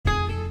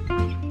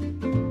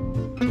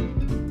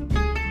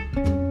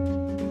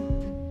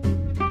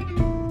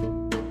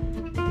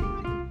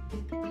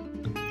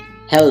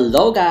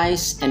Hello,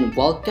 guys, and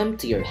welcome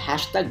to your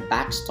hashtag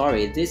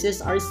backstory. This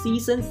is our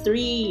season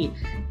 3.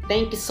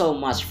 Thank you so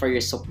much for your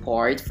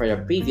support for the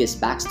previous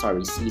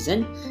backstory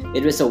season.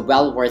 It was a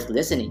well worth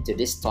listening to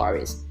these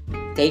stories.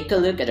 Take a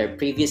look at our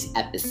previous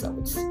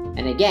episodes.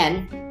 And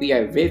again, we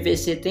are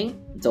revisiting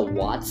the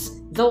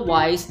whats, the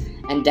whys,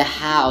 and the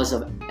hows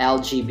of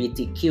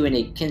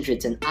LGBTQ&A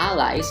kindreds and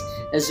allies,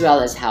 as well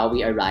as how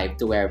we arrived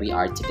to where we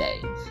are today.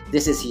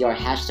 This is your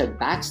hashtag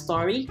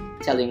backstory,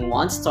 telling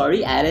one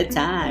story at a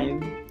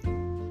time.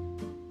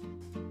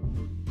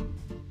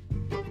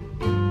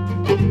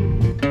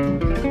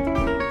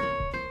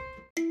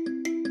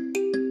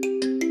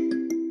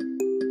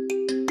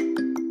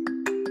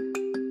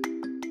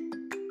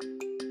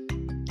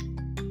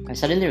 I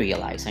suddenly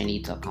realized I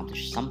need to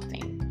accomplish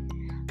something.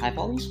 I've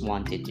always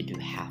wanted to do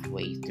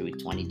halfway through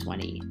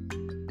 2020,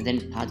 and then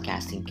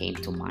podcasting came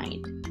to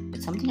mind.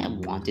 It's something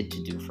I've wanted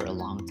to do for a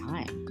long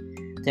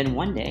time. Then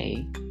one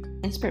day,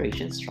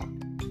 inspiration struck,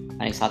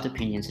 and I sought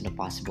opinions on a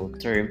possible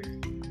term,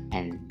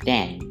 and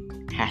then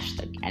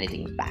hashtag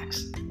anything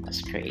backs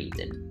was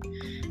created,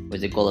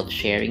 with the goal of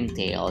sharing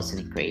tales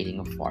and creating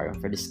a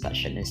forum for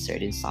discussion on a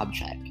certain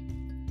subject.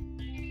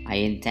 I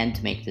intend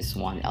to make this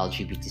one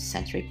LGBT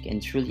centric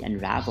and truly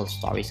unravel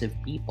stories of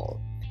people,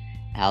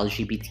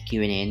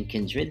 LGBTQ&A and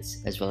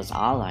kindreds, as well as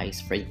allies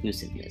for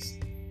inclusiveness.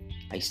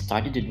 I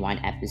started with one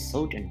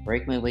episode and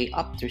worked my way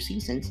up through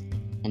seasons,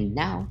 and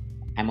now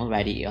I'm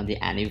already on the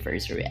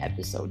anniversary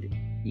episode.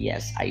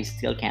 Yes, I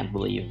still can't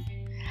believe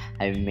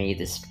I've made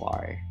this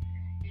far.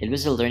 It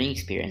was a learning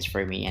experience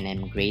for me, and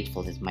I'm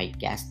grateful that my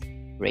guests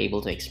were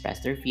able to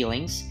express their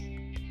feelings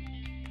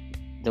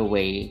the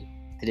way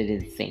that I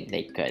didn't think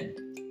they could.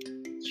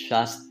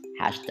 Just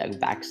hashtag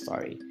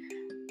backstory.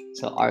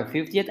 So, our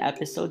 50th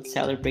episode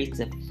celebrates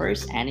the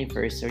first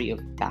anniversary of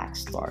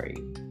Backstory.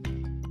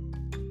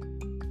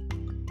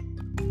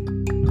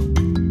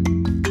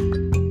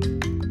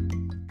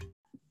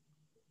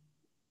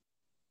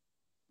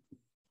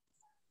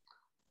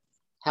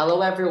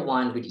 Hello,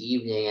 everyone. Good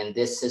evening, and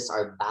this is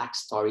our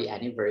Backstory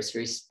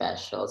Anniversary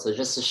Special. So,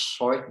 just a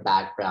short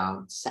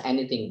background sa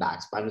anything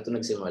backs. Paano ito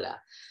nagsimula?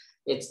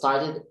 It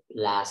started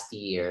last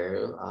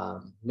year,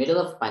 middle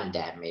of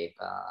pandemic,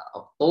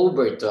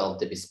 October 12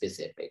 to be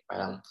specific.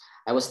 Parang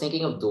I was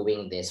thinking of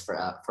doing this for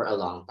a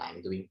long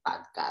time, doing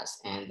podcasts,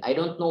 and I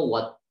don't know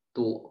what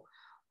to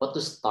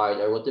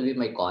start or what to be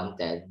my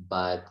content,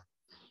 but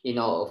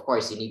of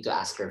course, you need to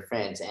ask your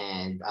friends.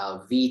 And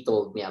V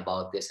told me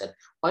about this. And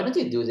why don't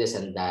you do this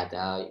and that?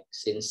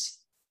 Since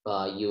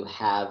you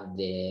have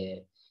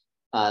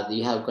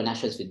you have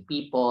connections with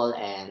people,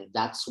 and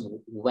that's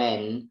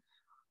when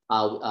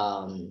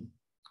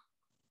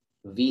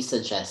V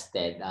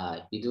suggested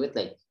you do it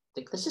like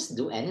let's just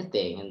do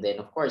anything, and then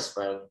of course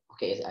for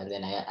okay, and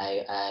then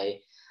I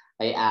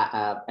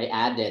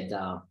added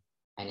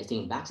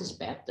anything back is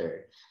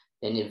better.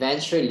 Then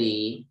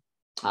eventually,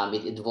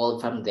 it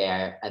evolved from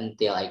there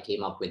until I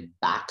came up with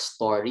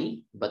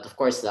backstory. But of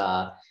course,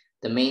 the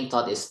main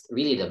thought is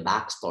really the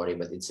backstory,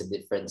 but it's a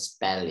different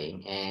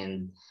spelling.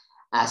 And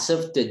as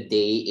of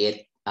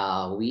today,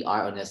 we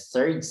are on a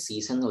third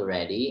season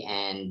already,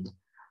 and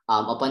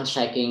upon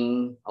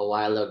checking a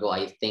while ago,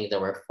 I think there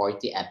were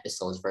 40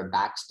 episodes for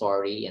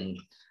backstory, and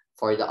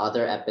for the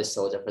other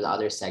episodes or for the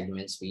other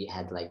segments, we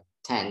had like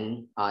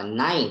 9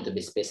 to be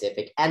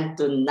specific. And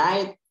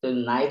tonight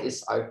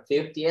is our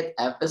 50th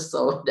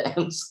episode.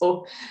 I'm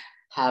so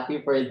happy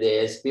for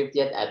this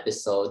 50th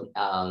episode.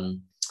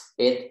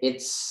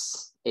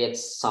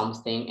 It's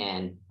something,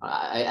 and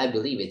I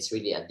believe it's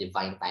really a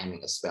divine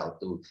timing as well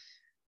to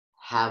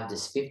have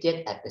this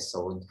 50th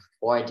episode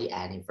for the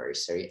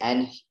anniversary.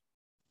 And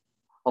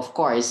of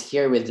course,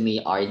 here with me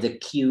are the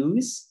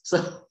cues.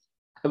 So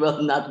I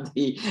will not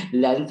be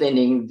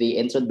lengthening the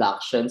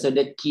introduction. So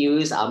the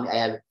cues, I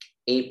have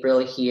April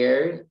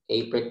here,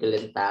 April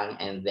Kilintang,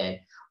 and then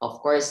of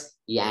course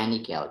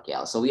Yanni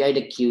Kelkel. So we are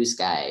the cues,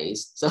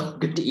 guys. So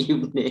good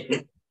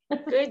evening.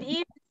 Good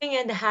evening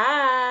and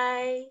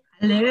hi.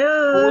 Oh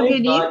Hello, my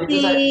good God, this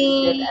is our 50th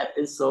evening.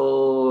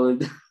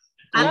 episode.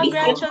 Thank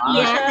Happy you so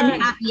much. 50th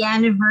and Congratulations. happy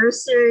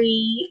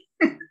anniversary.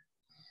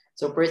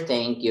 Super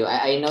thank you.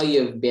 I know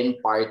you've been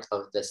part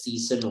of the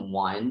season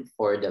 1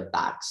 for the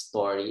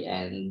backstory,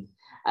 and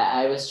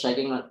I was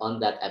checking on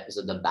that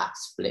episode, the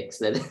backflicks.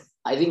 That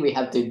I think we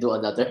have to do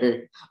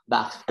another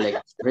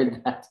backflicks for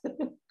that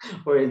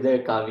for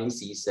the coming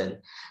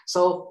season.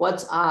 So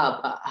what's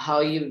up?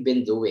 How you've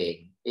been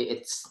doing?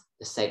 It's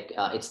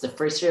the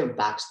first year of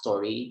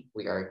backstory.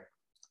 We are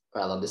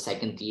well on the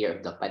second year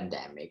of the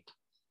pandemic.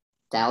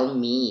 Tell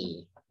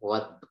me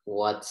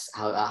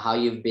how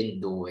you've been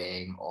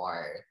doing,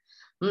 or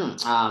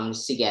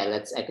sige,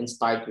 I can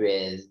start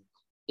with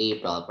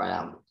April.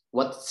 Parang,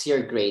 what's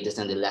your greatest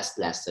and the last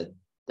lesson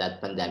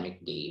that pandemic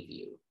gave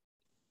you?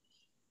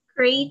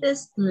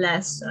 Greatest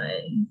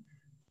lesson.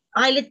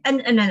 Okay,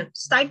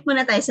 start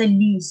muna tayo sa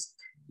least.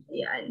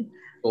 Ayan.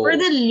 For Oh,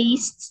 the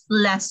least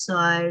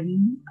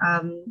lesson,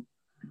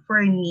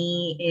 for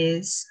me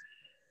is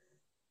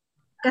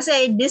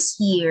kasi this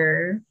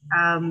year,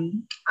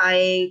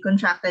 I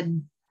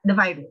contracted the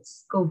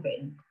virus,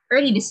 COVID,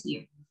 early this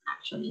year,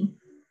 actually.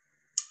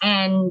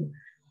 And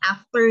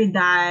after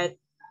that,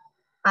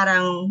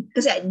 parang,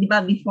 kasi di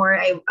ba before,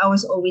 I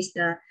was always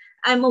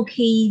I'm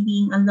okay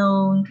being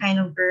alone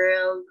kind of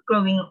girl,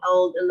 growing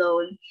old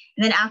alone.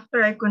 And then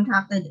after I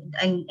contracted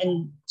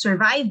and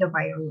survived the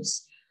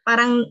virus,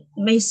 parang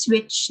may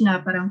switch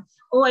na parang,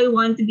 oh, I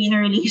want to be in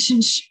a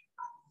relationship.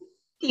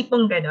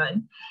 Tipong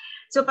ganon.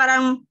 So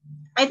parang,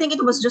 I think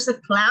it was just a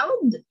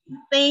cloud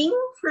thing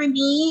for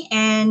me.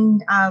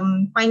 And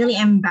finally,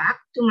 I'm back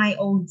to my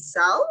old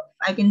self.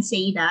 I can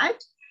say that.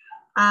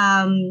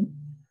 Um,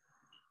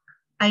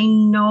 I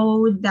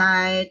know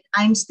that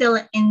I'm still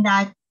in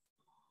that,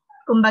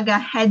 kumbaga,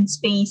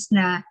 headspace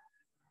na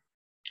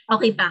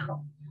okay pa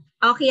ako.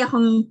 Okay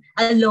akong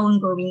alone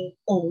growing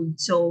old.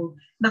 So,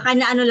 baka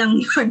na ano lang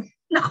yun,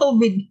 na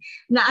COVID,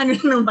 na ano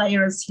ng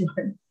virus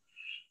yun.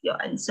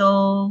 Yun.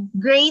 So,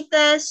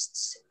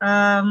 greatest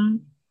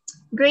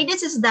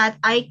is that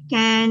I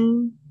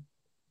can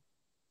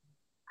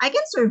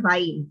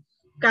survive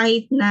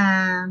kahit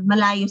na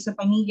malayo sa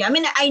pamilya. I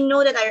mean, I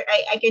know that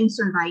I can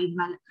survive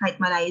kahit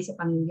malayo sa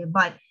pamilya,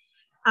 but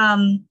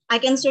I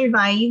can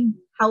survive.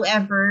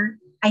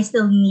 However, I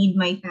still need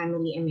my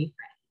family and my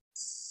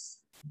friends.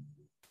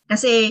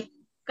 Kasi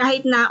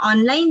kahit na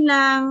online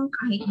lang,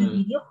 kahit na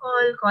video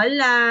call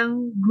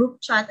lang,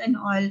 group chat and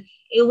all,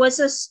 it was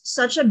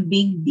such a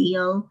big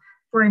deal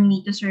for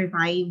me to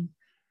survive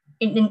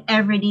in an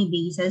everyday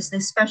basis,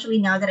 especially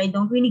now that I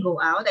don't really go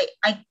out.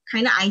 I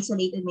kind of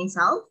isolated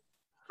myself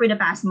for the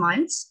past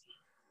months.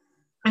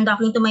 And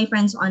talking to my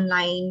friends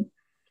online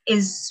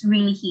is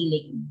really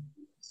healing.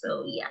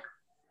 So, yeah.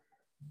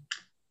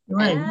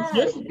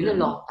 It's been a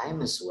long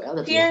time as well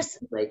that Cheers.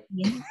 we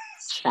have,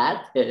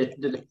 chatted,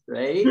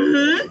 right?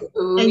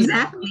 Mm-hmm.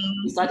 Exactly.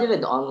 We started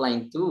with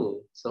online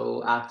too.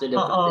 So after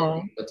the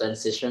pandemic, we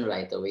transitioned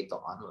right away to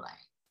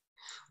online.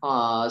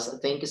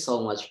 So thank you so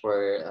much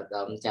for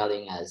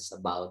telling us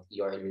about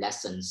your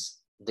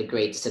lessons, the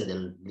greatest and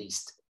the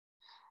least.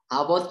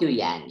 How about you,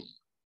 Yanni?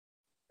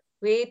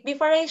 Wait,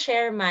 before I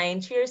share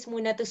mine, cheers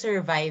muna to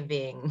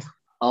surviving.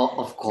 Oh,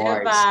 of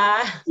course.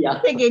 Diba? Yeah.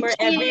 For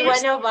every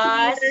one of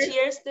us,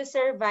 cheers to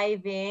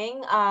surviving.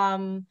 How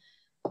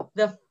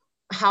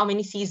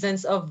many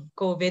seasons of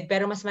COVID,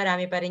 pero mas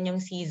marami pa rin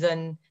yung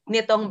season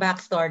nitong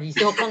backstory.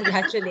 So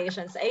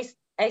congratulations.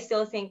 I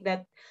still think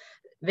that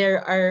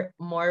there are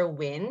more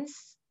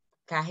wins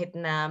kahit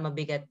na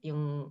mabigat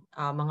yung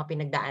mga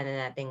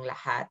pinagdaanan nating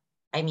lahat.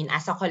 I mean,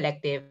 as a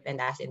collective and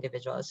as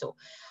individuals. So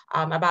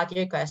about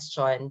your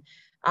question,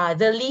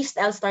 the least,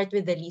 I'll start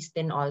with the least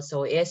then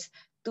also, is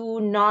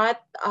to not,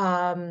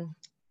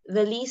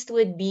 the least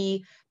would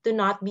be to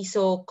not be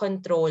so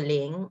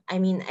controlling. I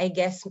mean, I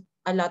guess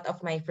a lot of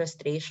my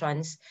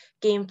frustrations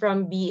came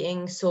from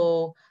being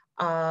so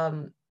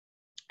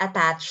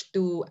attached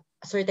to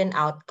certain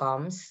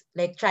outcomes,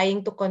 like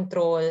trying to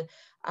control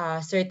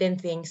certain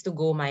things to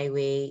go my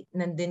way.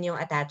 Nandun yung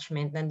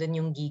attachment, nandun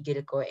yung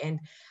gigil ko. And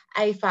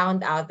I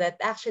found out that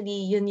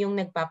actually yun yung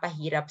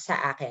nagpapahirap sa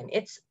akin.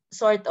 It's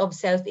sort of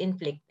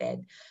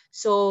self-inflicted.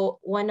 So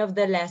one of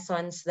the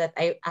lessons that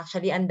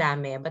ang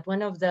dami, but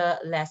one of the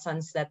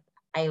lessons that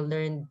I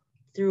learned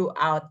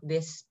throughout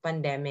this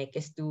pandemic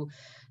is to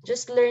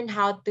just learn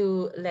how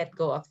to let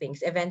go of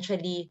things.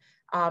 Eventually,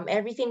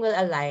 everything will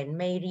align.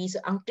 May reason,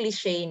 ang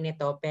cliche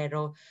nito,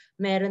 pero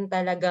meron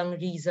talagang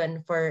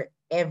reason for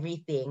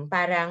everything.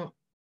 Parang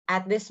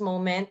at this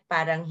moment,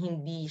 parang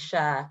hindi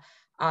siya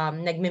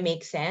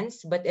nagme-make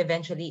sense, but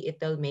eventually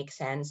it'll make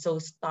sense.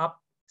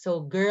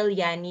 So girl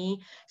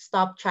Yanni,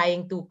 stop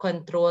trying to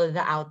control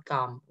the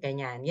outcome.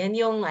 Ganyan. Yan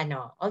yung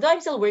although I'm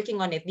still working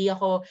on it, di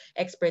ako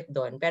expert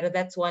doon, pero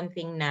that's one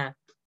thing na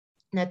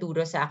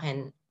naturo sa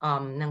akin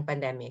ng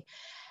pandemic.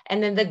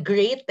 And then the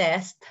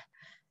greatest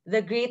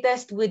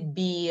would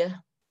be,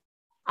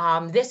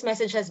 this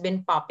message has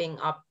been popping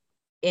up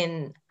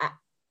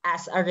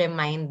as a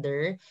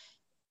reminder,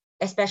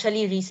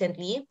 especially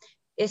recently,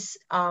 is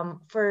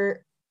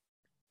for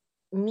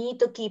me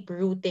to keep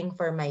rooting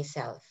for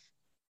myself.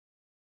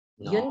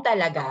 No. Yun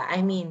talaga.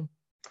 I mean,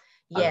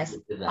 yes.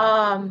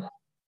 Yun,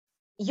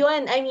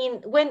 I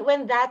mean,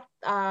 when that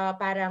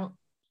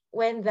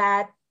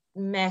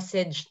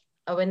message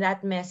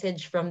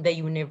from the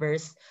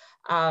universe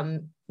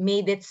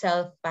made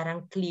itself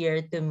parang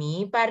clear to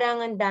me,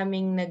 parang ang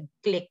daming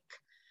nag-click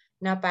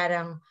na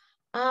parang,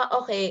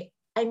 okay,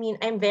 I mean,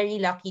 I'm very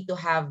lucky to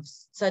have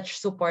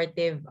such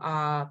supportive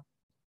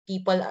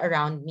people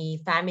around me,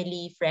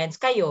 family, friends,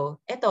 kayo,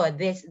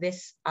 this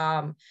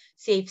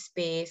safe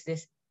space,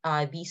 these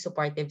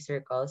supportive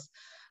circles.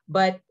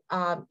 But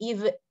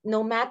even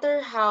no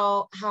matter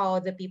how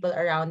the people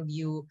around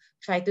you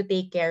try to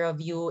take care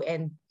of you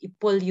and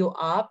pull you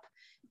up,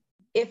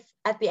 if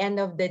at the end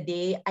of the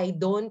day I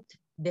don't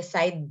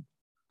decide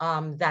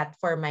that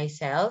for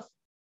myself,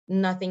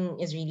 nothing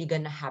is really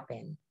gonna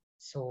happen.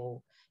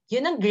 So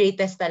yun ang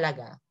greatest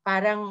talaga.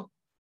 Parang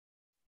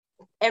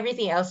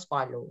everything else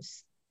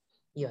follows.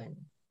 Yun.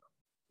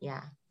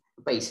 Yeah.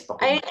 Napaisip ako.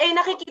 Ay,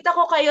 nakikita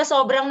ko kayo,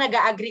 sobrang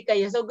nag-agree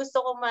kayo. So,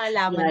 gusto ko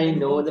malaman. Yeah, I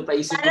know.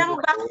 Napaisip parang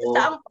ako. bakit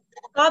sa ang...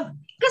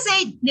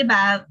 Kasi, di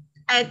ba,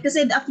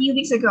 kasi a few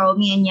weeks ago,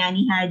 me and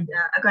Yanni had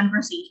a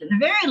conversation, a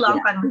very long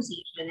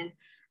conversation. And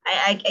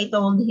I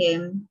told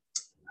him,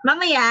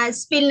 mamaya,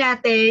 spill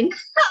natin.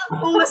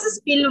 Kung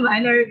masa-spill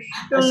man or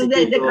kung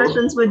the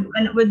questions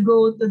would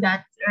go to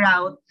that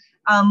route.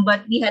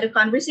 But we had a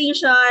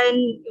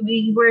conversation.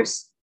 We were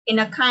in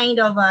a kind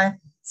of a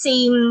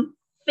same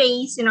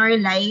phase in our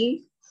life.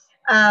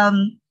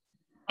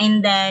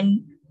 And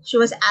then she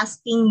was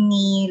asking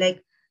me,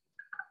 like,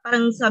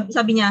 parang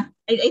sabi niya,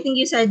 I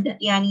think you said,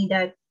 Yanni,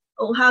 that,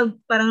 oh, how,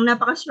 parang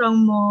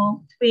napaka-strong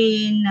mo,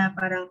 twin, na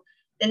parang,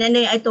 and then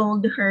I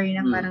told her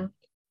na parang,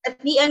 at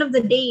the end of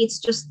the day, it's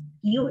just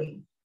you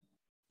eh.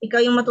 Ikaw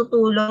yung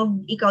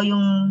matutulog, ikaw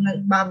yung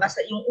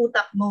nagbabasa, yung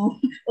utak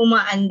mo,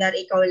 umaandar,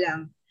 ikaw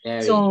lang.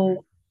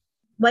 So,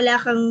 wala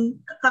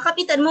kang,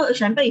 kakapitan mo,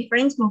 syempre,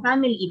 friends mo,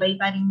 family,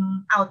 iba-iba rin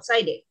yung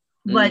outside eh.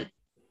 But,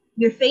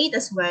 your faith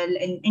as well,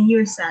 and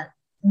yourself,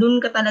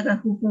 dun ka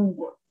talaga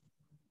huhugot.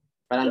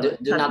 Parang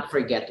do not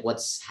forget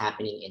what's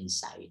happening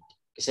inside.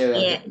 Kasi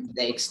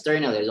the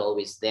external is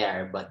always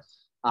there, but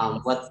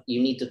what you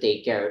need to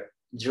take care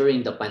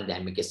during the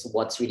pandemic is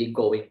what's really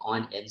going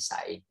on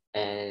inside.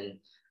 And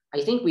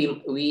I think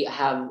we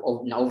have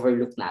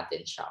na-overlook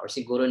natin siya, or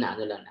siguro na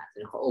ano lang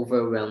natin,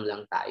 overwhelmed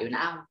lang tayo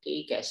na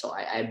okay, so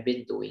I've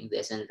been doing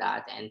this and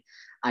that, and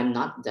hindi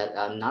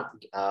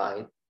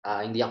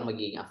ako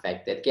magiging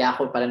affected. Kaya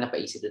ako pala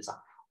napaisip din sa,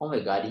 oh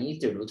my God, you need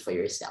to root for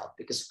yourself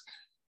because,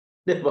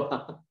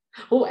 diba?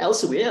 Who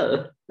else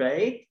will,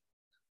 right?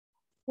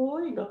 Oh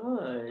my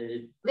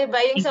God. Diba,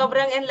 yung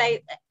sobrang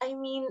I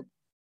mean,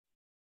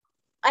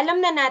 alam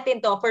na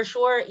natin to, for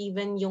sure,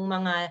 even yung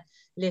mga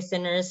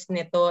listeners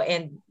nito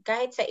and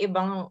kahit sa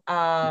ibang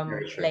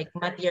like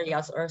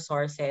materials or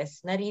sources,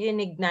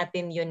 naririnig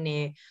natin yun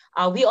eh.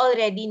 We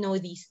already know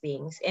these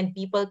things and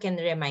people can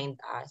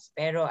remind us.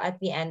 Pero at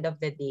the end of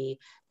the day,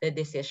 the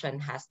decision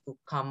has to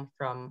come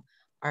from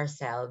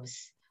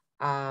ourselves.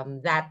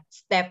 That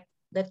step,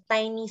 the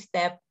tiny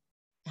step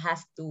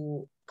has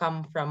to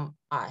come from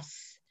us.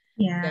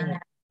 Yeah. Ganyan.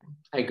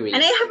 I agree.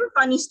 And I have a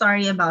funny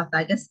story about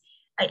that because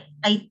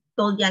I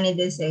told Yanni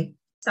this eh.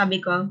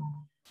 Sabi ko,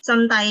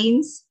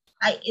 sometimes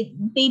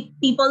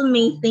people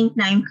may think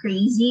na I'm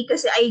crazy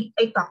kasi I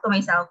talk to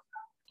myself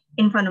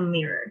in front of a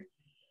mirror.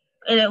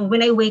 And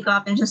when I wake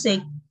up and just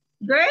say,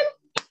 girl,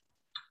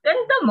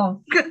 ganda mo.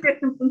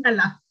 Ganun na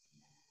lang.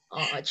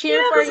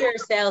 Cheer for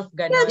yourself.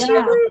 Ganun. Yeah, cheer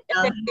for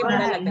yourself. Effective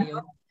talaga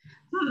yun.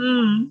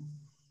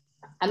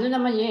 Ano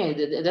naman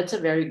that's a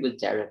very good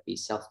therapy,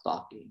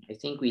 self-talking. I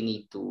think we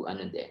need to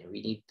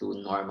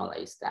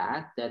normalize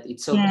that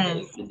it's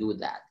okay to do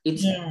that.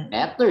 It's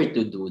better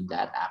to do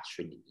that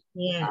actually.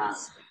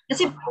 Yes.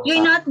 Kasi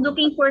you're not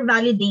looking for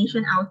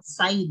validation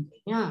outside.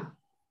 Yeah.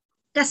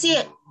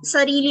 Kasi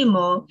sarili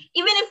mo,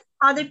 even if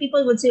other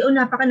people would say, oh,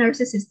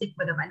 napaka-narcissistic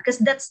mo naman.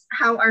 Because that's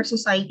how our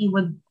society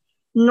would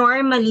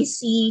normally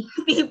see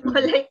people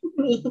like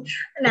me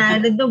na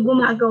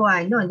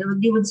gumagawa. No?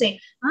 They would say,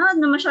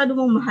 na masyado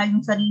mong mahal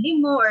yung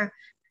sarili mo or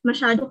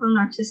masyado kang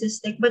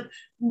narcissistic. But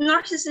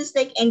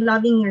narcissistic and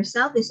loving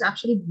yourself is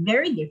actually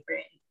very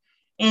different.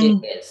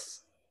 And it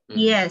is.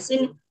 Yes.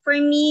 And for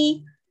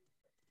me,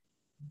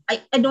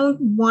 I don't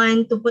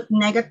want to put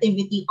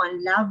negativity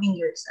on loving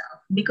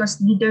yourself because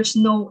there's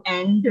no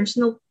end, there's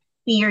no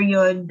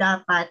period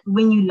dapat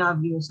when you love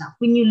yourself,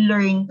 when you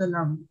learn to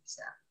love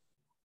yourself.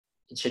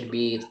 It should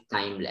be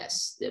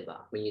timeless,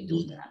 diba? When you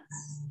do that.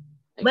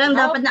 Like, walang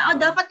dapat na,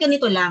 dapat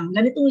ganito lang.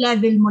 Ganitong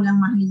level mo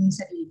lang mahalin yung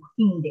sarili mo.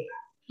 Hindi.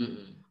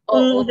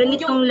 Kung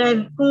ganitong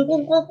level,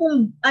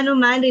 kung ano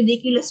man,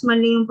 ridiculous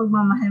man lang yung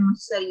pagmamahal mo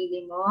sa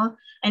sarili mo,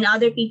 and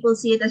other people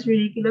see it as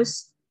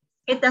ridiculous,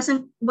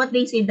 what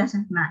they say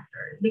doesn't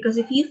matter. Because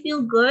if you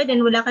feel good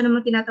and wala ka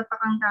namang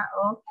tinatapakang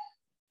tao,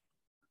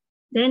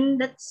 then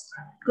that's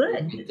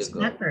good. It's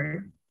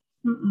better.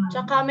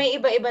 Tsaka may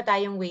iba-iba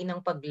tayong way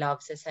ng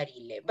pag-love sa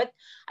sarili. But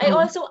I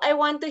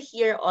want to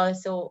hear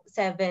also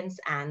Seven's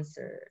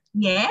answer.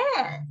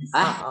 Yes.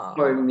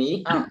 For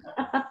me?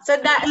 Sa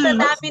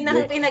dami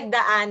ng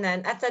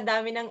pinagdaanan at sa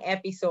dami ng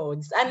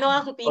episodes, ano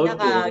ang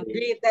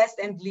pinaka-greatest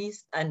and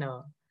least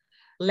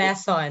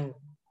lesson?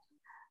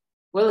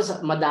 Well,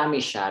 madami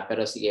siya,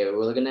 pero sige,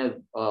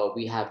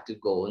 we have to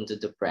go into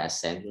the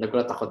present.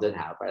 Nagulat ako dun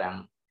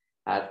parang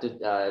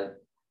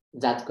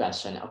that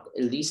question.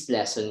 Least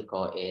lesson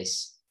ko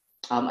is,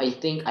 I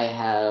think I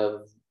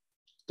have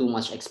too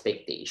much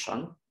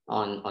expectation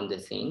on the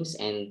things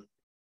and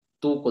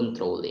too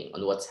controlling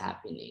on what's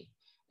happening.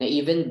 Now,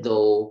 even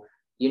though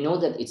you know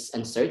that it's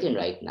uncertain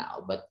right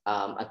now, but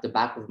at the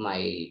back of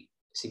my,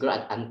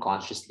 siguro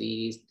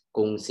unconsciously,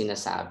 kung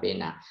sinasabi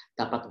na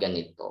dapat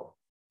ganito.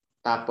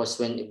 Tapos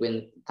when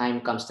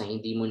time comes na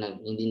hindi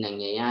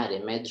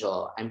nangyayari,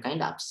 medyo I'm kind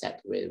of upset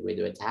with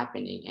what's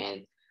happening.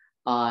 And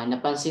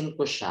napansin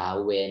ko siya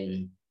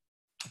when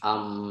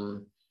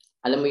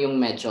alam mo yung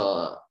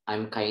medyo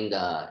I'm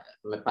kinda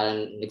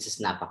parang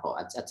nagsisnap ako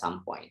at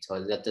some point.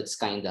 So that's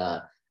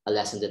kinda a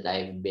lesson that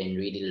I've been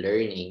really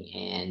learning.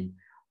 And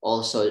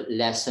also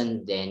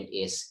lesson then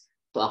is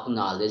to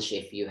acknowledge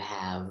if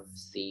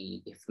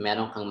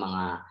meron kang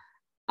mga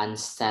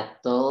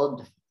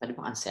unsettled, pwede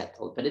bang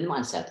unsettled? Pwede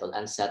naman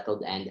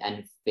unsettled and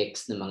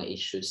unfixed na mga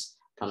issues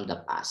from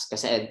the past.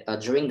 Kasi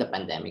during the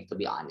pandemic, to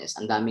be honest,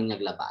 ang daming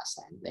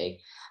naglabasan.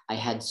 Like, I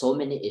had so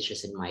many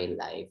issues in my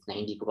life na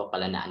hindi ko pa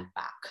pala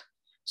na-unpack.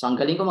 So,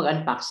 ang galing ko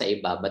mag-unpack sa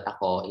iba, but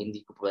ako,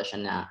 hindi ko pa siya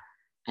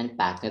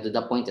na-unpack. To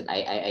the point that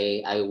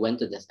I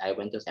went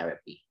to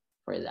therapy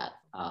for that.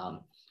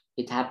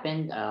 It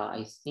happened,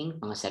 I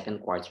think, mga second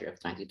quarter of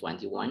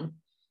 2021.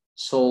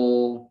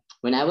 So,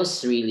 when I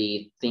was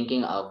really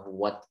thinking of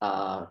what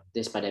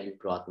this pandemic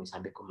brought me,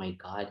 sabi ko, my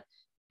God,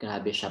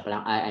 grabe siya.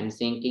 Parang I'm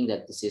thinking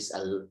that this is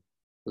a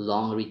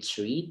long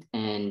retreat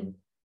and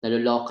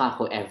naluloka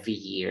ako every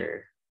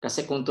year.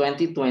 Kasi kung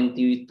 2020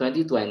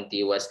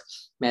 was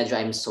medyo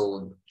I'm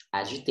so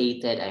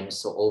agitated, I'm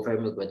so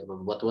overwhelmed with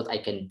what I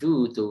can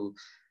do to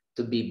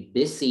be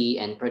busy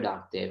and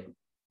productive.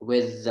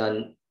 With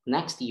the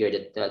next year,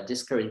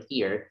 this current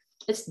year,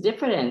 it's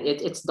different.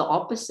 It's the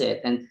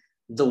opposite. And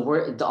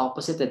the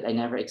opposite that I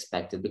never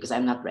expected because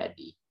I'm not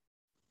ready.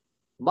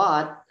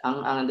 But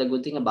the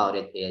good thing about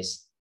it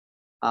is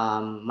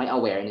my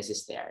awareness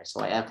is there.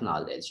 So I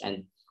acknowledge.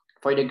 And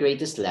for the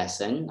greatest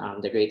lesson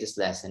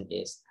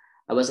is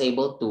I was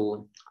able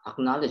to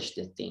acknowledge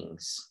the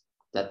things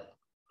that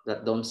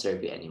don't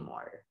serve you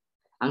anymore.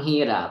 Ang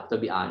hirap,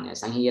 to be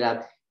honest. Ang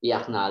hirap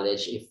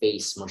i-acknowledge,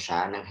 i-face mo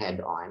siya ng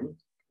head-on.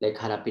 Like,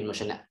 harapin mo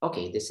siya na,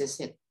 okay, this is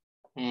it.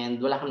 And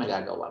wala kang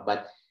nagagawa.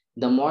 But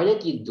the more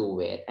that you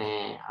do it,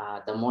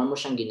 the more mo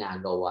siyang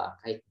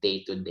ginagawa kahit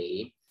day to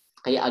day.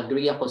 Kaya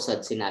agree ako sa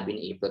sinabi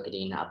ni April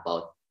kanina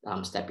about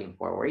stepping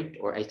forward,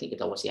 or I think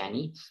ito was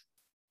Yani.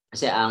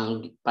 Kasi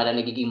para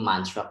nagiging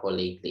mantra ko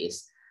lately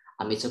is,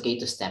 it's okay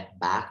to step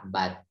back,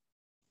 but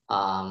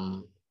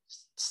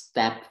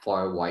step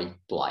forward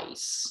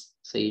twice.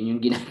 So yun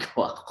yung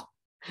ginagawa ko.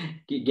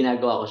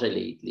 Ginagawa ko siya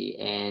lately.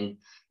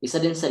 And isa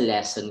din sa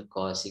lesson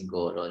ko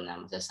siguro na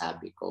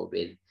masasabi ko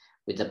with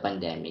the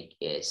pandemic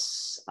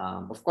is,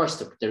 of course,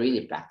 to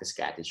really practice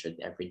gratitude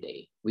every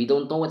day. We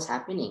don't know what's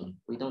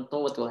happening. We don't know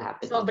what will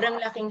happen. Sobrang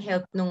laking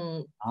help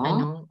nung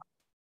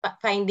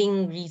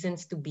finding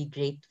reasons to be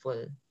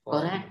grateful for.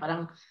 Correct.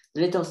 Parang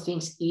little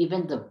things,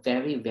 even the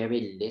very,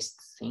 very least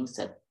things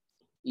that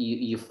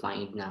you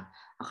find na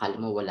akala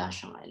mo wala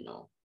siyang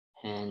ano.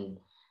 And,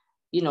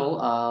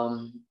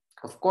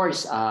 of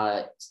course,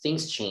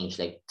 things change,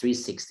 like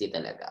 360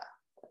 talaga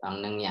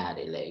ang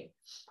nangyari. Like,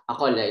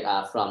 ako, like,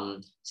 from,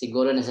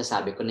 siguro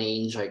nasasabi ko,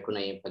 na-enjoy ko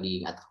na yung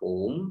pagiging at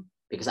home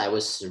because I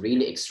was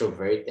really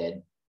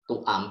extroverted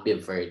to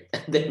ambivert.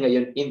 And then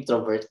ngayon,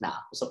 introvert na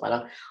ako. So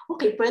parang,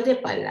 okay,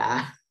 pwede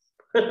pala.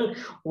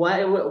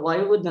 why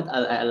would not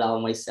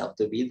allow myself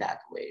to be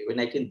that way when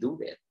I can do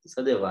it?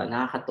 So, di ba,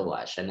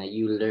 nakakatuwa siya na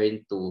you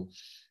learn to,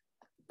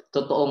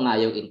 totoo nga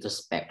yung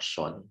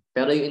introspection.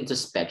 Pero yung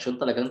introspection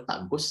talagang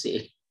tagos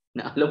eh.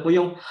 Na alam mo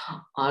yung,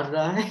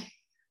 aray.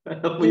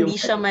 Hindi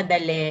siya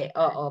madali.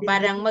 Oo,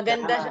 parang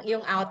maganda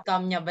yung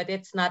outcome niya, but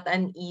it's not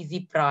an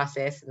easy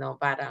process, no?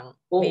 Parang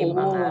may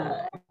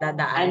mga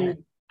dadaanan.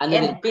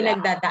 And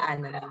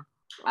pinagdadaanan.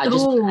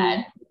 Just to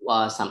add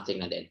something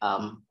na din.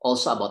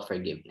 Also about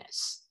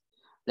forgiveness.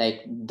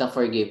 Like the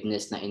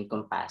forgiveness na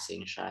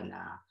encompassing siya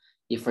na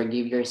you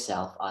forgive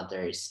yourself,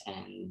 others,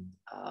 and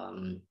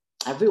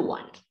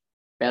everyone.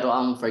 Pero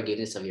ang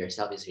forgiveness of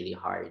yourself is really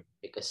hard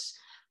because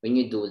when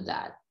you do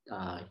that,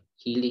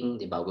 healing,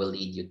 di ba, will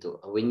lead you to,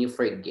 when you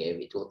forgive,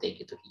 it will take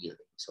you to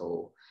healing.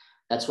 So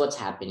that's what's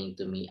happening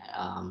to me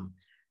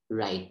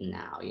right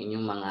now.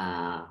 Yun yung mga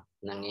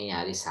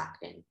nangyayari sa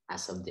akin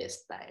as of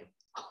this time.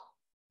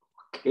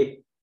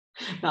 Okay.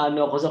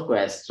 Naano ako sa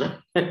question.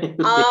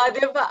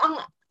 Di ba,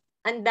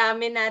 ang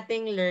dami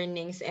nating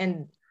learnings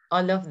and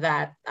all of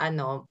that,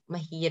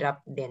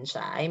 mahirap din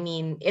siya. I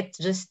mean, it's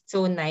just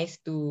so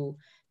nice to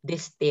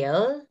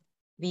distill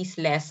these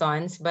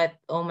lessons, but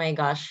oh my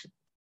gosh,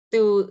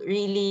 to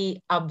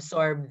really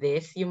absorb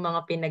this, yung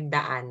mga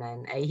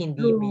pinagdaanan ay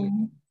hindi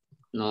biro.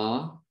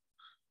 No?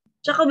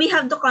 Tsaka we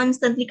have to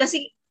constantly,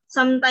 kasi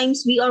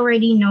sometimes we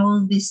already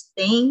know these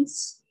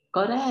things.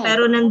 Correct.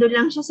 Pero nandun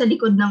lang siya sa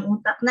likod ng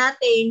utak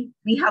natin.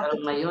 We have to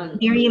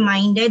be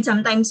reminded.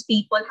 Sometimes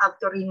people have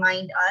to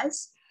remind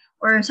us.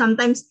 Or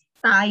sometimes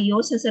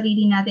tayo sa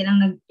sarili natin ang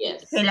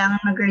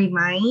kailangan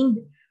mag-remind.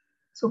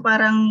 So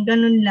parang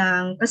ganun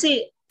lang.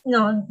 Kasi,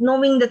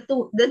 knowing the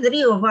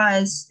three of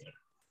us,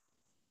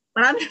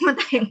 marami naman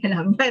tayong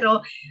alam. Pero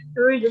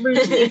we're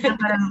just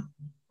parang,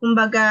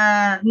 kumbaga,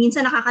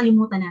 minsan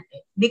nakakalimutan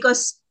natin.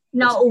 Because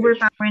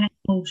na-overpower ng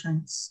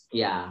emotions.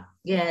 Yeah.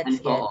 Yes.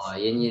 Oo,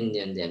 yun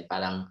din.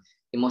 Parang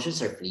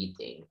emotions are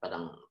fleeting.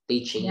 Parang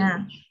they change.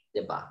 Yeah.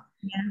 Diba?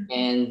 Yeah.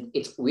 And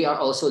we are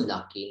also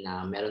lucky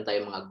na meron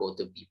tayong mga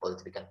go-to people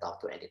that we can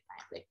talk to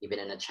anytime. Like even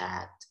in a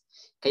chat.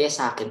 Kaya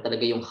sa akin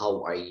talaga yung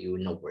how are you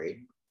na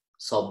word,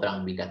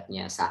 sobrang bigat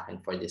niya sa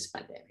akin for this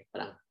pandemic.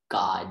 Parang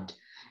God.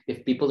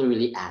 if people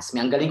really ask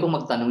me, ang galing kong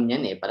magtanong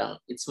yan eh. Parang,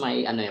 it's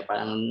my,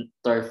 parang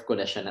turf ko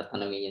na siya na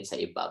tanongin yan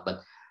sa iba. But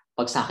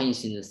pag sa akin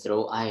yung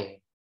sinithrow, ay,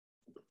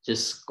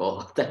 Diyos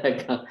ko,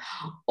 talaga,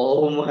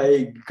 oh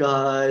my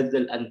God.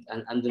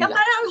 Andun Kaya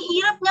parang ang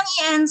hirap niyang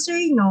i-answer,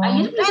 no?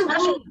 Ay,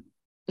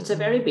 it's a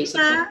very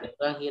basic question.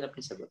 Ang hirap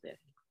yung sagutin.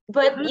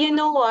 But you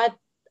know what,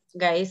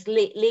 guys,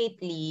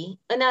 lately,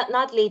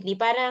 not lately,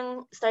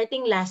 parang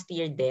starting last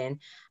year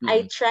din,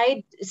 I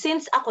tried,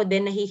 since ako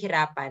din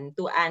nahihirapan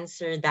to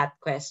answer that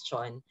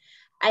question,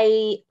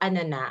 I,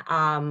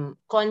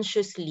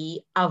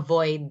 consciously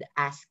avoid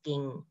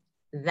asking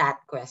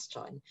that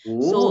question.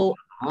 Ooh, so,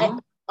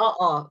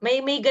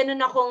 may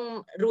ganun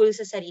akong rule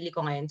sa sarili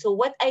ko ngayon. So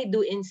what I do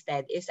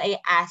instead is I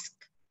ask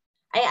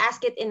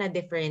it in a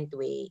different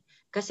way.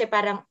 Kasi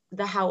parang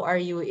the how are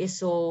you is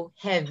so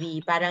heavy.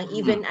 Parang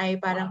even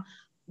parang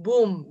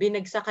boom,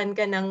 binagsakan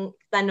ka ng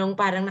tanong,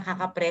 parang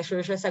nakaka-pressure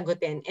siya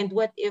sagutin. And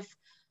what if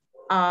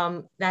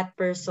that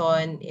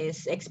person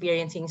is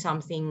experiencing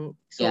something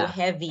so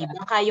heavy?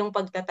 Baka yung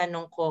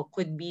pagtatanong ko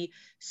could be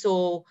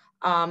so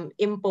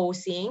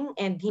imposing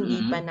and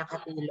hindi pa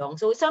nakatulong.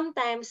 So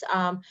sometimes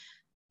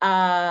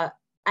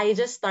I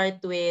just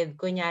start with,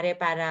 kunyari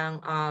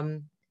parang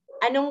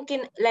anong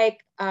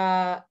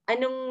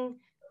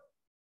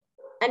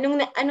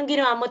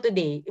ginawa mo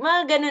today?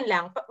 Mga ganun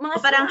lang.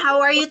 Parang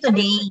how are you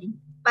today?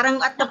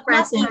 Parang at the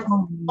present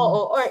moment.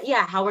 Oo, or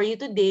how are you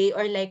today?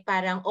 Or like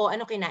parang,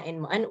 ano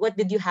kinain mo? And what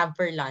did you have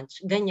for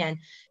lunch?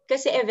 Ganyan.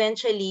 Kasi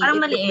eventually,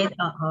 parang maliit.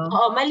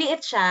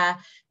 Maliit siya.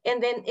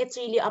 And then it's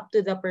really up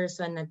to the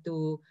person na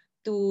to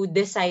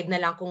decide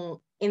na lang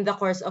kung in the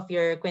course of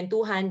your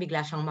kwentuhan,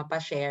 bigla siyang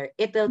mapashare.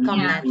 It will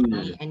come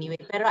naturally anyway.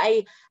 Pero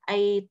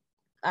I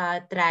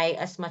try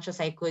as much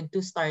as I could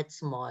to start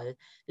small.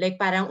 Like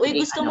parang, uy,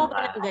 gusto mo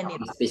ba ng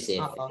ganito?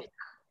 Specific.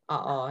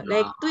 Oo.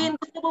 Like, twin,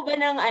 gusto mo ba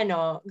ng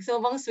gusto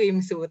mo bang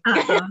swimsuit?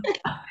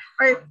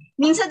 Or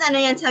minsan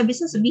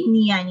sabihin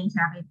ni Yani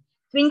sa akin,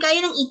 twin,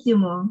 kaya ng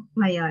EQ mo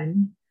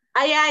ngayon?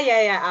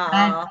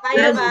 Oo.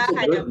 Kaya ba?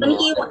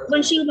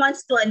 When she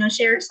wants to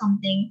share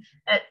something,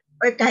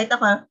 or kahit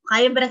ako,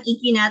 kaya ba ng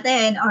EQ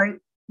natin? Or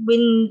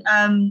when,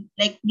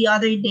 like the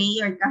other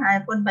day or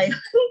kahapon ba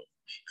yun,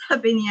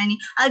 sabi niya,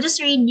 I'll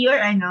just read your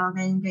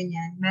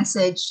ganyan,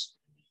 message.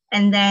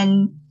 And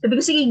then, sabi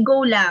ko, sige,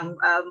 go lang.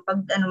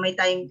 Pag may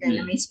time ka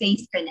na, may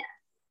space ka na.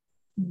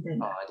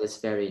 That's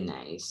very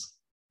nice.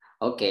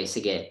 Okay,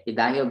 sige.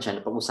 Dahil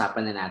dyan,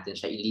 pag-usapan na natin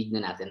siya, i-lead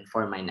na natin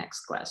for my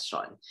next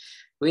question.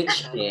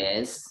 Which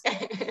is,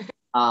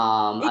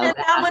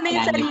 Itata mo na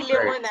yung sarili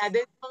mo na.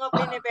 Doon mga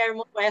pinipare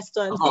mo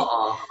questions.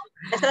 Oo.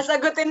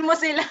 Sasagutin mo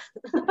sila.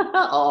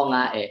 Oo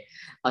nga eh.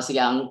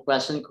 Sige, ang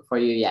question ko for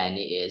you,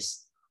 Yani,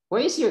 is,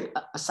 where is your,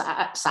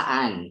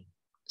 saan?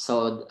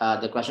 So,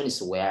 the question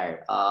is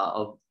where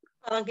of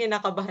parang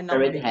kinakabahan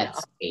current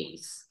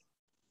headspace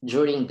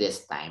during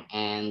this time.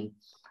 And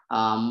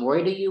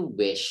where do you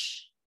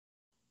wish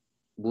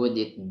would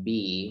it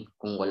be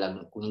kung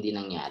hindi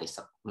nangyari,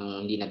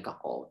 kung hindi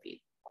nagka-COVID?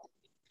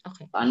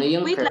 Okay. Ano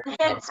yung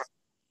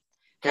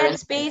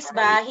headspace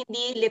ba?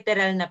 Hindi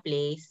literal na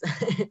place.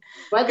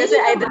 Kasi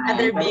I'd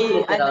rather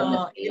be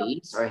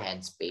place or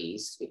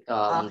headspace.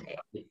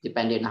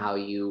 Depending on how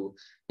you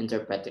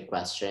interpret the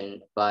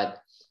question.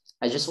 But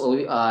I just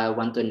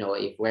want to know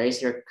where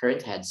is your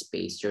current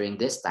headspace during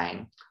this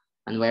time,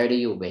 and where do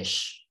you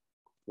wish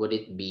would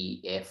it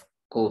be if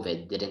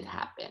COVID didn't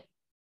happen?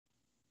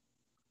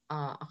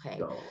 Okay.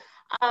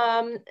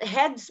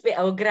 Headspace.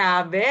 Oh,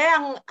 grabe.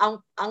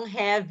 Ang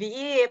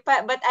heavy.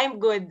 But I'm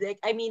good. Like,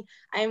 I mean,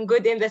 I'm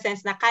good in the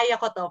sense na kaya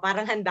ko to.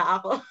 Parang handa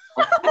ako.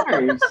 Of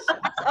course.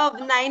 As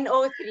of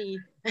 9:03.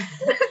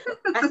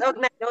 As of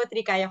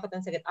 9:03, kaya ko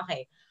tong sagot.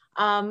 Okay.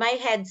 My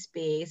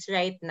headspace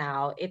right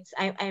now,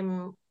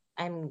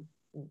 I'm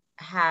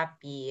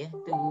happy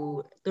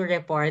to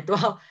report,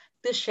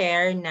 to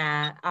share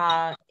na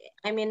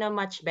I'm in a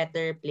much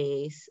better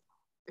place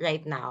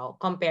right now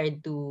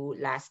compared to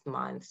last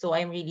month. So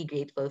I'm really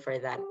grateful for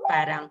that.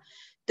 Parang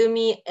to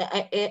me,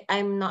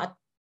 I'm not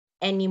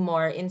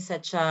anymore in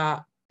such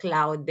a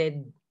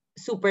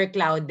super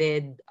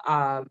clouded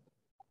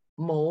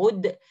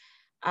mode.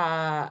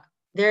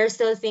 There are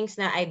still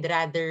things na I'd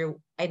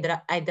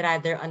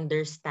rather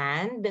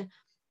understand.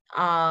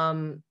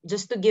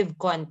 Just to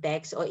give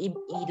context, o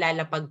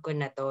ilalapag ko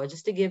na to,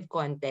 just to give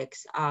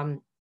context,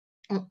 I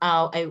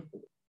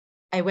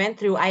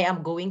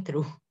am going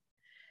through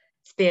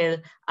still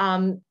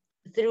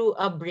through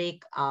a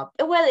breakup.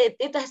 Well,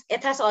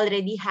 it has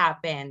already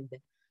happened.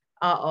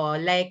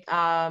 Like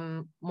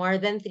more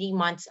than 3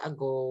 months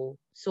ago.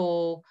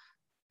 So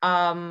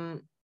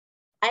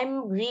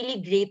I'm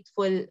really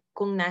grateful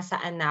kung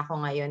nasaan na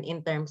ako ngayon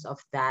in terms of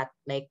that,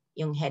 like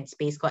yung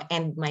headspace ko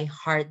and my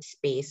heart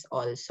space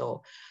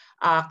also.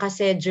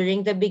 Kasi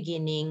during the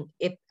beginning,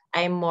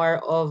 I'm more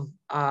of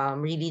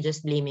really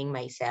just blaming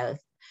myself.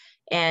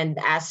 And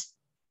as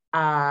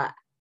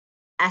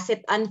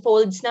it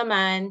unfolds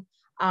naman,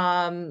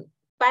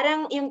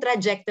 parang yung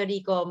trajectory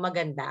ko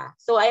maganda.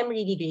 So I'm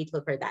really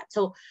grateful for that.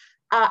 So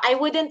I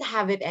wouldn't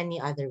have it any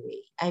other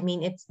way. I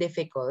mean, it's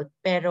difficult,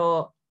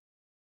 pero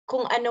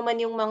kung ano man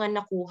yung mga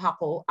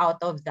nakuha ko out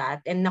of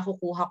that and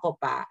nakukuha ko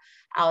pa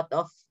out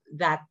of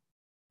that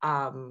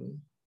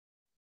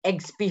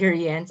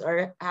experience,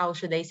 or how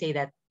should I say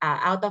that,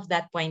 out of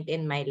that point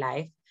in my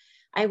life,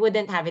 I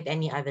wouldn't have it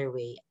any other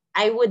way.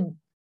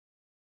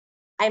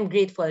 I'm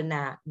grateful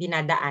na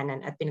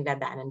dinadaanan at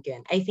pinagdadaanan ko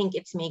yan. I think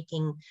it's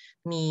making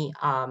me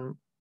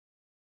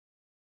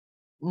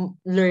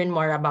learn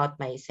more about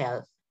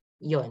myself.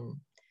 Yun.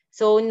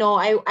 So no,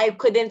 I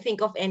couldn't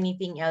think of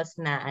anything else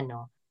na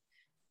ano.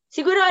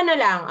 Siguro ano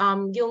lang,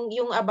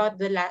 yung about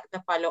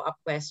the follow-up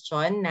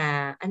question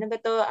na, ano ba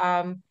to,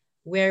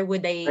 where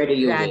would I Where do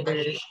you rather,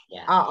 wish?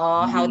 Yeah.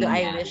 how do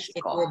I Yeah, wish it's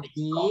it would called.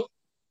 be?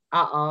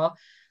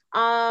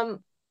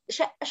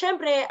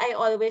 Syempre, I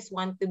always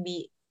want to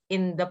be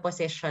in the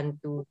position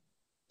to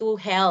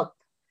help.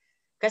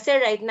 Kasi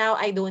right now,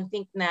 I don't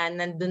think na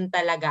nandun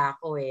talaga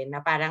ako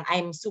na parang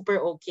I'm super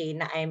okay,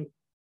 na I'm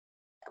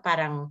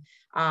parang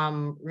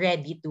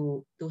ready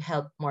to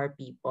help more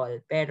people.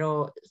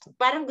 Pero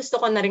parang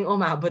gusto ko na rin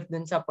umabot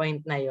dun sa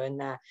point na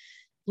yon na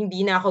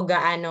hindi na ako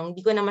hindi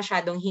ko na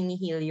masyadong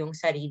hinihil yung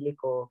sarili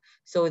ko,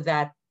 so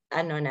that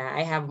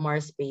I have more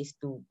space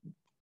to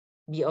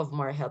be of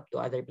more help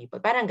to other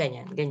people. Parang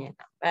ganyan.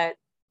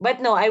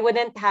 But no, I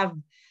wouldn't have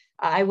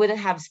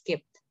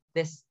skipped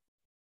this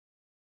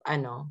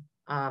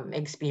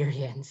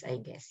experience, I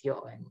guess,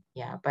 yun.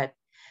 Yeah, but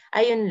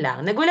ayun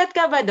lang. Nagulat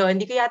ka ba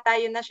doon? Hindi ko yata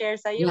yun na-share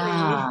sa'yo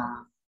Yeah.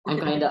 I'm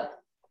kind of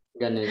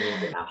ganun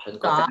yung reaction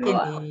ko.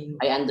 Pero Kidding.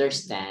 I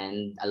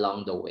understand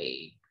along the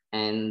way.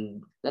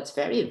 And that's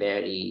very,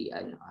 very,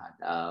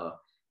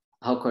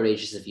 how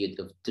courageous of you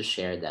to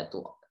share that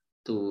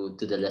to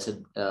the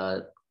lesson,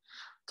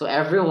 to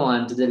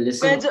everyone, to the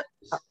listeners.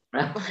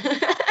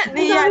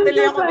 Nahiya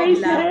tuloy ako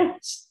bigla.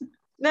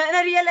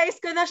 Na-realize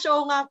ko na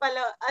show nga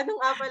pala. Ano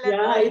nga pala?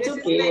 Yeah, it's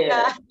okay.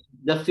 Like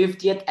the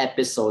 50th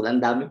episode,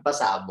 ang daming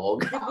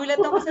pasabog.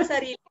 Nagulat ako sa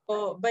sarili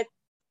ko. But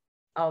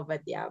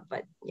yeah.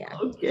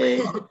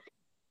 Okay.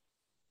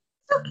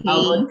 Okay. How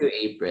about you,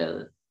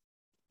 April?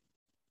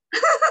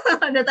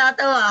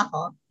 Natatawa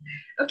ako.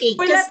 Okay.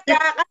 Gulat ka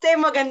kasi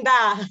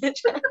maganda.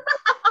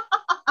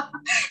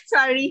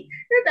 Sorry.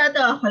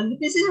 Natatawa ako.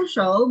 This is a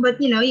show,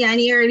 but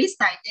Yanni already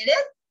started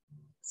it.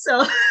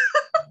 So,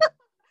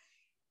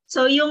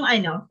 so yung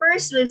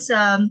first was,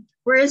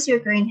 where is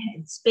your current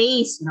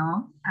headspace,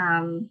 no?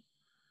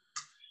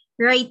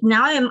 Right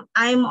now,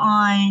 I'm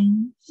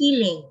on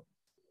healing.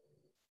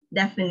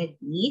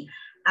 Definitely.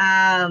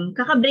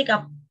 Kaka-break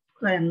up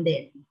ko lang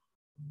din.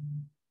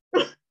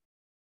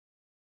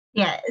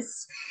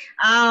 Yes.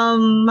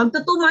 Magto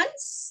 2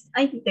 months.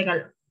 Ay, teka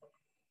lang.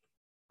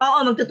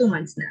 Oo, magto 2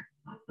 months na.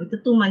 Magto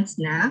 2 months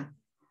na.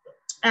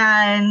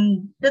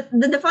 And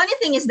the funny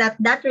thing is that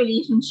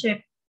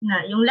relationship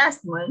na, yung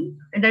last one,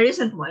 the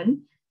recent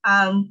one,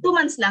 2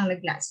 months lang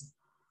nag-last.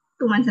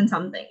 2 months and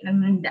something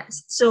lang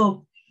nag-last.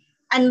 So,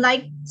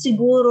 unlike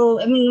siguro,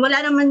 I mean,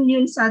 wala naman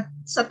yun sa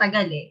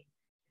tagal eh.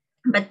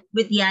 But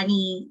with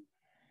Yanni,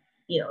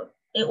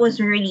 it was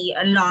really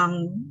a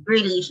long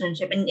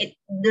relationship, and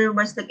there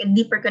was like a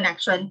deeper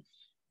connection.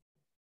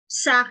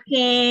 Sa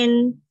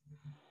akin,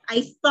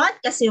 I thought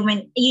kasi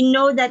when,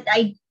 Stephen,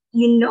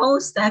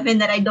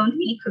 that I don't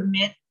really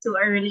commit to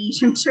a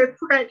relationship.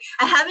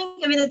 I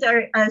haven't committed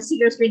to a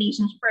serious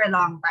relationship for a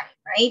long time,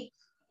 right?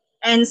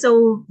 And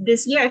so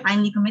this year, I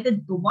finally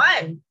committed to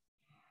one.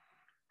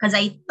 Because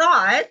I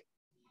thought,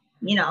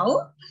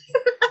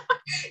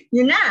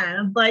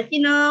 but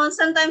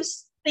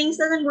sometimes things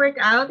doesn't work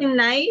out in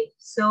life,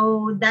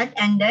 so that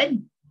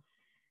ended.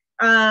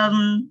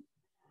 And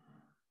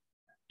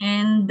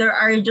there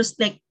are just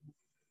like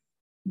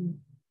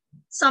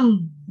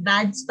some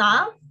bad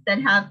stuff that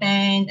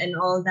happened and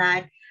all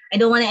that. I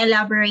don't want to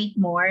elaborate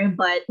more,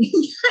 but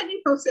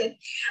Yanni knows it.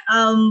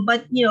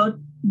 But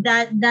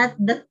that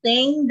the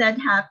thing that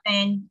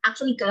happened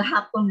actually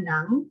kahapon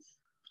lang.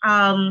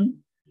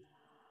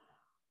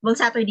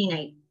 Saturday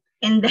night.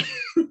 And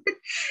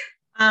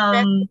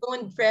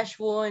then fresh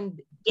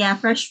wound. Yeah,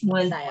 fresh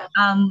wound.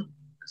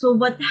 So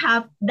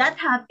that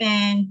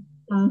happened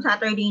on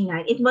Saturday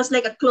night. It was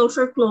like a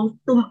closure to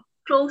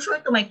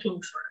my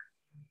closure.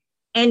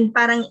 And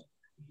parang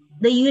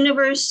the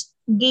universe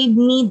gave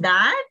me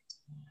that.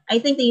 I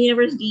think the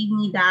universe gave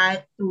me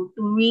that to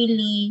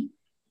really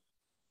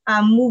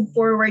move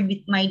forward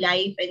with my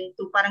life, and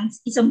to parang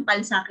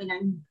isampal sa akin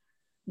ng,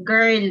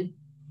 girl,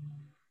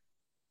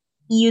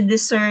 you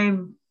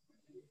deserve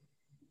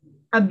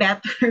a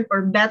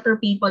better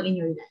people in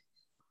your life.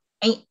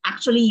 And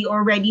actually, you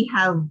already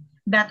have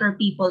better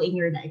people in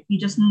your life. You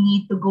just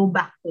need to go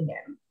back to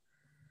them.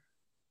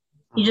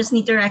 You just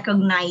need to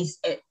recognize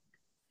it.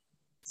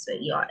 So,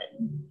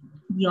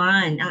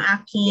 yon ang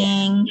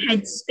aking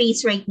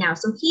headspace right now.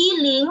 So,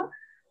 healing,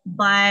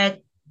 but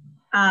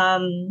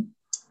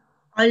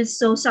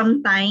also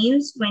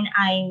sometimes when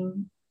I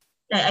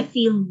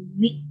feel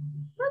weak,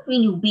 not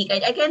really weak.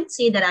 I can't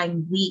say that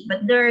I'm weak,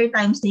 but there are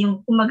times na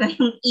yung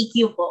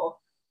EQ ko,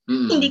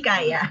 hindi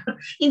kaya.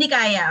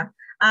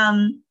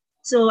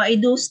 So I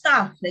do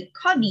stuff like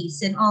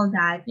hobbies and all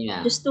that,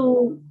 Yeah. just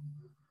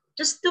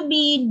to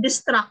be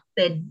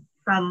distracted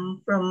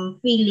from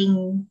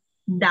feeling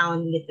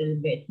down a little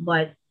bit.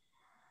 But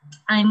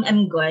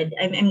I'm good.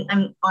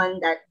 I'm on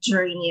that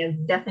journey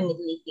of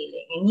definitely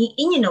healing. And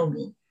you know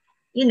me.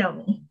 You know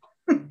me.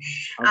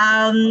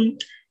 Okay.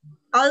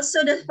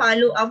 Also the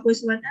follow up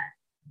was what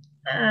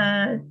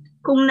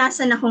kung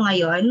nasan ako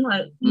ngayon,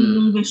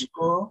 yung wish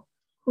ko,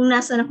 kung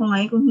nasan ako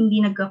ngayon, kung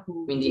hindi Hindi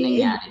nagka-COVID.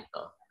 nangyari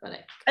to.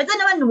 Correct. Ito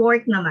naman,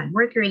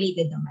 work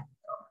related naman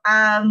to.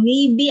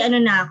 Maybe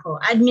na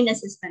ako, admin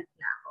assistant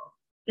na ako.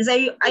 Because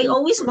I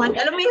always want,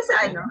 alam mo yun sa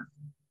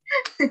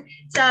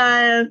sa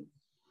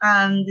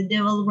The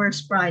Devil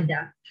Wears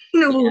Prada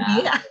na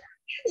movie. Yeah.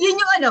 Yun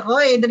yung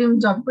ko dream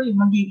job ko, yung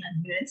maging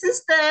admin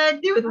assistant,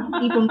 yung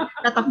tipong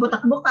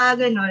tatakbo-takbo ka,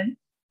 gano'n.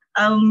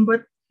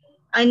 But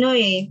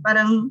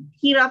parang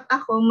hirap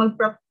ako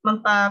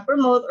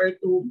magpa-promote or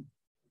to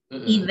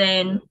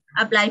even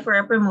apply for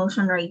a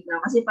promotion right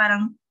now. Kasi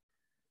parang,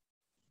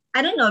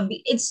 I don't know,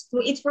 it's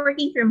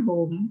working from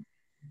home.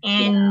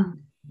 And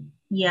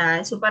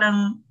so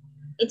parang,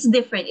 it's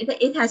different.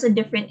 It has a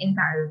different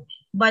environment.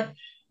 But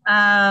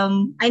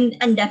I'm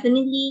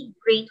definitely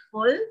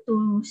grateful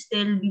to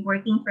still be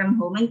working from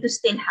home and to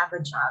still have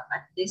a job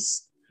at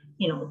this,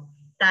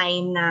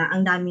 time na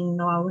ang daming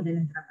nawawala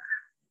ng trabaho.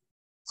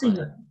 So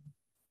yun.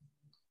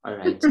 All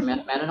right. So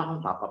meron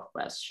akong pop-up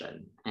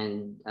question.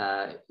 And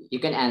you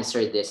can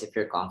answer this if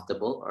you're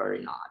comfortable or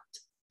not.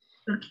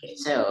 Okay.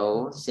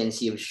 So,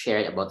 since you've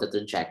shared about the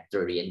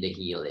trajectory and the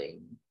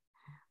healing,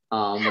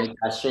 my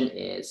question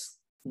is,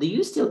 do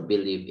you still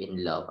believe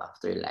in love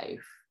after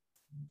life?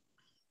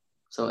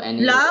 So,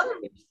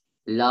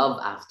 love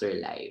after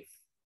life.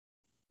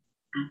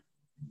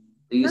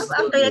 Do you love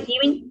still after life?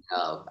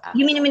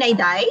 You mean when I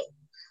die?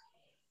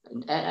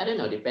 I don't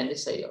know. Depende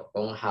sa'yo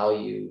kung how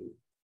you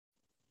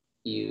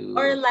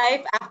or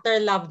life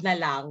after love na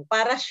lang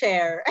para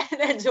share.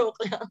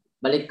 Joke lang.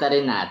 Balik ka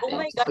rin natin. Oh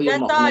my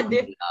God,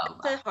 that's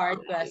a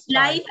hard question.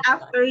 Life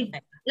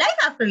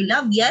after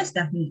love, yes,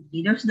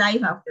 definitely. There's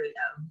life after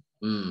love.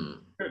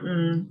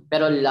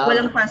 Pero love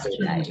walang question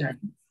dyan.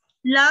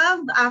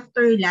 Love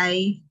after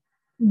life,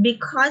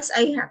 because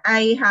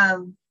I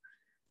have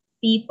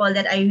people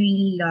that I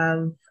really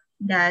love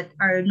that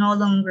are no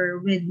longer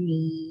with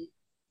me.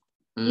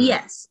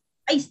 Yes,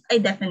 I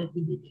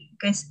definitely believe,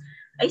 because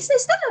I still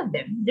love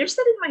them. They're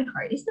still in my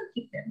heart. I still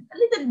keep them. A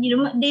little,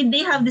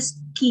 they have this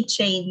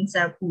keychain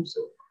sa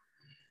puso.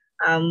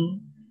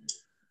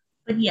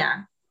 But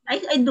yeah, I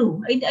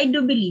do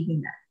believe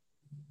in that.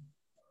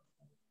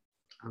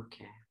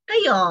 Okay.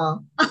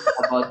 Kayo? How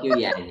about you,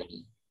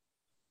 Yanni?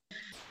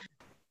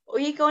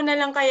 Uy, ikaw na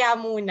lang kaya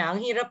muna.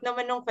 Ang hirap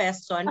naman ng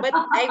question. But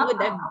I would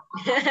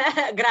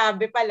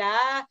grabe pala.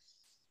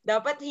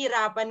 Dapat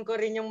hirapan ko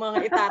rin yung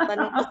mga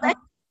itatanong ko.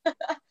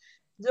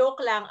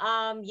 Joke lang.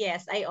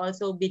 Yes, I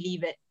also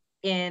believe it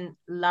in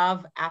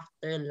love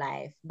after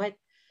life. But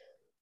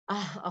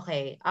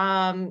okay.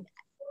 I'll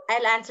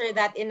answer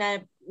that in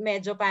a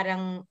medyo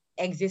parang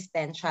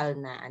existential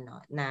na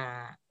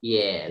na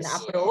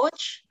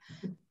approach.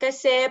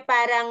 Kasi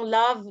parang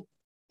love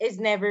is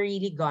never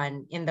really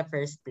gone in the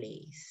first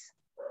place.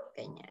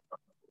 Ganyan.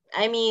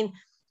 I mean,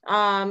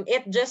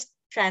 it just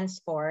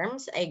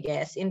transforms, I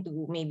guess,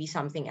 into maybe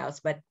something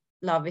else, but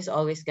love is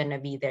always gonna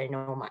be there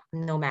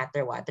no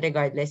matter what,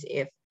 regardless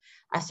if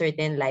a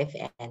certain life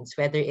ends,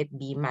 whether it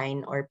be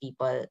mine or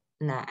people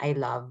na I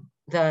love.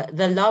 The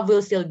love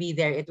will still be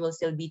there. It will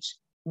still be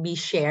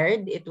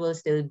shared. It will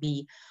still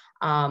be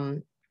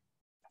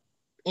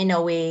in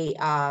a way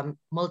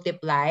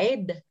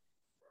multiplied.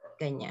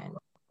 Ganyan.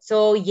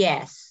 So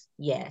yes.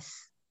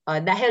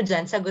 Dahil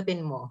dyan,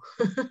 sagutin mo.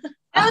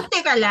 Pero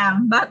teka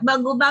lang,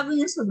 bago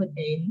yung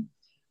sagutin.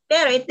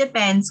 Pero it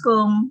depends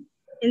kung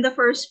in the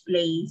first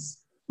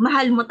place,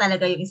 mahal mo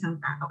talaga yung isang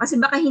tao. Kasi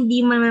baka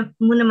hindi mo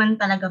naman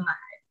talaga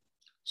mahal.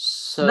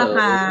 So,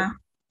 baka,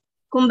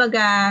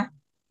 kumbaga,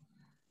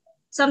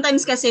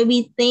 sometimes kasi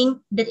we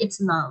think that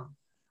it's love.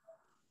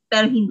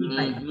 Pero hindi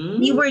pala.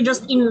 We were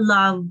just in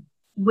love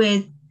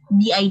with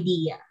the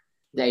idea.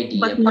 The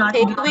idea. But not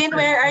okay, Twin,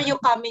 where are you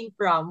coming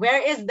from?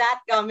 Where is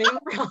that coming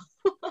from?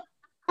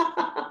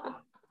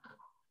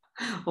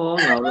 Oo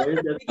nga, where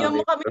is that Bigyan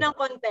mo kami ng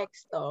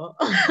konteksto.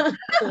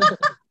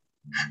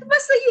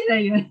 Basta yun na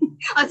yun.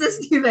 As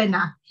given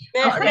na.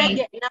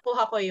 Okay.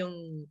 Nakuha ko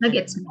yung...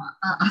 Nagets mo.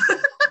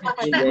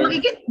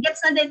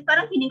 Gets na din.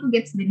 Parang feeling ko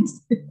gets din.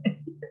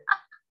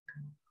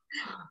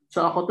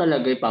 So ako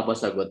talaga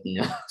ipapasagot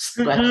niyo.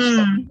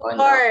 Of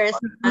course.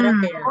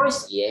 Of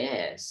course,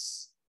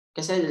 yes.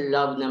 Kasi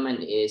love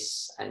naman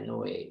is,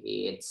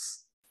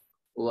 it's,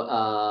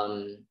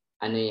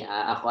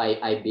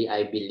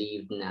 I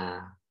believe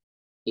na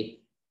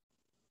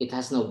it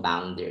has no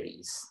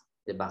boundaries.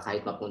 Diba?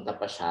 Kahit mapunta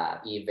pa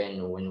siya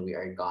even when we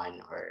are gone,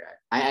 or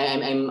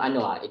I'm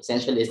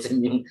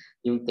essentialism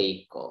yung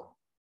take ko.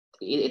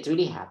 It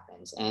really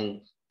happens.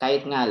 And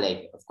kahit nga,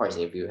 like, of course,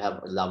 if you have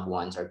loved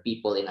ones or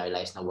people in our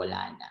lives na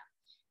wala na,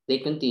 they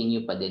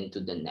continue pa din to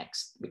the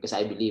next, because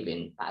I believe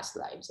in past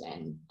lives,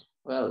 and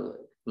Well,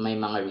 may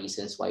mga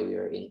reasons why we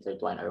were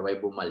intertwined or why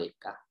bumalik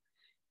ka.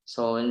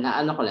 So,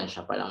 naano ko lang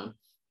siya, parang,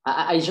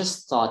 I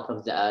just thought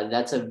of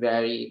that's a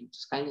very,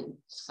 kind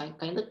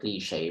of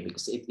cliche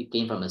because it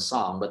came from a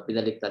song, but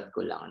pinaliktad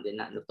ko lang, and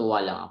then natuwa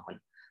lang ako.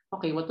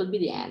 Okay, what would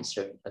be the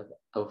answer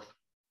of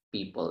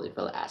people if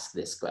I'll ask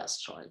this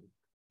question?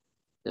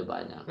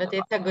 Diba? But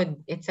it's a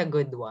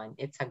good one.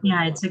 It's a good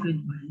Yeah, one. it's a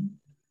good one.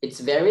 It's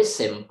very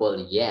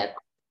simple, yet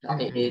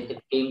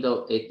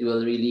it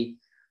will really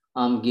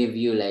give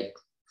you like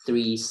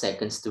 3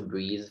 seconds to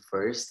breathe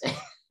first.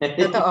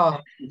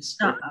 Totoo.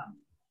 Uh,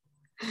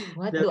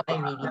 What do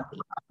I really think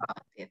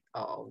about it?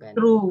 Oo, ganun.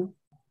 True.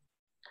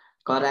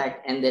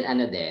 Correct. And then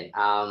ano din,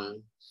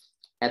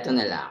 eto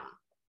na lang.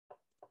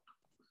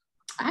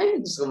 Ay,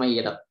 gusto ko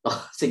mahirap to.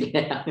 Sige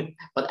na lang.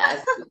 But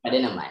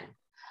pwede naman.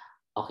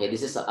 Okay,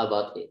 this is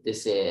about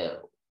this.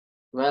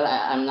 Well,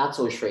 I'm not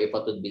so sure if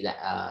what would be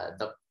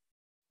the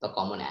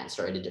common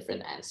answer or the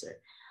different answer.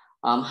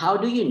 How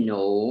do you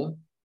know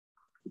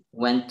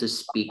when to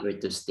speak or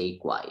to stay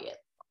quiet?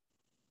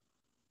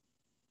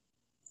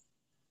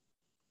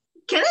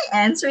 Can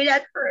I answer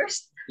that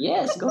first?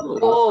 Yes,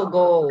 go.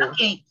 Go.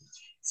 Okay.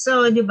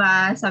 So, di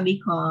ba, sabi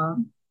ko,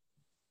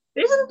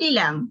 recently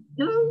lang,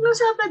 nung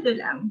Sabado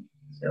lang.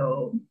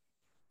 So,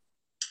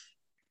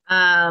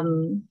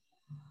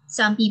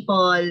 some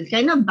people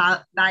kind of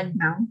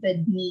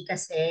bad-mouthed me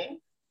kasi,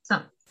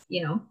 so,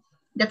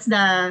 that's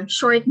the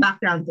short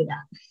background to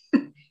that.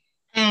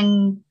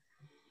 And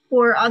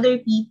for other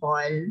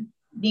people,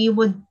 they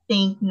would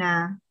think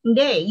na,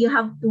 hindi, you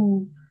have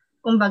to,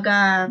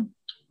 kumbaga,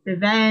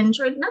 revenge,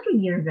 or not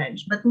really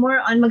revenge, but more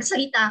on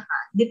magsalita ka.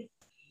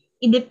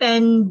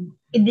 Defend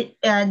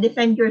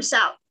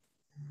yourself.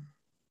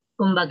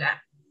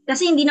 Kumbaga.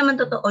 Kasi hindi naman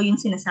totoo yung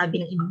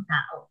sinasabi ng ibang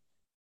tao.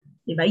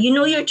 Diba? You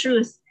know your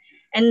truth.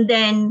 And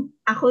then,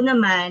 ako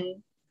naman,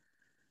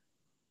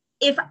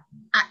 if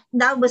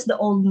that was the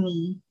old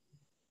me,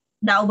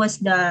 that was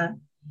the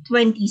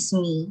 20s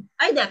me,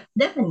 I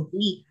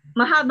definitely,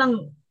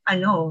 mahabang,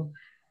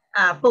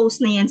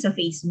 post na yan sa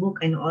Facebook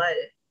and all.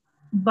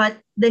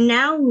 But the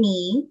now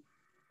me,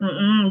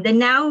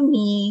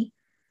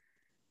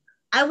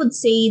 I would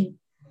say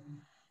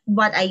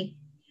what I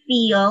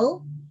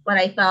feel, what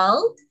I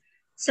felt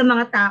sa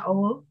mga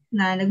tao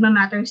na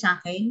nagmamatter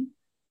sa akin,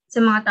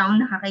 sa mga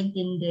taong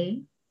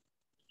nakakaintindi.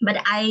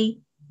 But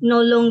I no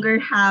longer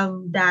have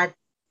that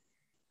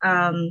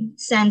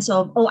sense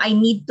of, I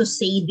need to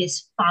say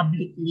this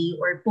publicly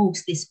or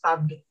post this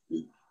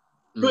publicly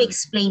to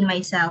explain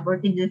myself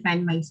or to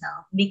defend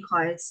myself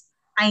because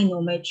I know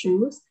my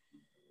truth.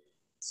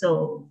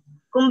 So,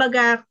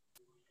 kumbaga,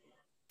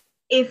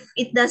 if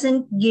it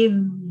doesn't give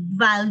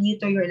value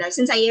to your life,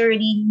 since I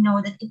already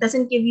know that it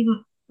doesn't give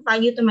you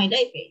value to my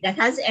life, that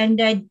has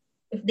ended.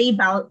 If they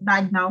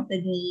bad-mouthed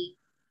me,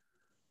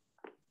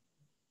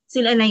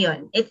 sila na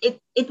yun.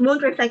 It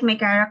won't reflect my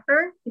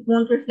character. It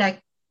won't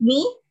reflect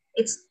me.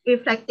 It's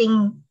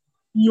reflecting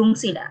yung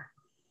sila.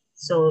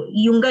 So,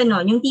 yung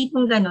ganon, yung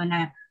tipong ganon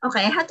na,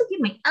 okay, I have to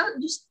I'll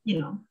just, be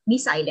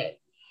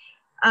silent.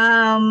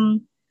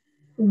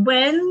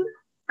 When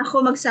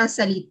ako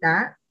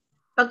magsasalita,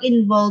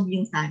 pag-involve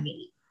yung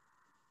family.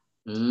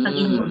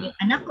 Pag-involve yung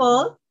anak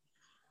ko,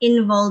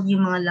 involve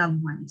yung mga loved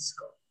ones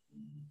ko.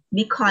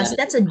 Because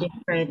that's a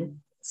different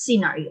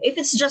scenario. If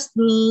it's just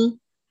me,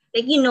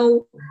 like,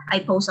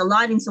 I post a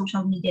lot in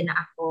social media na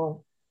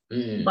ako.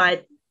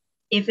 But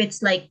if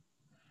it's like,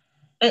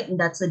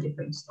 that's a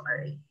different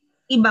story.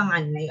 Ibang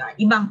ano na yun.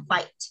 Ibang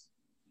fight.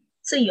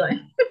 So,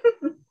 yun.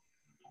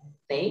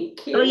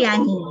 Thank you. So,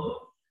 yan.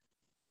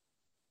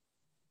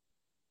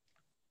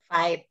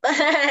 Fight.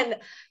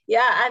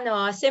 Yeah,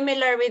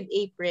 similar with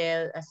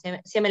April,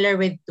 similar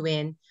with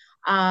Twin.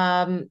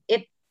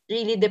 It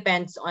really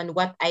depends on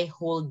what I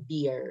hold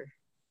dear.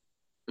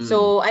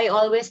 So I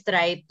always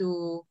try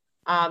to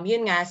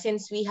yun nga,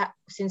 since we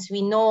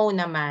know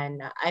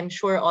naman, I'm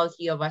sure all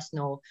three of us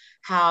know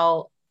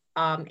how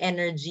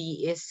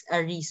energy is a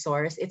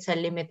resource. It's a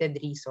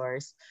limited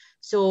resource.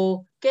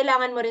 So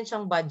kailangan mo rin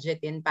siyang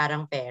budgetin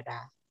parang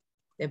pera.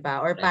 'Di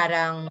ba? Or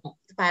parang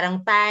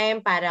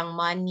time, parang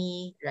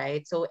money,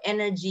 right? So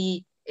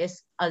energy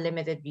is a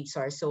limited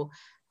resource. So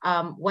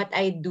what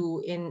I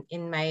do in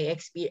my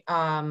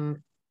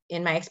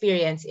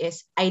experience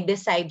is I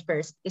decide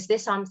first, is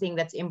this something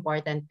that's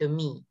important to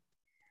me?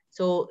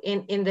 So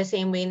in the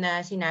same way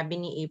na sinabi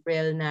ni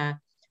April na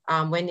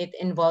when it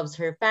involves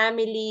her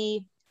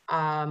family,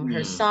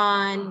 her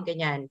son,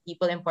 ganyan,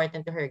 people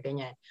important to her,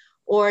 ganyan.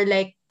 Or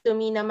like to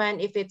me naman,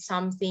 if it's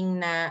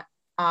something na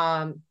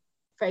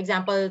for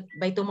example,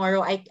 by tomorrow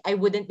I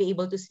wouldn't be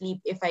able to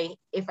sleep if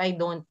I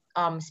don't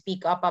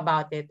speak up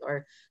about it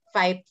or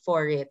fight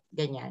for it,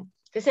 ganyan.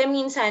 Kasi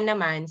minsan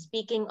naman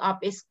speaking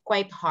up is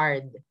quite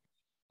hard.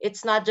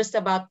 It's not just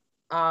about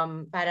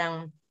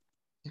parang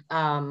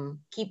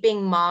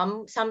keeping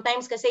mum.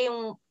 Sometimes kasi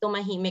yung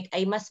tumahimik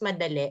ay mas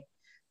madali.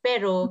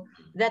 Pero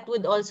that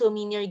would also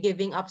mean you're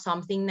giving up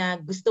something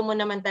na gusto mo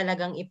naman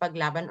talagang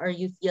ipaglaban or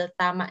you feel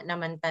tama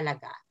naman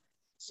talaga.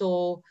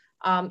 So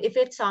if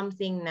it's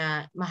something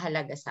na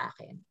mahalaga sa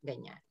akin,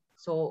 ganyan.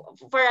 So,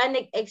 for a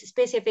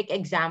specific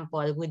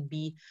example would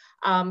be,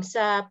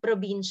 sa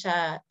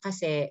probinsya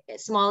kasi,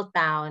 small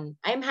town,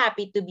 I'm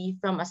happy to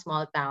be from a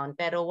small town,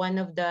 pero one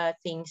of the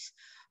things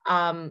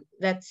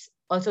that's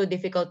also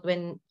difficult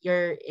when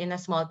you're in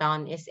a small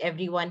town is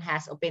everyone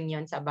has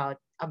opinions about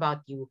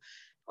you.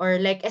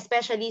 Or like,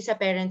 especially sa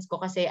parents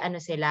ko kasi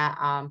ano sila,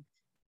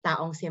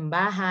 taong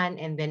simbahan,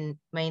 and then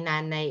my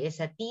nanay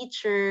is a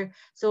teacher.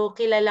 So,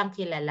 kilalang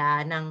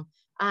kilala ng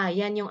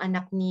yan yung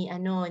anak ni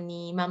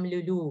Ma'am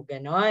Lulu,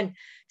 ganon.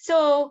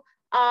 So,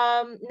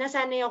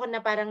 nasanay ako na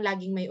parang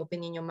laging may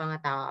opinion yung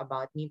mga tao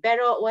about me.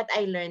 Pero what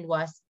I learned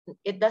was,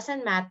 it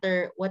doesn't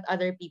matter what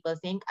other people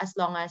think as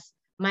long as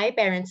my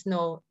parents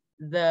know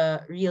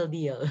the real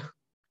deal.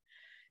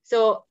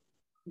 So,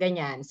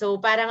 ganyan. So,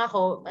 parang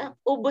ako,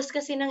 ubos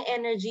kasi ng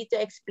energy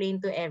to explain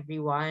to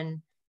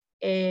everyone.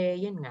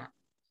 Yun nga.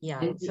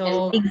 Yeah.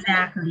 So,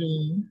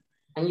 exactly.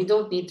 And you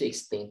don't need to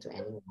explain to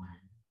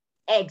anyone.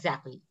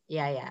 Exactly.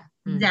 Yeah.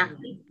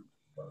 Exactly.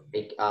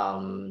 Like,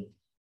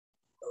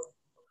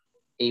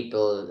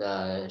 April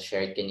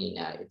shared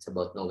kanina, it's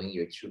about knowing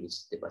your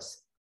truths,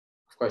 because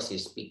of course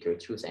you speak your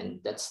truth, and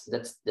that's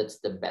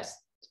the best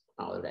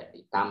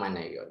already. Tama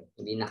na yun.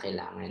 Hindi na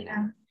kailangan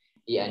na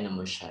i-ano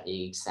mo siya,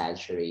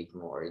 i-exaggerate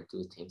mo or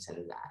do things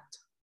and that.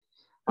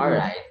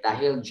 Alright,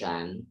 dahil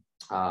dyan,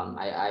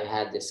 I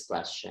had this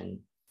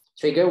question.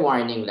 Trigger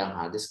warning lang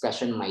ha. This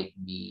question might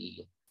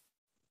be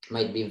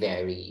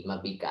very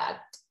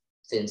mabigat,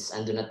 since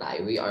ando na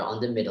tayo. We are on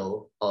the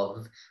middle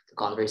of the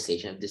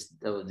conversation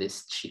of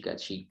this chika.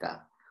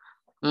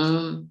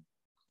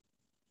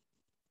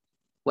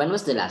 When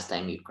was the last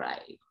time you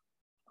cried?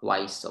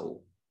 Why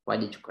so? Why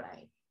did you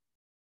cry?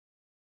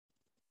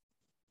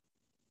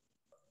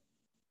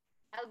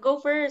 I'll go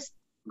first.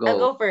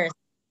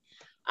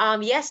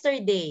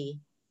 Yesterday,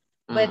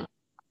 but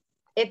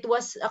it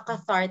was a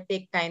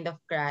cathartic kind of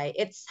cry.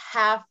 It's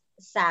half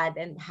sad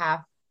and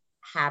half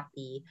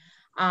happy.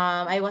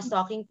 I was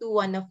talking to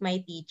one of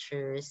my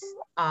teachers,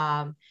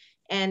 and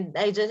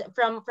I just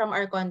from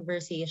our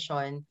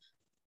conversation,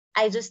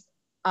 I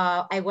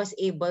was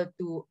able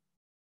to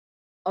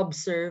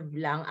observe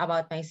lang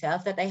about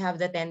myself that I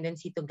have the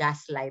tendency to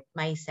gaslight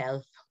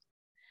myself.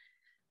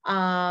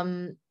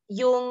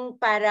 Yung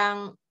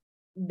parang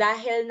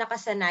dahil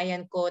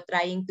nakasanayan ko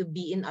trying to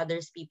be in other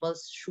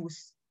people's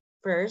shoes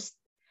first.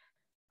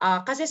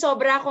 Kasi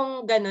sobra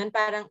akong ganun,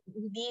 parang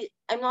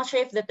I'm not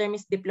sure if the term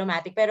is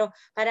diplomatic, pero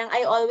parang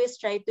I always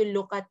try to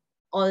look at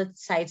all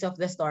sides of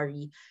the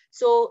story.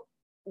 So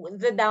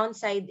the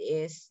downside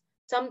is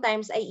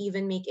sometimes I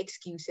even make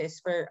excuses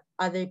for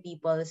other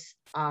people's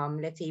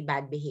let's say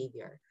bad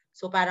behavior.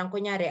 So parang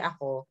kunyari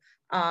ako,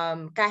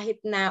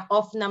 kahit na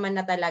off naman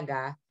na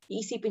talaga,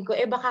 iisipin ko,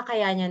 baka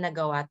kaya niya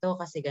nagawa to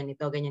kasi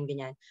ganito,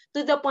 ganyan.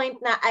 To the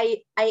point na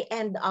I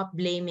end up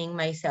blaming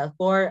myself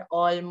for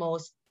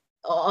almost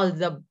all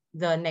the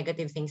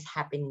negative things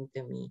happening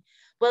to me.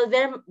 Well,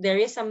 there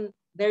is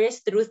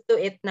truth to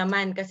it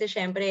naman kasi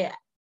syempre,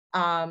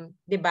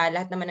 'di ba,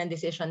 lahat naman ng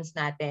decisions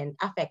natin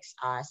affects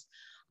us.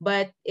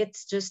 But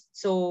it's just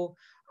so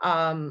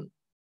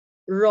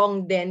wrong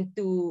then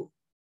to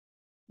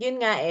yun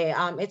nga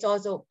it's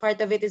also part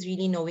of it is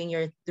really knowing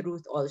your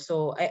truth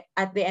also.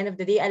 At the end of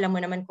the day, alam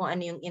mo naman kung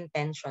ano yung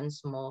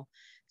intentions mo.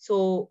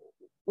 So,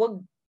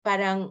 wag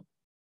parang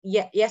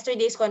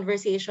yesterday's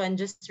conversation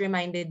just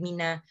reminded me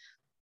na,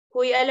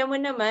 huy, alam mo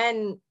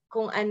naman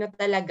kung ano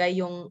talaga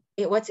yung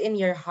what's in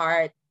your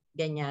heart,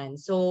 ganyan.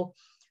 So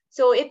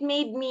it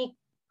made me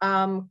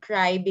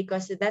cry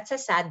because that's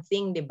a sad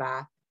thing, 'di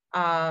ba?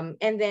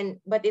 And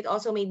then but it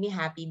also made me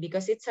happy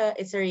because it's a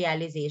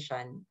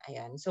realization.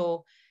 Ayan.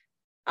 So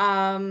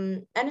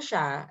ano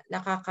siya,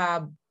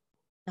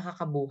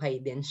 nakakabuhay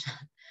din siya.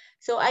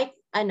 So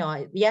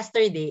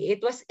yesterday,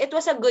 it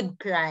was a good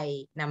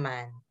cry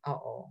naman.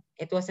 Oo.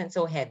 It wasn't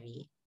so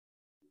heavy.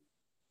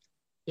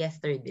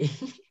 Yesterday.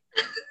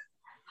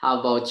 How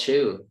about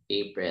you,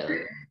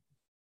 April?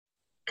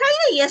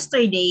 Kinda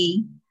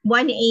yesterday,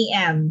 1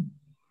 a.m.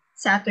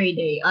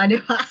 Saturday.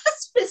 Di ba?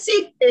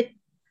 Specific.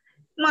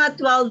 Mga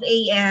 12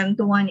 a.m.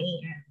 to 1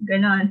 a.m.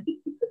 Ganon.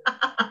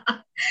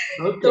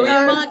 Okay. So,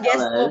 yung mga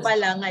guest ko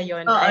pala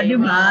ngayon ay di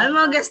ba?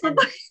 Mga guest ko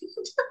pa.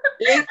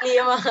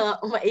 Lately, yung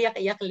mga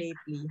umaiyak-iyak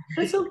lately.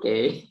 It's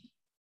okay.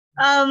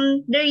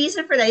 The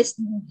reason for that is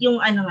yung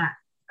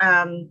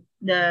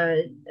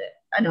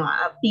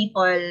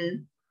people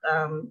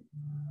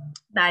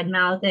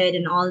bad-mouthed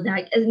and all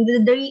that. And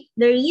the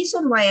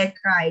reason why I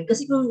cried,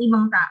 kasi kung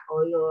ibang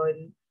tao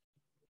yun,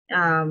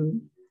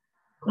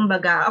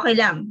 kumbaga, okay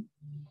lang.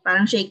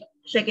 Parang shake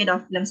it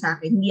off lang sa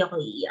akin. Hindi ako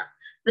iiyak.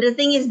 But the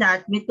thing is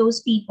that with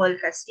those people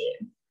kasi,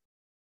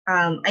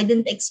 I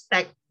didn't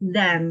expect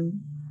them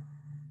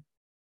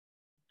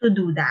to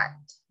do that.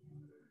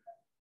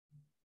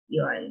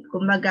 Yun.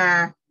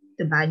 Kumbaga,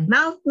 to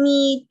badmouth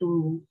me,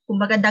 to,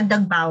 kumbaga,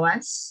 dagdag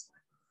bawas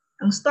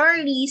ang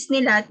stories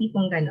nila,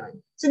 tipong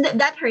ganon. So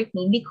that hurt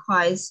me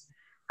because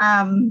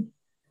I'm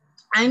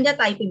the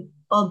type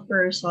of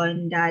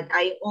person that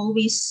I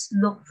always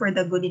look for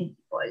the good in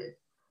people.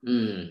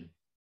 Mm.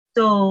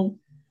 So,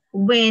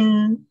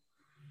 when,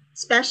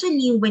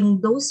 especially when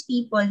those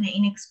people na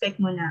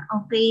in-expect mo na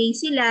okay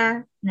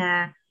sila,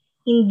 na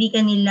hindi ka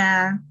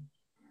nila,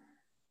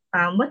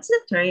 what's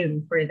the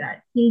term for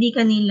that? Hindi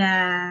ka nila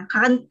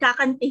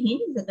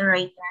kakantihin, is that the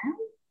right term?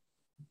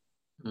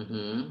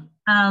 Mm-hmm.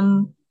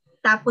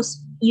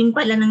 Tapos, yun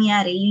pala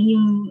nangyari, yun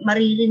yung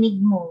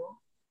maririnig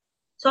mo,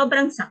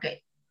 sobrang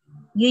sakit.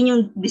 Yun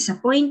yung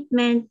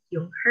disappointment,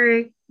 yung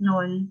hurt,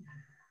 noon.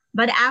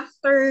 But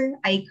after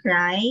I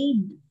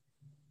cried,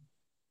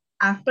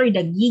 after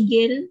the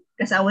giggle,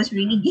 because I was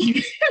really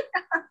giggling,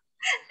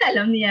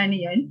 alam niya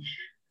yan.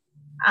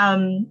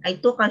 I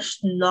took a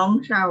long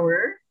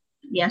shower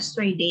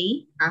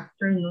yesterday,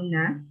 afternoon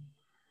na.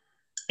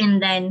 And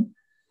then,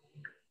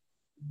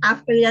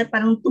 after that,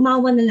 parang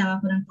tumawa na lang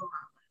ako ng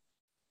tumawa.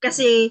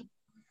 Kasi,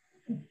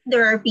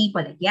 there are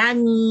people like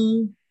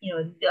Yanni,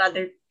 the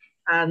other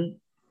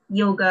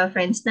yoga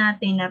friends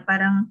natin na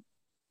parang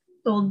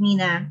told me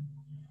na,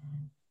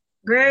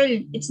 girl,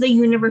 it's the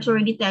universe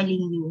already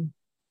telling you.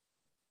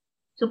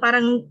 So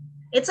parang,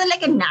 it's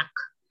like a knock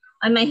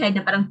on my head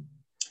na parang,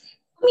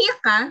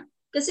 umiyak ka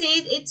kasi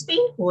it's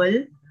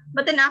painful.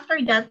 But then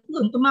after that,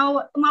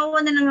 tumawa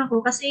na lang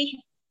ako kasi,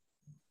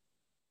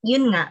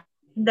 yun nga,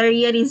 the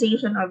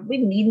realization of,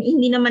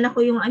 hindi naman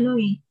ako yung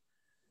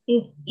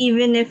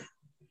even if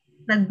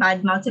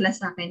nag-badmouth sila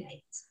sa akin,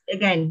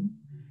 again,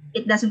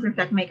 it doesn't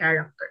reflect my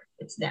character.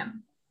 It's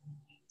them.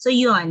 So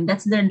yun,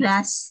 that's the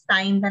last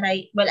time that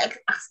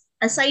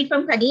aside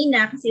from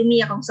kanina, kasi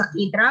umiyak ako sa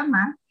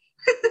K-drama.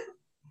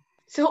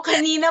 So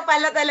kanina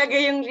pala talaga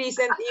yung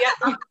recent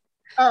iyak.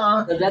 Oo.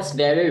 So that's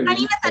very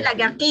kanina recent.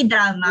 talaga,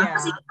 K-drama. Yeah.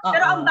 Kasi,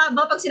 pero ang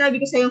baba pag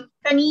sinabi ko sa'yo,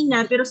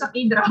 kanina, pero sa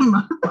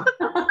K-drama.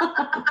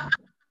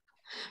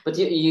 But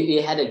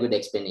you had a good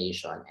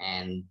explanation,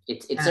 and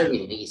it's a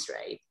release,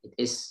 right? It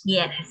is.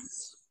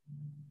 Yes.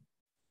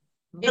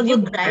 Did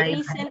you cry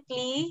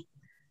recently?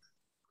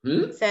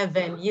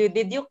 7.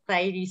 Did you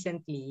cry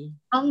recently?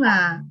 Oo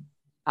nga.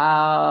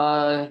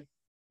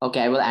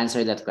 Okay, I will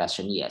answer that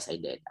question. Yes, I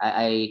did.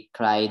 I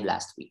cried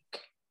last week.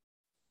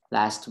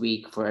 Last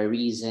week for a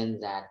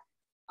reason that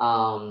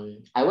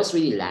I was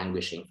really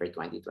languishing for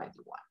 2021.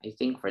 I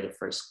think for the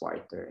first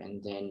quarter,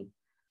 and then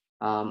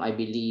I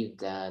believe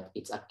that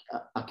it's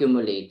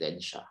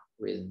accumulated siya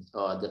with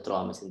the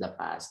traumas in the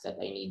past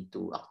that I need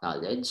to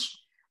acknowledge.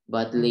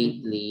 But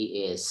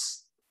lately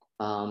is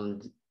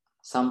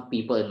some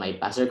people in my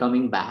past are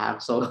coming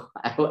back. So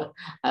I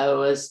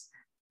was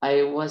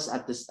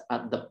at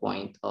the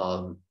point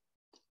of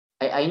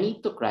I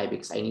need to cry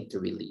because I need to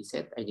release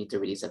it. I need to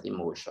release that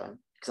emotion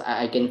because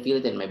I can feel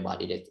it in my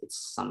body that it's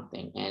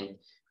something, and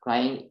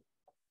crying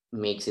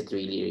makes it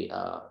really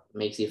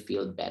makes you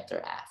feel better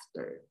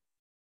after.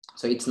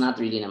 So it's not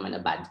really naman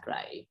a bad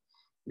cry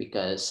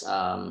because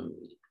of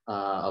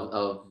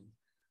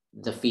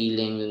the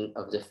feeling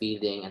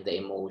and the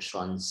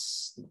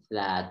emotions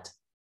that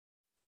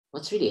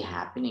what's really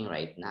happening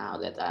right now,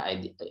 that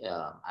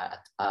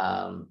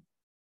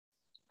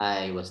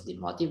I was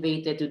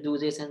demotivated to do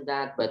this and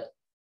that, but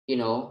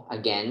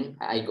again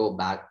I go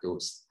back to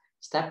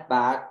step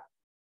back,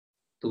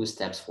 2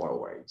 steps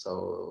forward.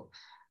 So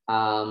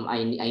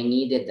I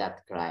needed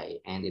that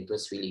cry, and it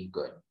was really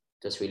good.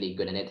 It was really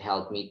good, and it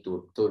helped me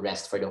to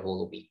rest for the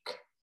whole week,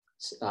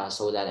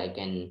 so that I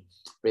can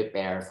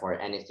prepare for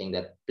anything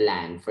that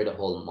planned for the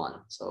whole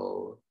month.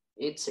 So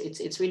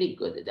it's really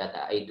good that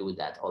I do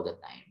that all the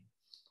time,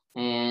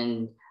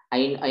 and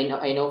I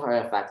know for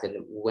a fact that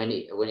when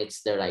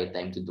it's the right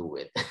time to do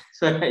it.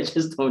 So I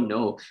just don't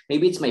know.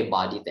 Maybe it's my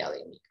body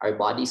telling me. Our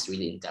body is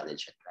really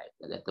intelligent, right?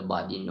 That the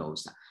body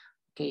knows.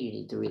 Okay, you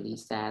need to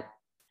release that,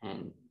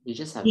 and you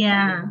just have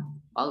to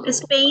follow.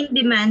 Because pain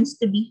demands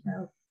to be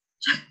felt.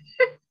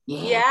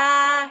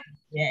 Yeah.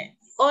 Yes.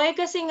 Okay,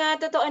 kasi nga,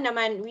 totoo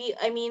naman,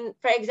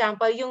 for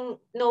example, yung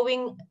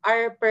knowing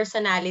our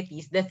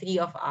personalities, the 3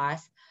 of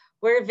us,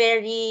 we're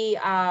very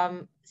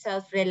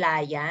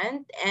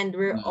self-reliant, and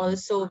we're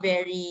also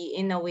very,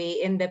 in a way,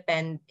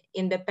 independent,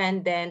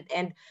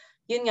 and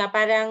yun nga,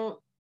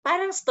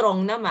 parang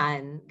strong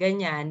naman,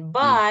 ganyan.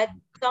 But,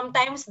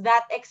 sometimes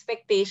that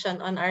expectation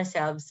on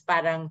ourselves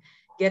parang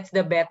gets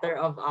the better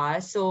of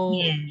us. So,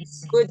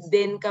 it's good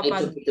din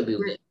kapag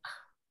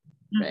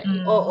right.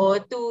 Oo,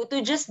 to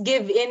just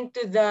give in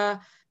to the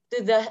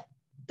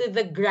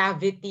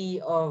gravity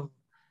of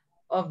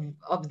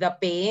the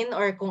pain,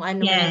 or kung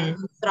ano yung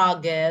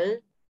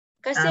struggle.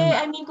 Kasi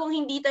kung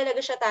hindi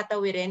talaga siya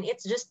tatawirin,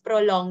 it's just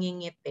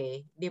prolonging it,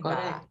 di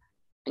ba?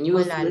 And you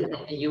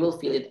will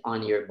feel it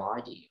on your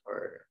body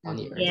or on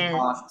your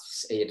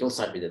thoughts. It will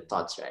start with the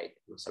thoughts, right?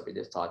 It will start with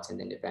the thoughts,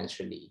 and then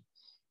eventually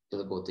it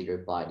will go to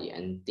your body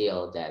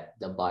until that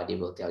the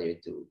body will tell you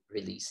to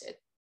release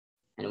it.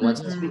 And once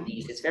it's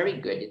released, it's very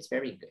good. It's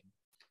very good.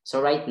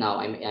 So right now,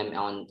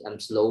 I'm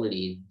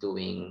slowly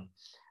doing,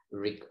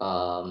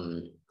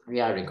 recovering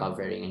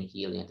and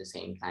healing at the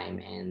same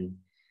time. And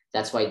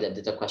that's why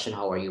the question,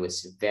 how are you,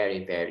 is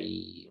very,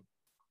 very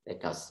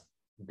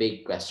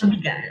big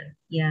question.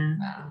 Yeah.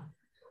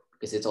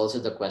 Because it's also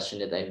the question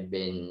that I've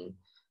been,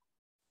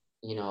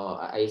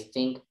 I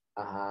think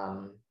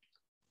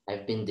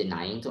I've been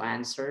denying to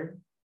answer.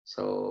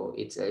 So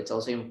it's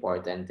also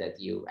important that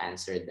you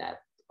answer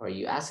that, or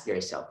you ask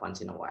yourself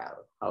once in a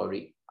while,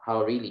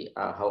 how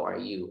are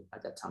you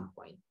at some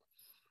point?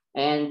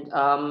 And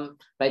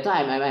right now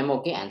I'm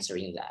okay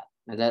answering that.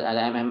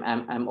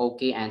 I'm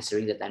okay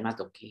answering that I'm not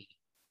okay,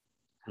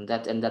 and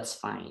that's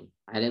fine.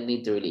 I don't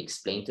need to really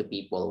explain to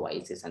people why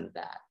it's this and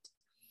that.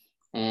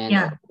 And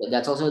Yeah.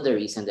 that's also the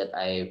reason that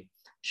I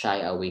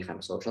shy away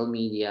from social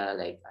media.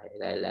 Like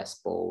I less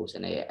post,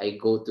 and I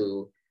go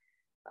to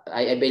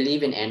I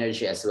believe in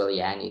energy as well,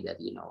 Yanni. That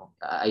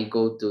I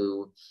go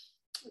to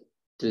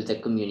the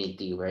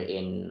community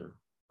wherein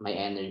my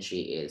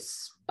energy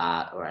is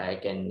back, or I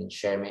can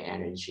share my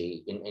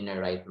energy in a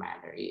right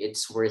manner.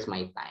 It's worth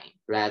my time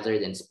rather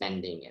than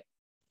spending it,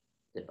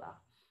 diba?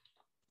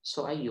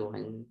 So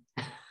ayun.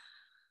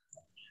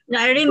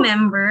 Now, I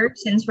remember,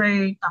 since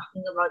we're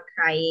talking about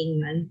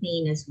crying and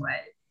pain as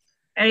well,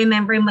 I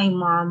remember my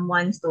mom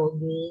once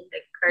told me,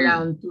 like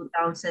around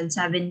 2017,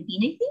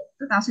 I think,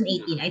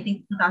 2018, I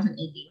think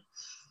 2018.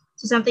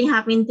 So something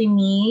happened to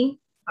me.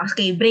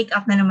 Okay, break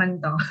up na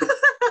naman to.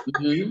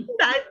 Mm-hmm.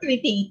 That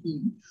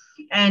 2018.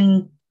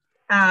 And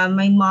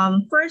my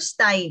mom, first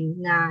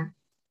time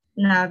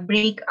na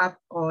break up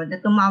ko,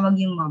 na tumawag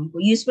yung mom ko.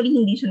 Usually,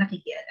 hindi siya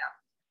nakikialam.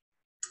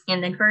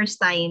 And then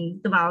first time,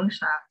 tumawag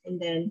siya. And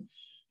then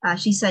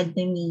she said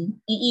to me,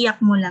 iiyak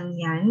mo lang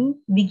yan.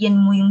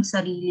 Bigyan mo yung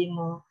sarili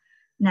mo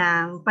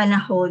ng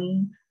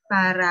panahon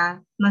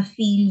para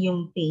ma-feel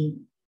yung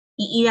pain.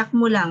 Iiyak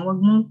mo lang, wag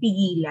mong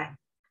pigilan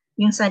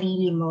yung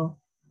sarili mo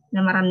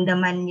na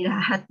maramdaman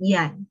lahat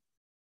yan.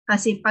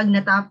 Kasi pag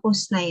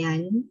natapos na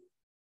yan,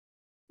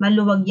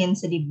 maluwag yan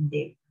sa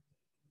dibdib.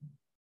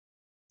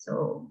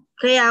 So,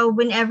 kaya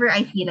whenever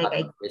I feel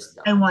like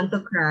I want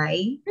to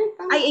cry,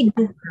 I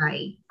do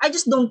cry. I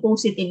just don't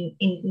post it in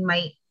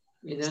my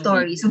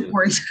stories, of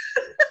course.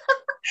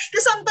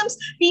 Because sometimes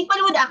people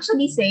would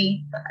actually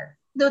say,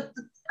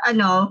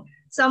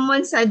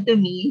 someone said to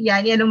me,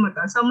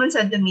 someone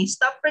said to me,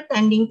 stop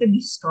pretending to be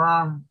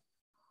strong.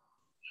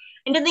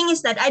 And the thing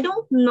is that I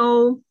don't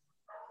know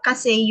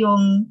kasi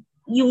yung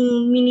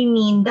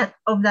mini-mean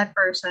of that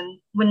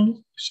person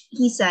when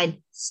he said,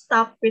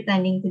 stop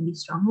pretending to be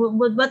strong.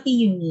 What do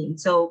you mean?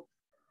 So,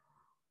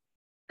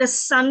 because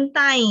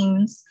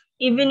sometimes,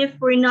 even if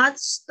we're not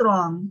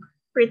strong,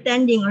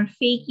 pretending or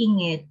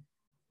faking it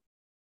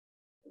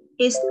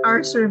is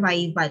our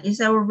survival, is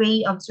our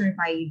way of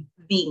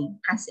surviving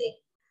kasi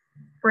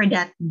for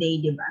that day,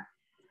 di ba?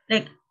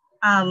 Like,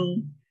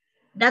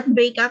 that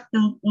breakup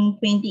ng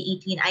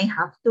 2018, I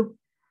have to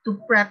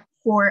prep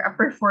for a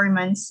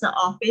performance sa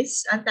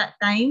office at that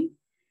time.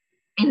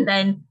 And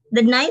then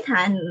the night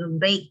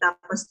break,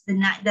 tapos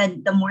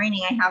the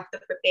morning I have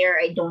to prepare.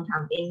 I don't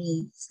have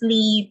any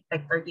sleep,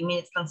 like 30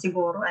 minutes lang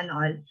siguro and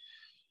all.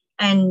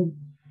 And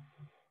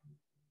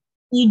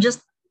I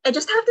just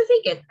have to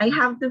fake it. I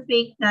have to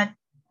fake that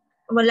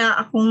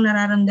wala akong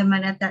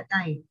nararamdaman at that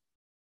time.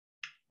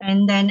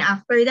 And then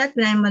after that,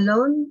 when I'm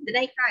alone, then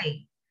I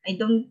cry. I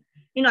don't,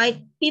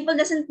 people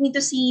doesn't need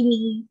to see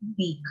me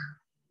weak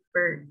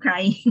for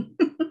crying.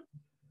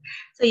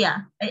 So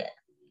yeah, I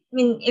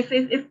mean, if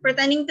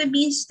pretending to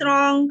be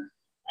strong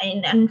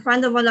and in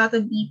front of a lot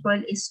of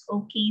people is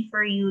okay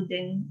for you,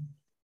 then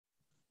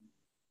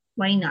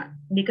why not?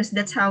 Because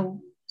that's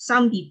how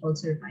some people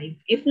survive.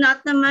 If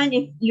not naman,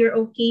 if you're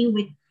okay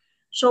with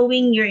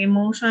showing your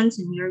emotions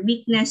and your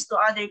weakness to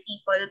other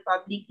people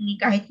publicly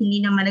kahit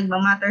hindi naman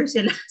nagmamatter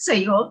sila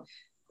sa'yo,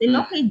 then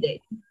okay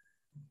din.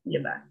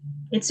 Diba?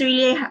 It's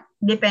really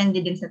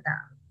depende din sa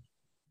tao.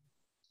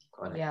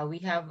 Yeah, we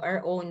have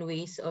our own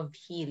ways of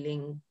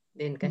healing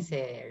din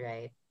kasi,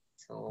 right?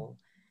 So,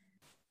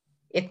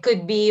 it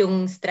could be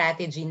yung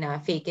strategy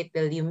na fake it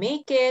till you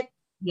make it,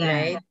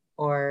 right?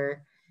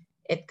 Or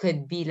it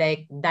could be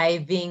like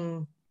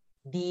diving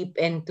deep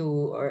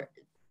into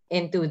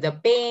the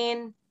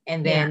pain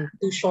and then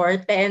to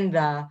shorten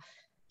the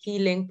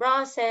healing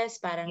process,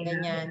 parang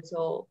ganyan.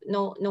 So,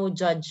 no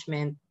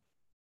judgment.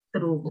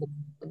 True.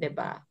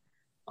 Diba?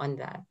 On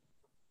that.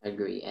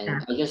 Agree.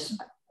 And I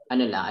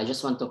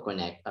just want to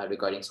connect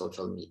regarding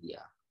social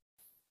media.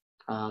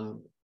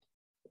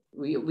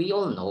 We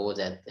all know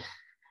that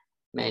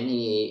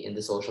many in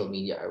the social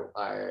media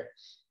are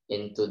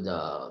into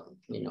the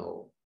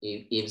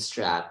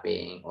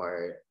eavesdropping,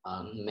 or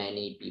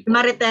many people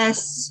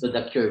Marites to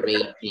the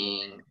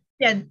curating.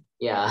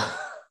 Yeah.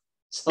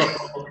 So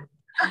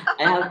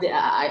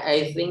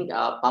I think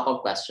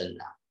pop-up question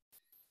now.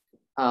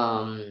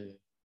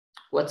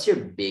 What's your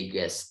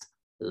biggest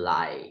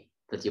lie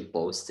that you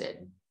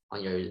posted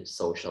on your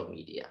social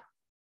media?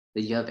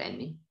 Did you have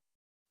any?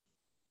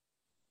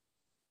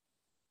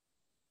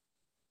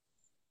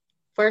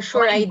 For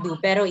sure I do,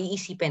 pero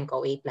iisipin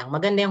ko. Wait lang.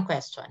 Maganda yung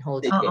question.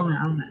 Hold on. Oo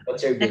nga.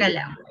 What's your biggest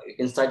lie? You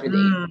can start with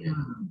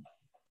Adrian.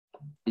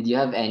 Did you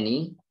have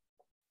any?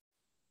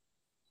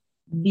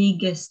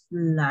 Biggest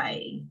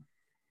lie.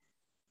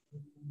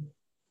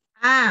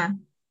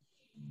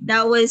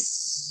 That was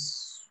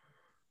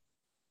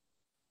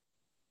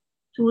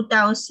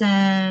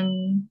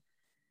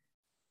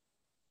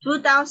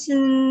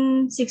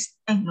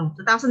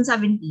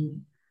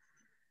 2017.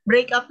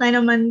 Break up na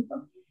naman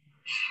to.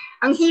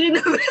 Ang hili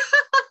naman.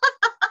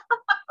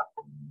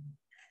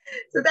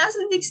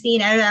 2016,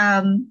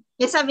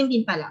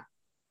 17 pala.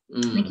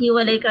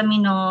 Naghiwalay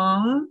kami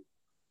nung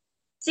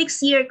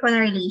 6-year ko na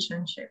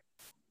relationship.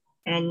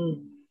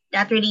 And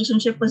that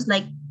relationship was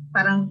like,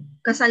 parang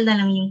kasal na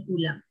lang yung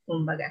kulang,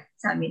 kumbaga,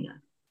 sabi na.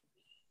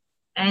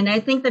 And I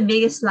think the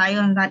biggest lie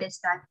on that is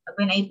that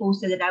when I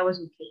posted that I was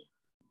okay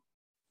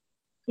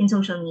in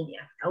social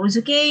media. I was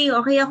okay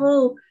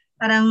ako.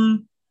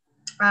 Parang,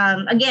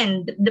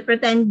 again, the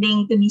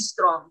pretending to be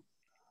strong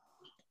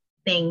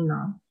thing,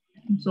 no?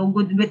 I'm so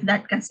good with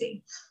that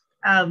kasi.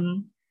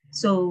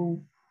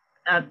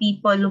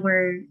 People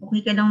were,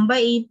 okay ka lang ba,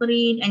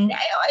 April? And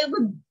I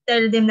would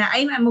tell them na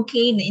I'm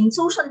okay in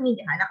social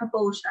media,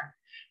 nakapost siya.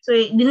 So,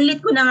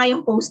 dinilit ko na nga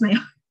yung post na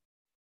yun.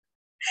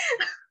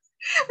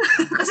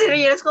 Kasi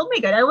realize ko, oh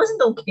my God, I wasn't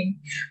okay.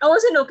 I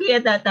wasn't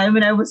okay at that time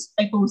when I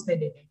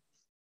posted it.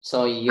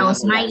 So you have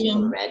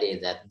smiling already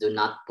that do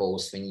not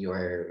post when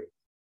you're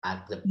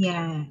at the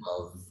peak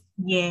of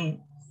an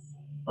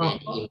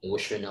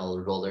emotional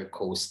roller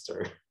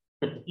coaster.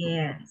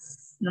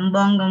 Yes. Nung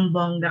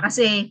bonggang-bongga.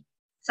 Kasi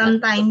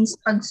sometimes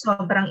pag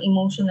sobrang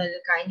emotional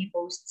ka and you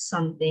post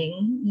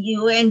something,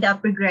 you end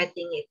up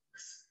regretting it.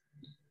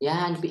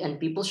 Yeah, and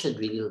people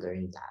should really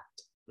learn that.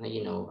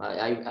 You know,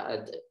 I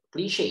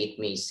cliche it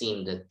may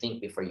seem that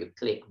think before you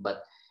click,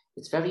 but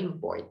it's very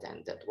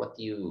important that what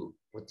you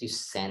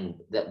send,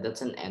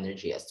 that's an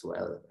energy as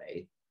well,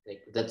 right?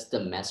 Like that's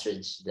the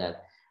message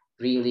that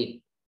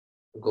really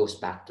goes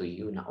back to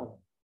you now. Oh,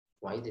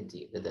 why did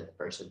that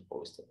person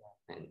post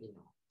that? And you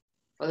know,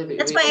 well,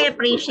 that's why I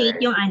appreciate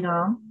yung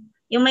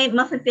yung may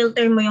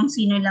ma-filter mo yung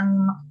sino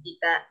lang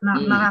makikita,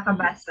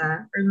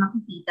 makakabasa or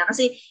makikita.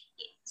 Kasi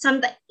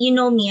sometimes, you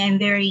know me, I'm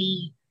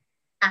very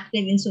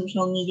active in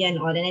social media and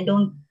all, and I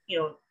don't,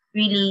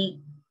 really,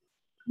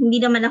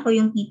 hindi naman ako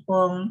yung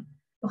tipong,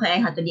 okay,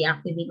 I have to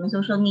deactivate my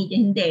social media.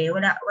 Hindi,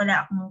 wala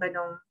akong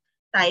ganong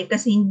type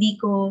kasi hindi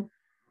ko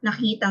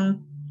na-feel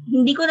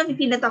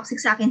na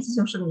toxic sa akin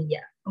sa social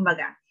media.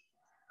 Kumbaga.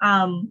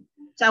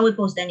 So I would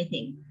post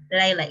anything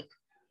that I like.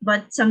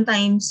 But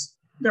sometimes,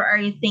 there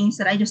are things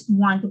that I just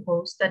want to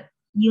post that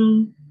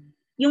yung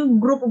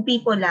group of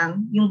people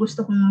lang yung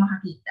gusto kong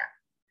makakita.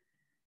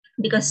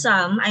 Because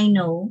some, I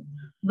know,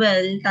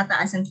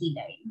 tataas ang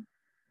kilay.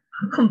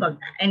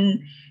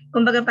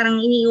 Kumbaga parang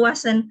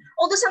iniiwasan.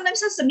 Although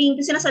sometimes sinasabi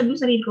ko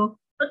sa sarili ko,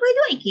 but why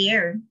do I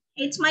care?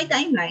 It's my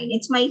timeline.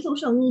 It's my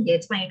social media.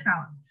 It's my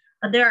account.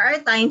 But there are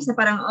times na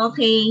parang,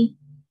 okay,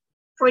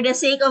 for the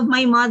sake of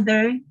my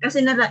mother,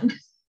 kasi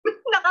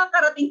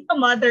nakakarating sa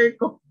mother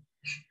ko.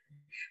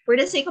 For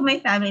the sake of my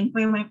family,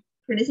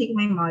 for the sake of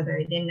my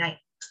mother, then like,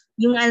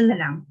 yung na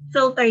lang,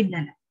 filtered na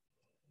lang.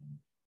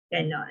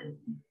 Ganon.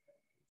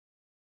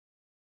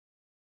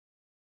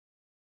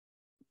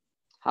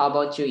 How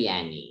about you,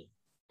 Yanni?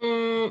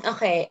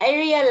 Okay, I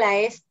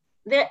realized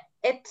that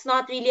it's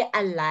not really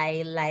a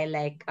lie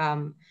like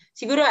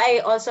siguro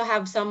I also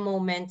have some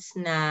moments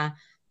na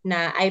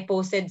I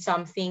posted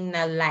something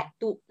na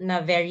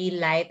very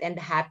light and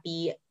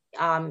happy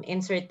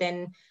in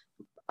certain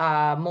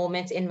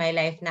moments in my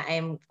life na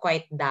I'm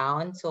quite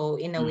down, so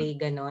in a way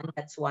ganon,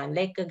 that's one,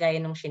 like kagaya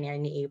nung shinare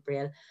ni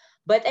April.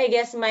 But I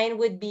guess mine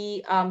would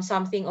be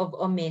something of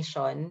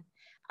omission.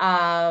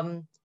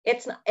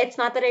 It's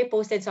not that I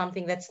posted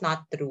something that's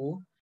not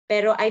true,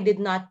 pero I did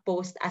not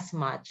post as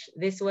much.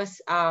 This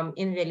was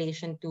in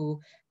relation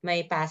to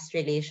my past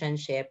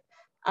relationship.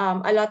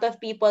 A lot of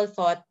people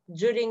thought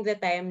during the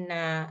time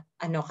na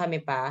kami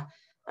pa,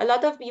 a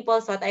lot of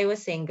people thought I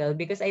was single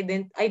because I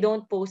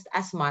don't post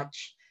as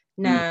much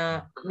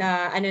na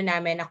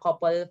namin, na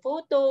couple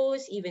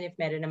photos, even if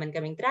meron naman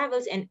kaming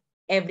travels, and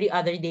every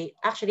day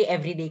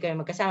kami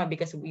magkasama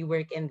because we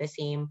work in the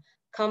same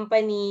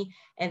company.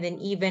 And then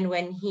even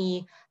when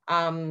he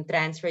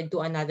transferred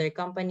to another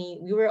company,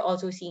 we were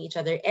also seeing each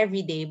other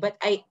every day. But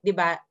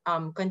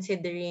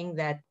considering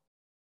that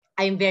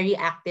I'm very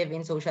active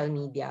in social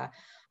media,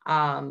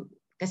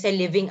 kasi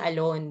living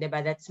alone,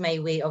 diba, that's my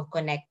way of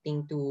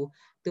connecting to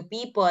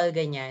people,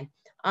 ganyan.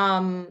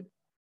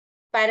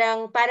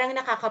 Parang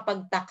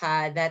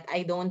nakakapagtaka that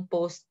I don't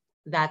post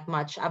that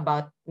much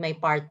about my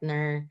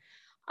partner.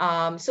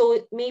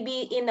 So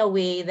maybe in a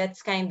way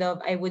that's kind of,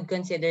 I would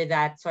consider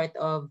that sort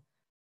of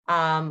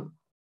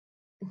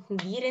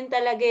hindi rin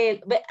talaga,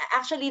 but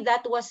actually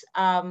that was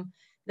a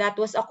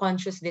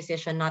conscious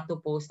decision not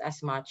to post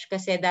as much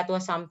kasi that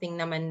was something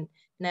naman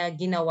na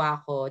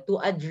ginawa ko to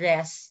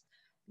address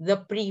the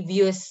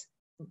previous,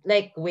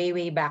 like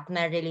way back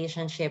na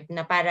relationship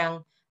na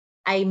parang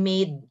I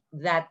made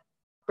that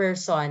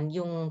person,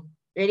 yung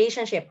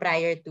relationship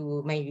prior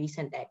to my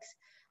recent ex,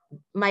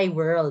 my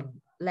world.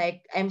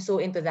 Like, I'm so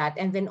into that.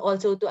 And then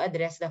also to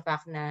address the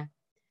fact na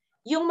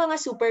yung mga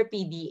super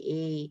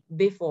PDA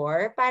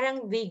before,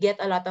 parang they get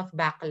a lot of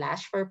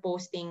backlash for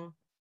posting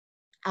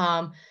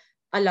um,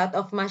 a lot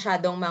of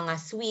masyadong mga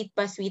sweet,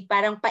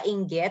 parang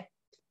painggit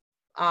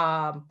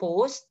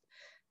post.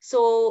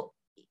 So,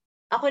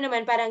 ako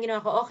naman parang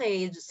ginawa ko,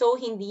 okay, so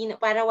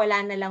para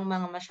wala na lang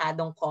mga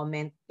masyadong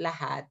comment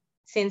lahat.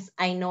 Since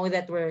I know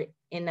that we're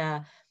in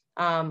a,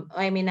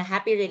 I'm in a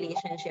happy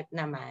relationship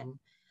naman,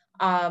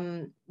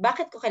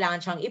 bakit ko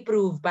kailangan siyang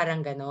i-prove,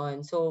 parang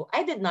ganon. So,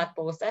 I did not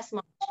post as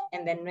much.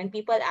 And then when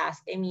people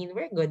ask, I mean,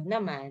 we're good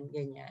naman,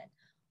 ganyan.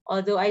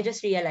 Although I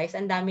just realized,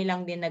 ang dami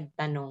lang din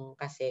nagtanong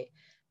kasi,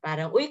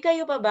 parang, uy,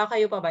 kayo pa ba?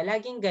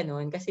 Laging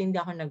ganon kasi hindi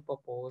ako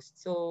nagpo-post.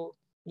 So,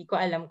 hindi ko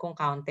alam kung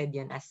counted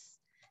yun as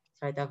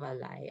sort of a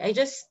lie. I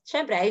just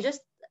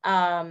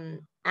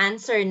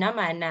answer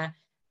naman na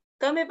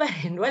kami pa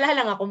rin, wala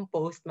lang akong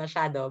post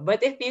masyado.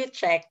 But if you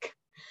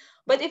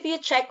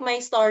check my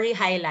story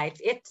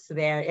highlights, it's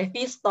there. If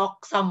you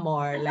stalk some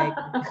more, like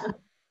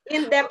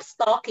in-depth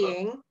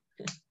stalking.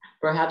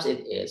 Perhaps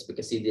it is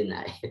because you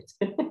deny it.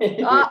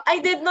 I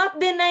did not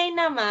deny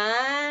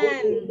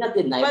naman. Not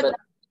deny, but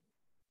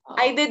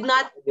I did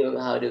not.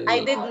 How do we?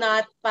 I did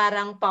not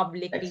parang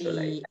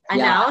publicly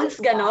announce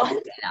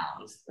ganon.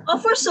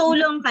 For so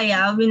long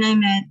kaya when I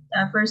met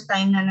first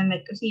time na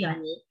met ko si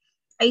Yani,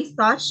 I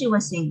thought she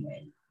was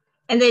single.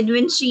 And then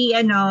when she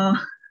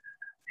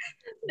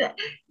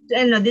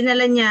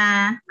dinala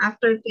niya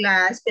after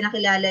class,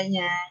 pinakilala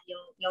niya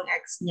yung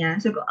ex niya.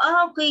 So ko,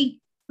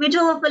 okay.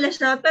 Medyo pala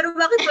siya, pero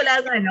bakit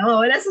wala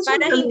wala sa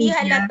social media? Parang hindi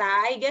halata.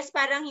 I guess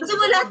parang hindi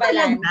wala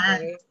talaga.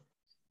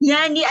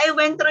 Yani, I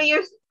went through your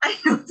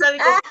sabi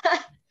ko,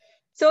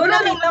 so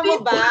nakita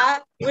mo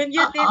ba? When you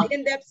did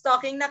in-depth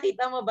stalking,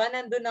 nakita mo ba?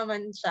 Nandun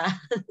naman siya.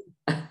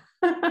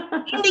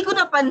 Hindi ko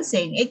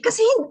napansin.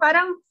 Kasi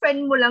parang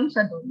friend mo lang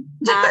siya dun.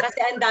 Kasi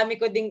ang dami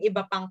ko ding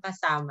iba pang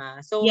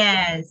kasama. So,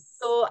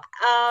 yes. So,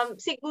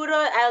 siguro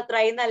I'll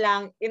try na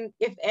lang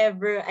if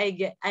ever I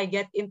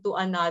get into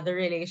another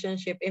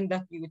relationship in the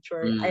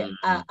future,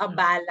 a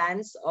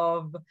balance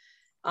of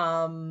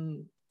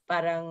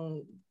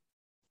parang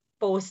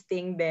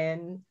posting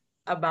then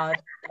about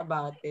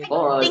it.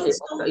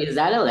 Is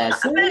that a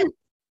lesson?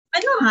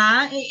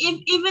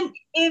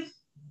 If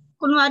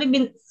kunwari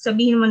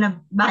sabihin mo na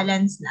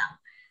balance lang.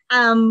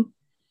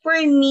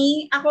 For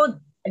me, ako,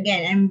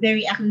 again, I'm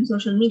very active in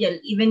social media.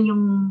 Even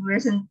yung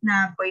recent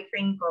na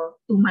boyfriend ko,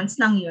 2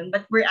 months lang yun,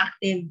 but we're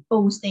active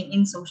posting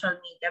in social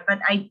media.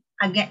 But I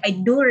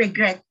do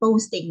regret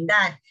posting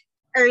that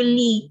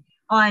early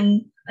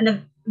on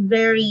a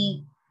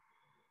very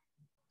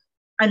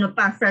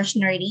fresh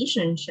na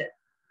relationship.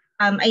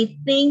 I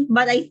think,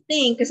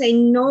 because I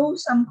know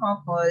some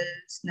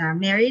couples na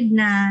married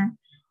na,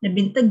 they've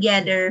been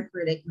together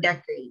for like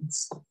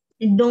decades.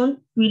 They don't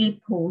really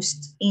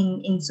post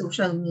in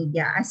social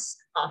media as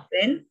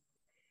often.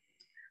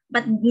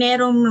 But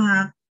merong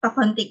mga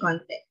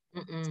pakonti-konti.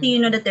 So you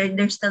know that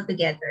they're still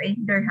together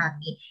and they're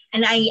happy.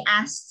 And I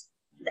asked,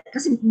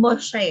 kasi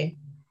boss siya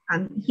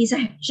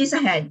she's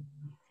ahead.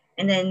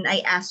 And then I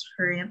asked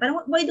her,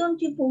 why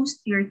don't you post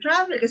your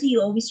travel? Kasi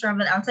you always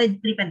travel outside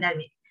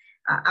pre-pandemic.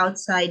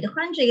 Outside the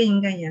country,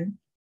 ganyan.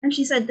 And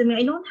she said to me,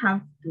 I don't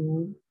have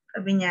to.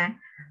 Sabi niya,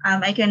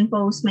 I can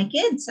post my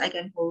kids, I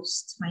can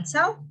post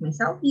myself, my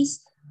selfies,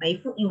 my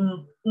food,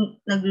 yung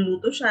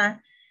nagluluto siya.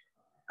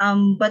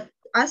 But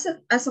as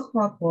a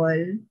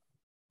couple,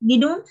 they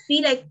don't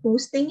feel like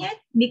posting it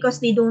because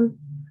they don't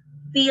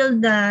feel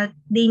that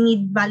they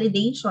need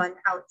validation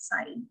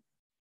outside.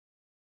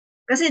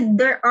 Kasi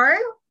there are,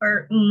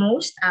 or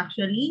most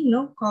actually,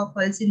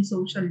 couples in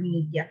social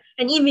media.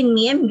 And even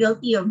me, I'm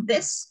guilty of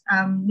this.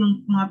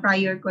 Yung mga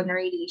prior ko na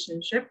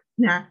relationship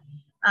na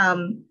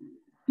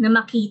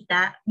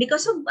makita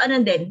because of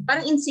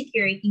parang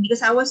insecurity,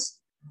 because I was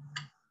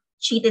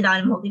cheated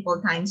on multiple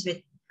times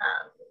with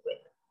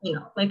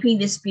my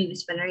previous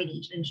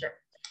relationship.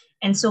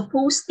 And so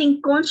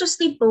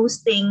consciously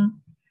posting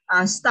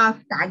stuff,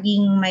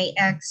 tagging my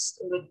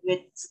ex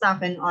with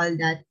stuff and all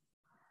that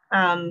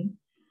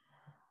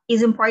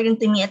is important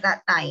to me at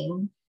that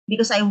time,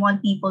 because I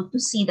want people to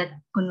see that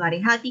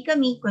kunwari happy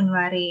kami,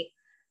 kunwari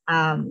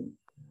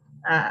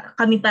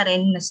kami pa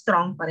rin, na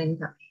strong pa rin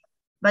kami.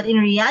 But in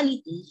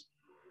reality,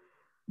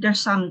 there's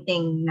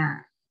something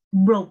na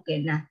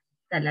broken na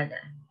talaga.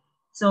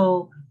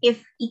 So,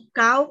 if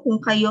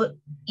kung kayo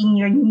in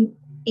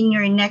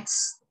your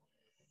next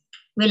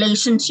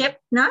relationship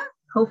na,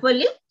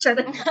 hopefully,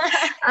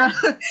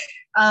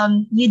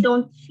 you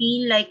don't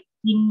feel like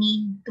you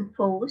need to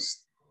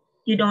post,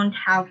 you don't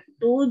have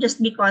to,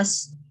 just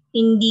because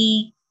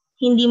hindi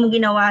mo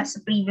ginawa sa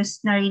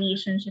previous na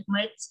relationship mo.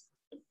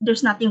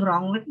 There's nothing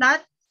wrong with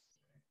that.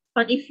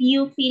 But if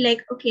you feel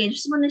like, okay, I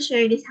just want to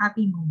share this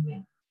happy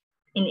moment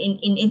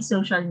in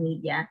social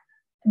media,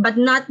 but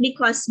not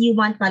because you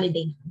want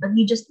validation, but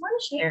you just want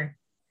to share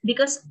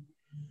because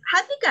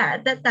happy ka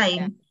at that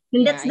time,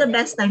 and that's the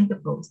best time to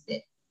post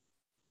it.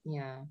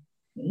 Yeah.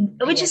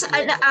 Which is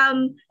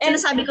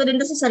sinasabi ko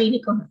din sa sarili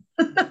ko.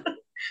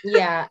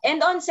 Yeah, and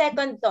on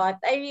second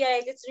thought, I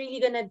realize it's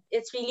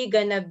really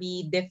gonna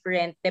be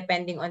different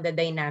depending on the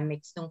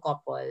dynamics ng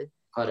couple.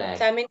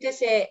 Correct. Sa amin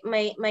kasi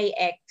my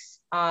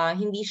ex,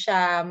 hindi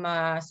siya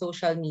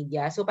ma-social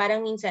media. So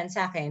parang minsan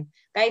sa akin,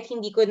 kahit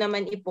hindi ko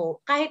naman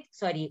kahit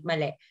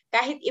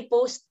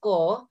i-post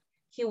ko,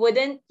 he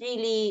wouldn't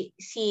really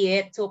see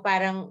it. So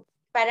parang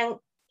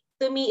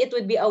to me, it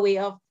would be a way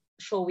of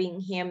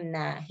showing him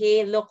na,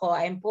 hey, look,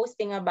 I'm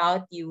posting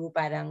about you,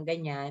 parang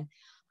ganyan.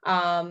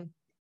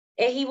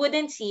 He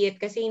wouldn't see it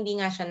kasi hindi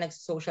nga siya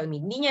nag-social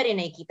media. Hindi niya rin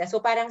nakikita.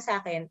 So parang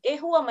sa akin,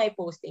 who am I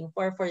posting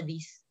for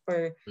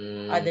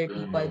other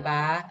people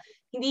ba?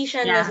 Hindi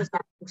siya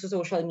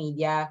nasa-social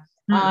media.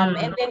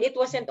 And then it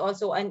wasn't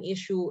also an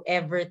issue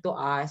ever to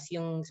us,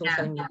 yung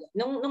social media.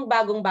 Nung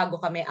bagong-bago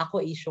kami,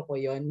 issue ko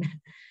yun.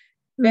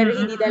 Pero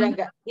hindi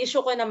talaga, issue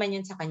ko naman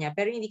yun sa kanya,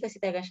 pero hindi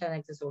kasi talaga siya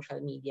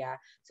nagsa-social media.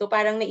 So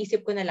parang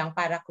naisip ko na lang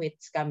para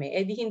quits kami.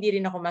 Hindi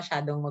rin ako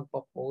masyadong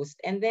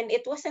magpo-post. And then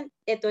it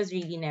was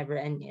really never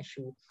an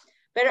issue.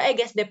 Pero I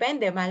guess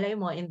depende, malay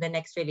mo in the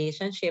next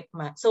relationship,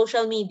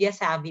 social media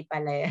savvy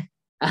pala eh.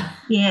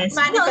 Yes.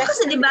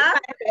 Kasi diba?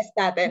 Manifest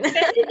natin.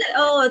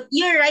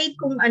 You're right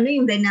kung ano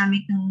yung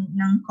dynamic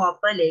ng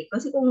couple eh.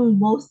 Kasi kung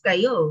both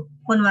kayo,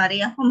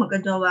 kunwari ako,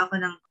 magka-jowa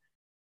ako ng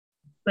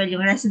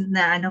yung recent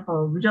na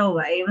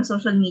jowa,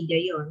 social media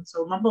yon.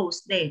 So,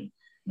 ma-post din.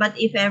 But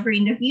if ever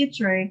in the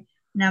future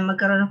na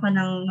magkaroon ako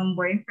ng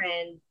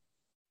boyfriend,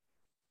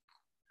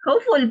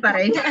 hopeful pa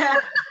rin.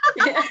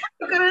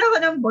 Magkaroon ako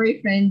ng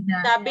boyfriend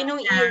na... Sabi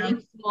nung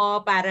earrings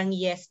mo, parang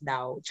yes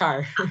daw.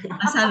 Char.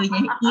 Sabi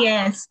niya,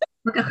 yes.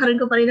 Magkakaroon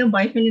ko pa rin ng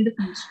boyfriend in the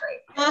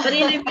future. But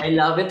I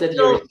love it that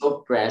you're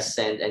so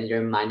present and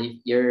you're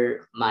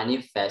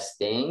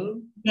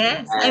manifesting.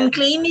 Yes, I'm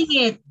claiming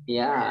it.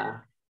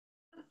 Yeah.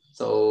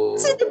 So,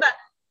 kasi diba,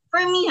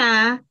 for me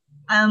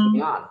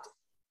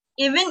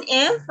even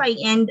if I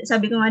end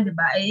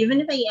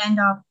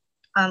up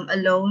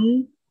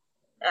alone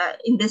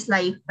in this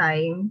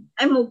lifetime,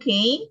 I'm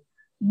okay.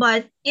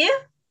 But if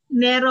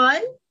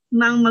meron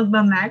mang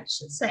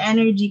magmamatch sa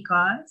energy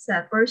ko,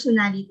 sa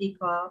personality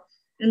ko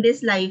in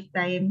this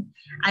lifetime,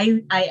 I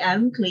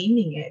am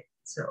claiming it.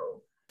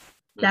 So,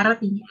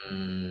 darating.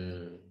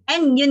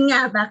 And yun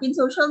nga, back in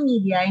social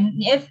media, and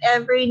if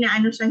ever na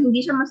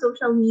hindi siya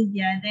ma-social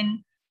media,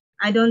 then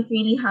I don't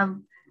really have,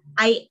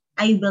 I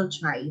will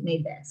try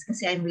my best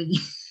kasi I'm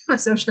really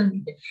ma-social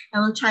media.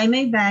 I will try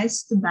my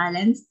best to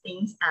balance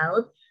things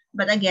out.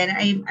 But again,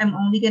 I'm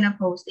only gonna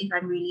post if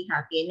I'm really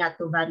happy and not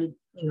to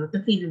to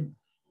feel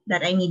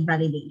that I need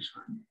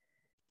validation.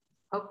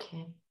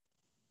 Okay.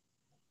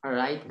 All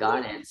right,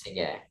 got it.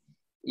 Sige.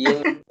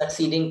 Yung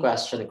succeeding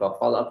question ko,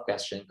 follow-up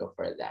question ko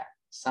for that.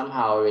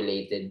 Somehow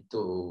related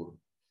to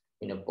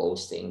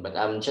posting, but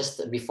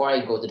just before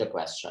I go to the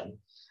question,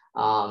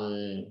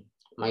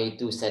 my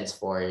 2 cents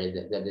for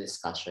the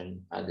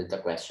discussion,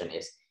 the question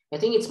is, I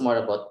think it's more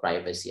about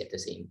privacy at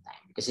the same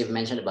time, because you've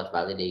mentioned about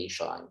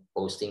validation,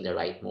 posting the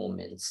right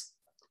moments,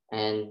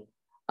 and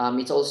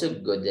it's also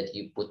good that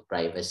you put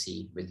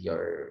privacy with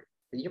your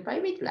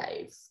private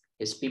life,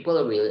 because people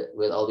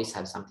will always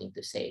have something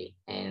to say.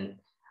 And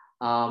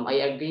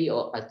I agree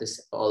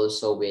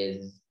also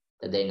with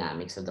the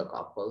dynamics of the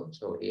couple.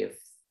 So if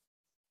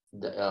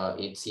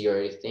it's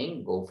your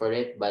thing, go for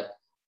it. But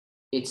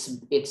it's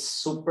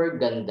super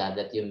ganda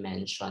that you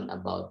mentioned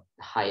about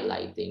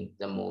highlighting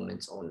the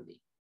moments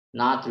only,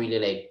 not really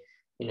like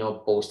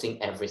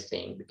posting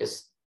everything,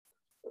 because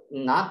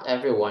not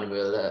everyone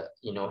will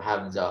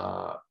have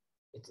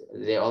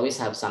they always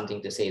have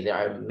something to say. There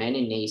are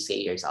many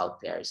naysayers out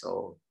there,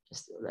 so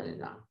just let it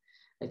down.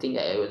 I think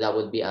that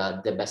would be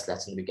the best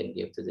lesson we can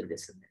give to the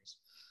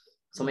listeners.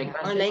 So my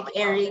question, or like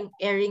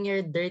airing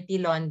your dirty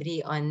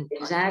laundry on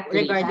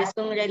regardless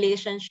kung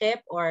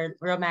relationship or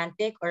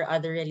romantic or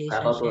other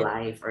relationship,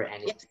 life or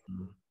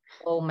anything.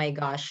 Oh my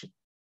gosh,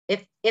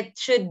 it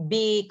should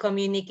be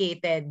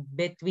communicated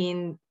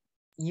between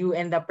you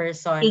and the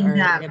person,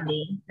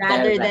 exactly,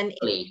 rather than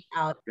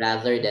out,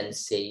 rather than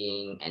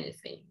saying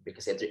anything,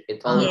 because it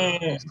all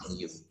depends on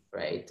you,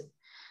 right?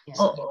 Yes.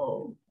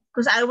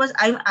 Because I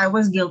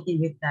was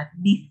guilty with that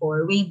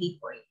before, way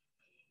before.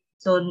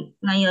 So,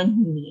 ngayon,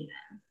 hindi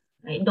na.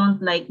 I don't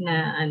like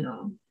na,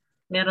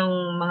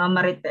 merong mga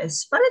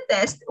marites.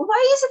 Marites?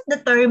 Why is it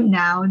the term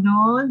now,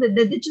 no? The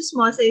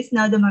chismosa is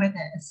now the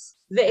marites.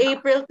 The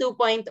April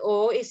 2.0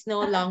 is no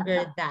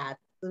longer that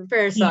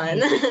person.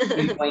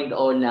 3.0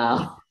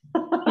 now.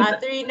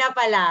 3 na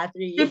pala.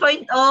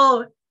 3.0. 3.0.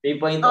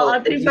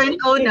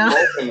 3.0 na.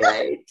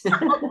 Right?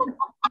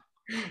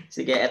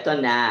 Sige, eto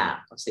na.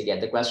 Sige,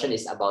 the question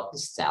is about the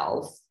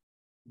self,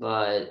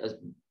 but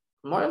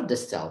more of the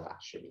self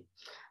actually.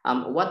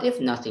 What if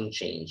nothing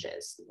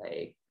changes?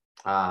 Like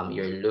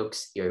your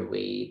looks, your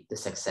weight, the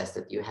success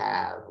that you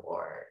have,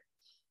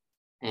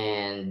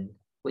 and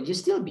would you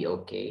still be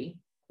okay?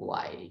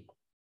 Why?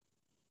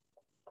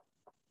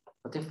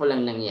 What if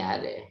walang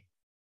nangyari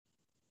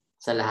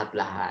sa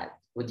lahat-lahat?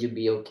 Would you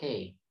be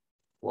okay?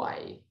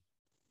 Why?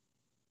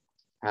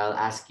 I'll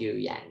ask you,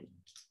 Yan.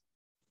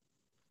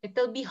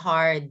 It'll be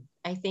hard.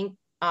 I think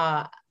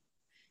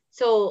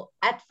so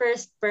at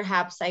first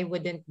perhaps I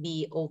wouldn't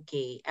be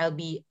okay. I'll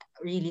be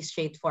really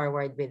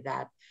straightforward with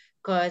that.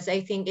 Because I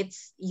think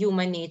it's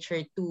human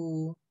nature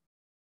to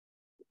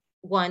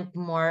want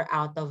more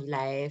out of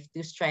life,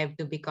 to strive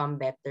to become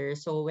better.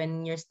 So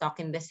when you're stuck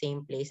in the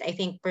same place, I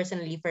think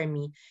personally for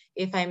me,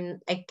 if I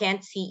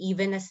can't see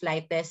even a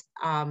slightest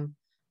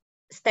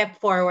step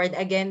forward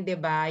again,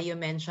 'di ba? You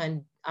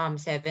mentioned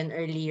Seven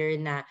earlier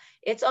na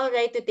it's all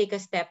right to take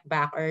a step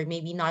back or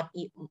maybe not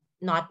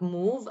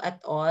move at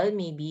all,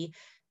 maybe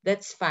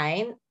that's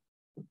fine,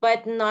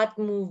 but not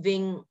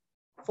moving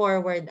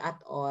forward at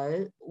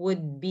all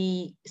would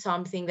be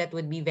something that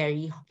would be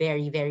very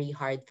very very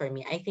hard for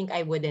me. I think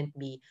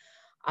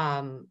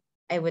um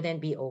I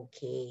wouldn't be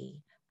okay.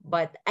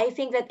 But I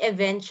think that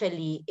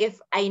eventually if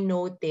I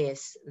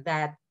notice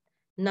that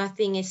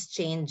nothing is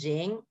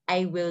changing,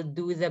 I will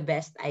do the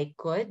best I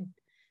could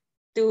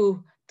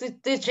to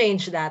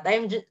change that.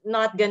 I'm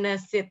not gonna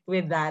sit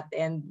with that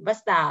and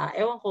basta,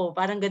 ewan ko,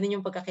 parang ganun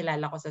yung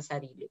pagkakilala ko sa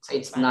sarili So ko.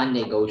 it's Parang,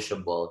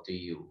 non-negotiable to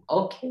you.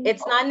 Okay.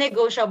 it's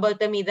non-negotiable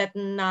to me that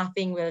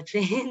nothing will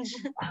change.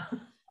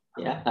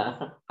 Yeah.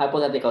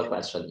 Hypothetical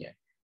question here.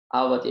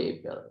 How about you,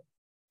 April?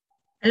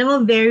 Alam mo,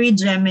 very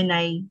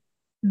Gemini.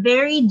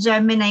 Very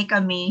Gemini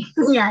kami,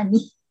 Yani.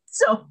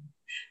 So,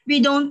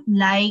 we don't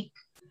like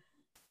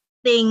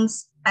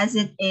things as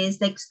it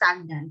is, like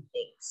stagnant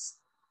things.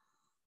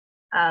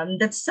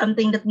 That's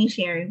something that we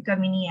share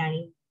kami ni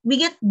Yani.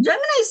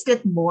 Geminis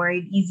get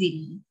bored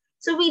easily.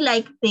 So we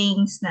like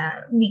things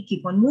na we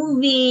keep on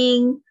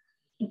moving,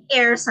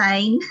 air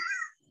sign.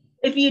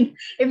 if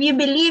you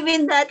believe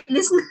in that,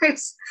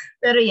 listeners.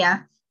 Pero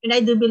yeah, and I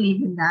do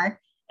believe in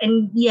that.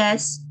 And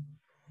yes,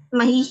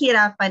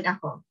 mahihirapan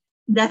ako.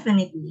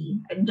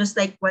 Definitely. And just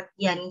like what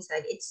Yani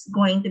said, it's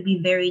going to be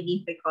very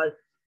difficult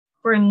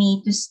for me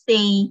to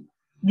stay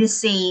the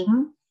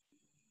same.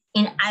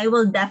 And I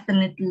will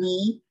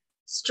definitely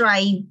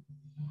strive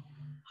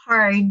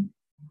hard,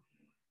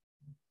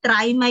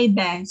 try my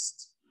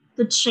best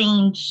to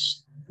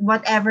change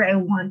whatever I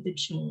want to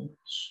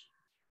change.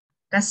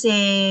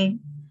 Kasi,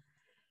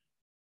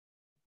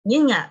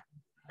 yun nga,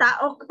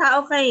 tao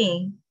ka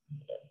eh.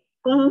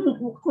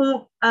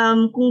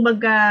 Kung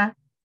baga,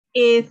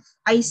 if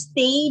I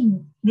stayed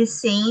the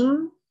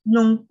same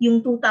yung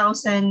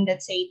 2000,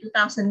 let's say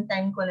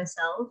 2010 ko na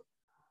self,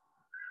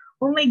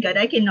 oh my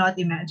God, I cannot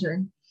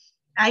imagine.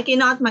 I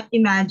cannot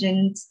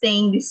imagine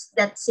staying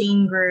that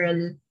same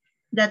girl,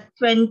 that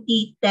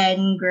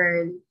 2010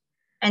 girl,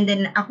 and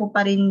then ako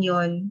pa rin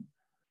yun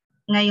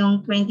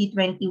ngayong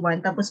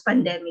 2021, tapos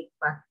pandemic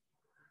pa.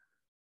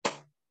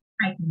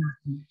 I cannot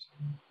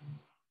imagine.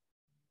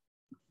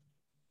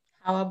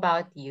 How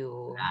about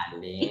you?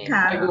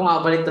 Ikaw? Ay,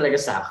 bumabalik talaga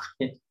sa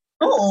akin.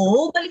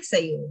 Oo, balik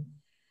sa'yo.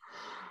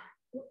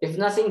 If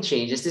nothing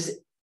changes,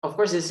 of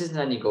course, this is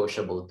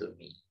non-negotiable to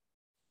me.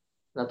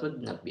 That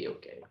would not be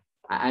okay.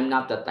 I'm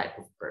not that type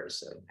of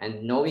person.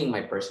 And knowing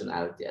my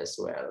personality as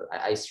well,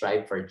 I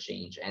strive for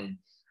change. And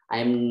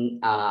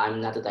I'm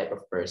not the type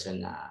of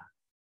person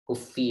who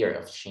fear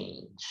of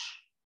change.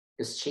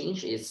 Because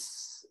change is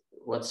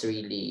what's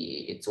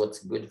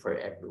good for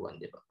everyone,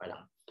 di ba?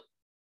 Parang,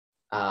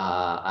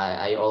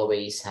 I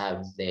always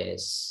have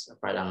this,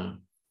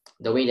 parang,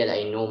 the way that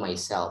I know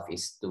myself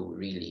is to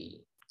be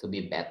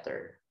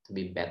better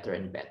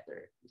and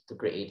better, to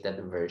create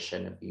that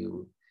version of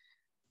you.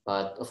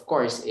 But of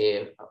course,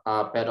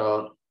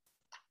 pero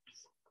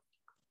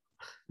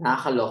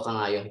nakakaloka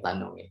nga yung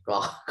tanong eh.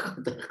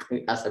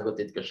 Kung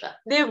sasagutin ko siya.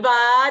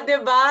 Diba?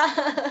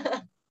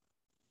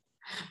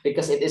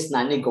 Because it is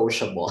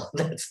non-negotiable.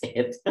 That's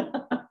it.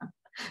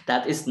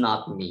 That is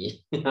not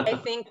me. I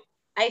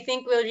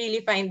think we'll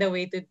really find a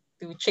way to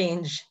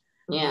change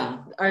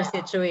our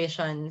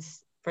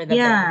situations for the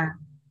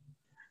better.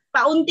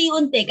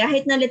 Paunti-unti,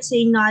 kahit na let's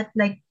say not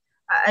like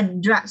a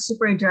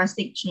super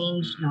drastic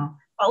change, no?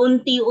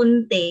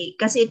 Paunti-unti,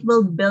 kasi it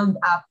will build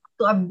up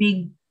to a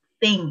big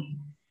thing.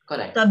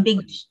 Correct. To a big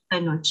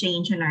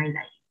change in our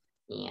life.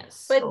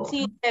 Yes. But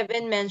see,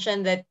 Kevin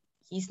mentioned that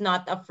he's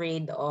not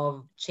afraid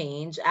of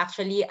change.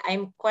 Actually,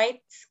 I'm quite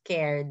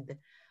scared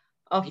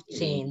of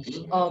change.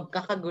 Oh,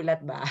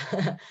 kakagulat ba?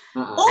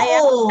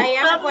 I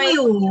am quite...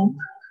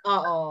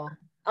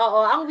 Oo,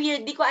 ang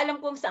weird. Di ko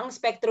alam kung saang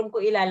spectrum ko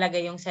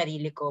ilalagay yung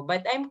sarili ko.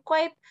 But I'm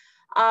quite,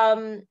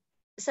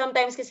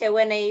 sometimes kasi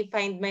when I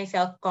find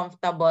myself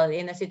comfortable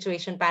in a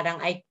situation, parang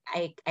I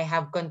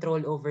have control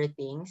over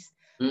things.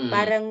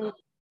 Parang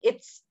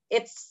it's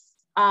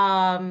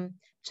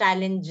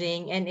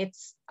challenging and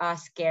it's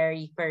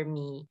scary for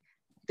me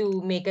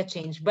to make a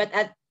change. But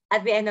at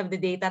the end of the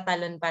day,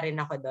 tatalon pa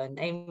rin ako doon.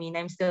 I mean,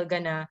 I'm still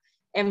gonna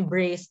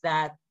embrace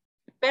that.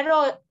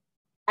 Pero,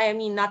 I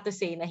mean, not to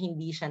say na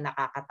hindi siya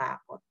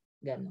nakakatakot.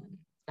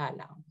 Ganon.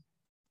 Lang.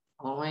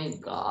 Oh my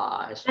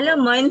gosh.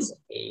 Alam mo,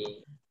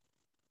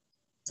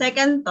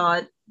 second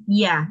thought,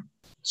 yeah.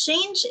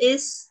 Change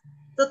is,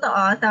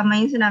 totoo, tama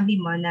yung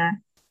sinabi mo na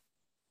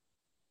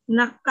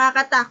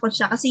nakakatakot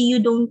siya kasi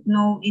you don't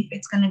know if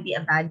it's gonna be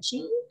a bad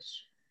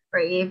change or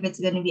if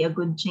it's gonna be a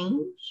good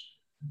change.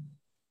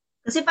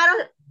 Kasi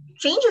parang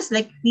change is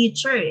like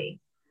future eh.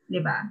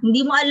 Diba?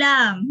 Hindi mo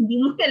alam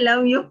yung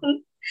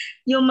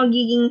yung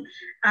magiging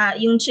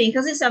yung change.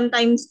 Kasi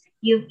sometimes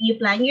you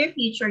plan your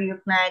future,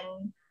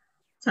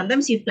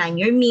 sometimes you plan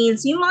your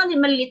meals, yung mga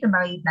maliliit na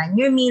bagay, you plan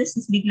your meals,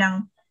 tapos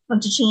biglang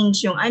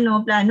mag-change yung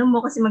plano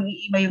mo kasi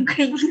mag-iiba yung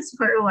cravings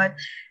for what,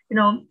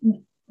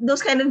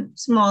 those kind of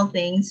small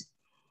things.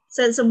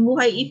 Sa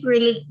buhay, if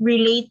we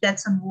relate that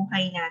sa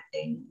buhay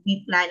natin,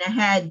 we plan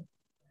ahead.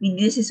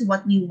 This is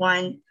what we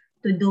want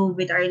to do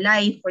with our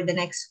life for the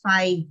next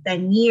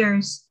 5-10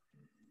 years.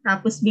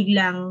 Tapos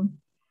biglang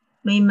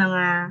may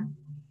mga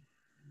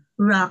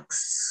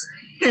rocks,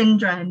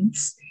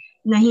 hindrance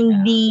na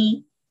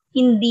hindi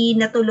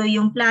natuloy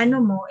yung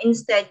plano mo,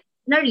 instead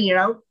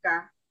na-reroute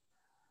ka.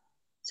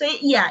 So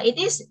yeah,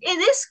 it is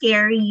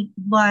scary,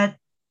 but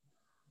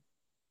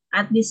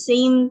at the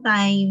same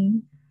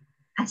time,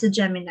 as a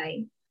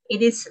Gemini, it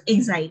is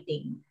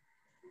exciting.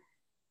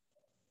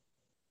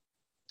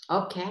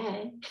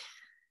 Okay.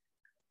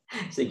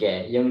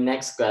 Sige, yung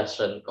next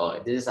question ko,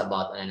 this is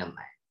about ano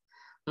naman.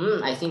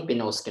 I think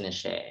pinost ko na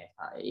siya.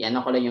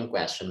 Ko lang yung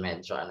question,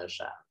 medyo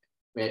siya.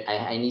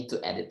 I need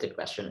to edit the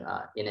question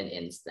in an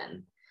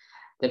instant.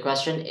 The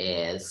question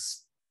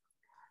is,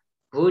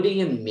 who do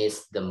you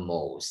miss the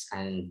most?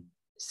 And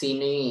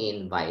sino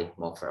yung invite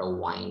mo for a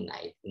wine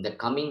night in the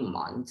coming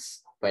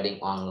months?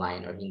 Pwedeng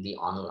online or hindi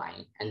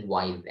online, and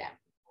why them?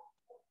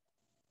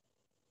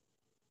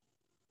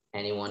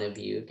 Any one of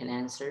you can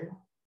answer?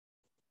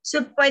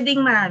 So,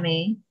 pwedeng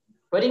marami?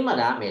 Pwedeng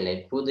marami.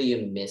 Like, who do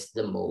you miss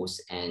the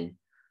most, and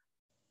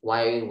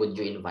why would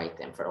you invite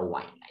them for a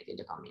wine night in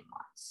the coming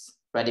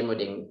months? Pwede mo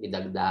ding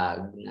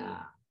idagdag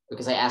na,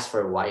 because I asked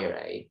for why,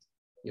 right?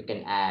 You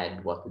can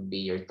add what would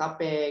be your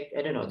topic. I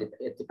don't know.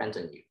 It depends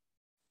on you.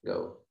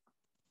 Go.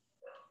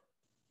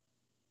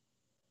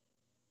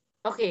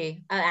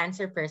 Okay, I'll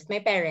answer first.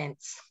 My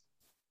parents.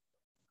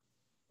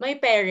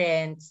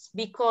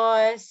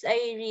 Because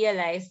I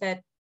realized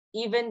that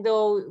even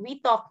though we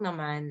talk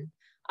naman,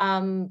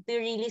 to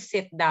really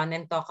sit down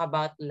and talk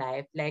about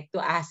life, like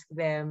to ask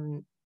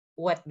them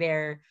what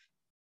their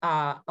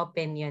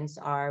opinions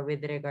are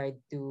with regard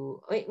to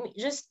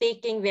just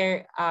taking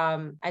their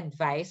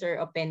advice or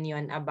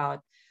opinion about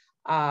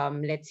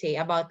let's say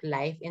about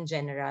life in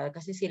general,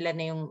 kasi sila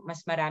na yung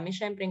mas marami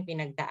syempreng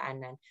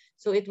pinagdaanan.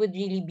 So it would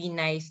really be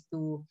nice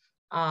to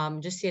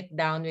just sit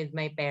down with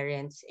my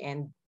parents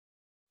and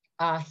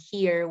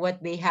hear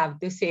what they have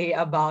to say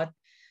about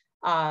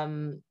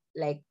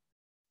like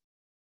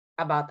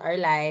about our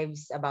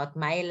lives, about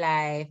my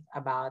life,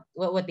 about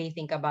what they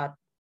think about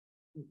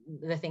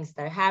the things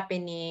that are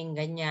happening,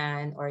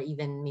 ganyan, or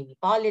even maybe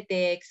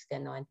politics,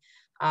 ganon.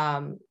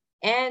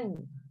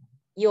 And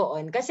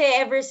yun, kasi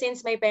ever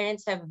since my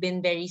parents have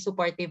been very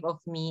supportive of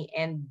me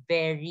and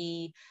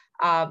very,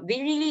 they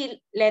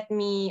really let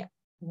me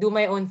do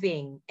my own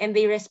thing and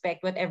they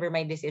respect whatever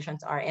my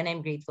decisions are, and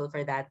I'm grateful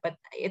for that. But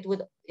it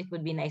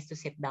would be nice to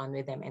sit down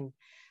with them and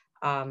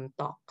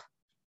talk.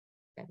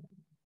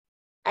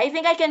 I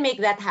think I can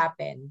make that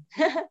happen.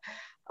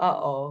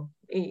 Oo.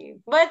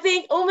 But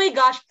oh my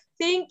gosh,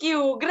 thank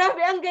you.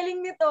 Grabe, ang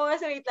galing nito.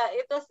 So wait lang,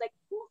 it was like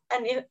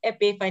an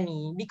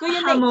epiphany. Hindi ko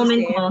yun naisip.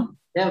 Moment mo.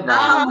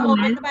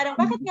 Moment. Parang,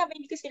 bakit nga ba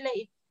hindi ko sila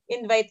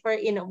invite for,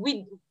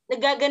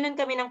 nagaganon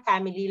kami ng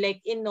family, like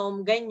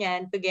inom,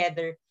 ganyan,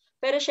 together.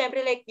 Pero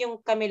syempre, like yung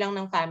kami lang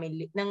ng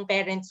family, ng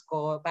parents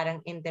ko,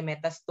 parang intimate,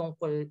 tas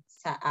tungkol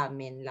sa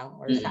amin lang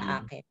or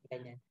sa akin,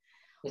 ganyan.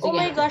 Oh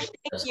my gosh,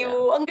 thank you.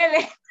 Ang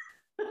galing.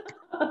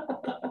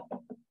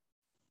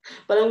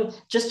 Parang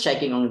just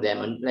checking on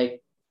them, and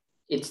like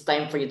it's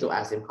time for you to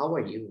ask them, how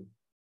are you?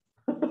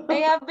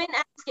 I have been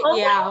asking,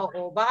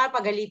 oo.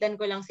 Baka pagalitan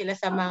ko lang sila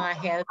sa mga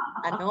health,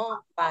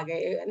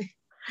 bagay.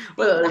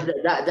 Well,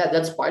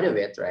 that's part of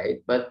it,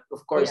 right? But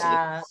of course,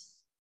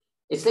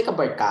 it's like a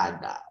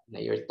barkada na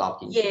you're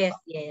talking Yes, to.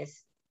 yes.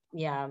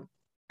 Yeah.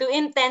 To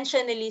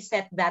intentionally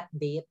set that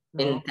date.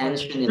 No?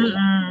 Intentionally.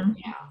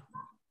 Yeah.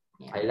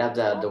 I love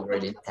the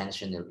word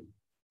intentionally.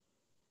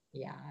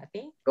 Yeah,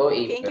 thank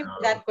you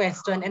for that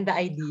question and the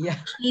idea.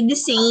 The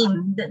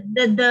same.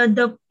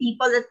 The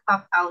people that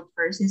popped out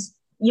first is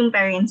yung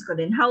parents ko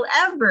din.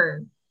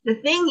 However,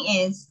 the thing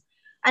is,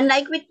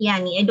 unlike with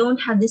Yanni, I don't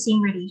have the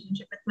same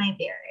relationship with my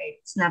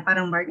parents na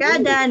parang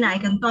barkada na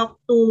I can talk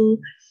to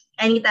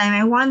anytime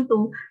I want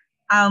to.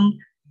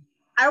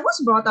 I was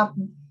brought up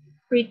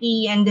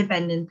pretty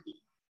independently.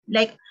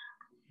 Like,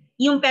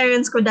 yung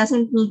parents ko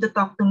doesn't need to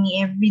talk to me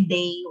every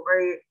day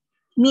or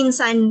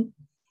minsan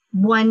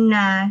buwan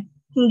na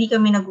hindi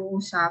kami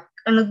nag-uusap.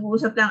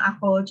 Nag-uusap lang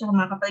ako tsaka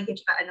mga kapatid ko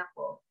tsaka anak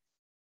ko.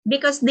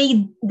 Because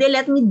they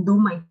let me do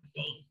my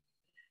thing.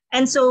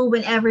 And so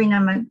whenever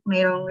naman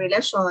mayroong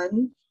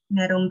relasyon,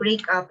 mayroong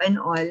breakup and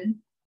all,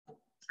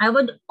 I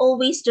would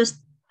always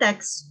just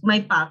text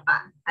my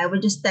papa. I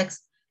would just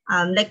text,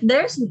 like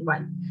there's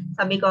one.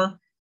 Sabi ko,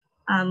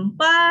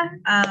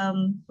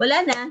 wala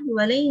na,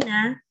 hiwalay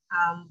na.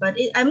 But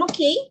I'm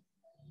okay.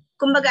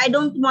 Kumbaga, I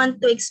don't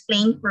want to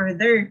explain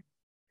further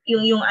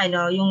yung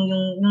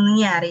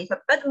nangyari.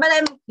 But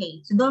I'm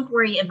okay. So don't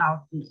worry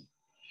about me.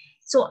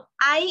 So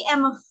I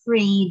am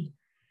afraid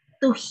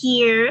to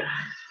hear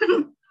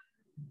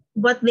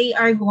what they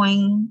are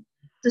going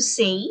to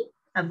say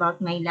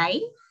about my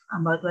life,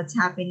 about what's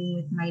happening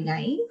with my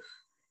life,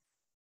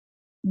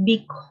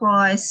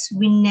 because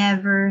we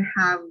never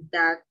have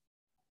that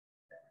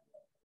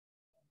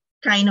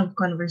kind of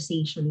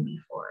conversation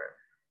before.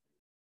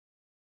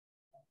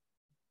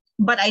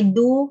 But I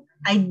do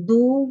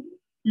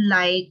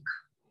like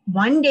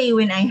one day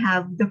when I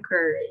have the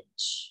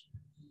courage.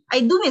 I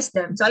do miss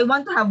them. So I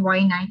want to have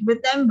wine night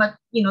with them, but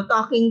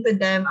talking to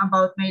them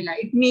about my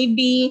life.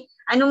 Maybe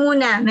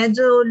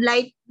medyo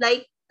light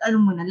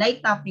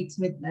topics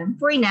with them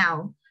for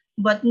now.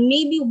 But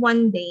maybe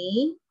one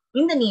day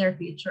in the near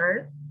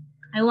future,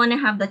 I want to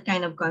have that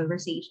kind of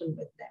conversation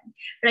with them.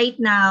 Right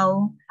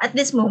now, at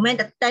this moment,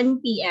 at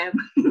 10 p.m.,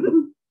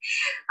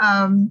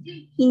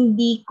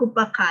 hindi ko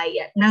pa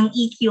kaya ng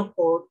EQ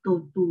ko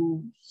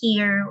to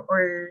hear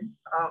or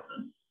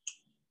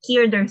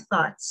hear their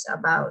thoughts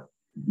about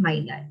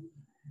my life.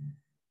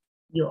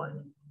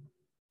 Yun.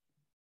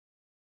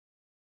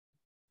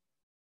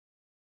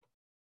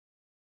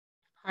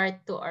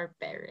 Heart to our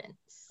parents.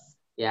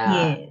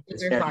 Yeah, Yes.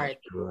 it's Your very heart.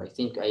 true. I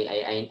think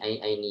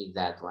I need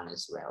that one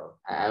as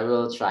well. I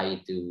will try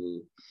to,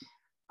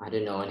 I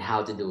don't know on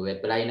how to do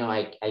it, but I know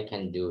I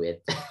can do it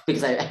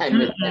because I'm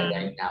with them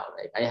right now.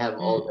 Like I have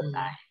all the Mm-mm.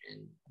 time,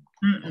 and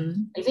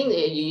Mm-mm. I think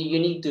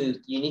you need to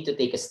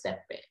take a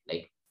step back.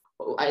 Like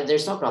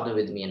there's no problem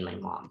with me and my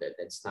mom.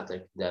 That's not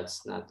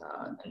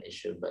an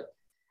issue. But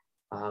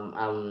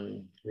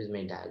with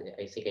my dad,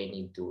 I think I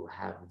need to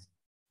have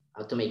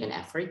to make an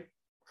effort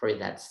for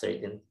that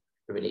certain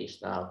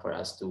relation for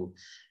us to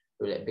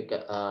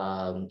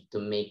to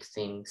make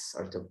things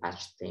or to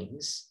patch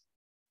things.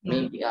 Yeah.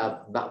 Maybe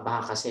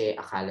baka kasi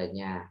akala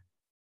niya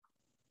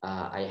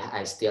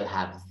I still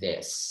have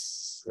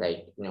this,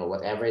 like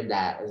whatever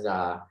that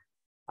the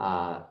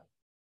uh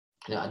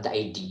the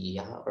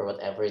idea or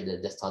whatever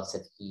the thoughts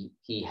that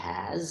he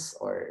has,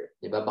 or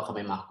di ba baka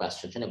may mga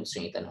questions siya na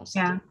gusto niya itanong sa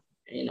Yeah.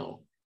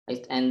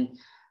 akin,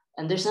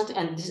 and there's nothing,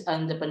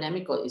 and the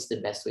pandemic is the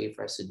best way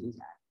for us to do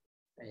that,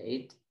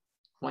 right?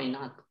 Why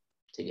not?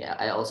 So yeah,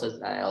 I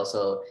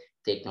also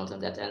take note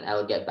of that, and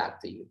I'll get back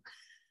to you.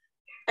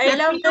 I Let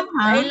love me know, that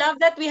I huh? love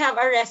that we have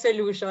a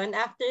resolution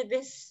after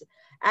this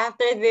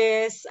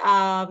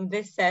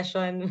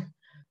session.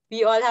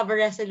 We all have a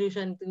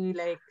resolution to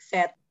like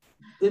set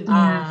Good.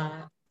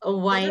 Yeah. a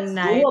wine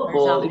That's night or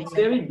doable. something It's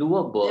like very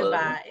doable.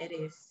 diba? It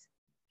is.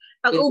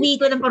 Pag It uwi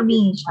ko ng is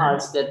probinsya,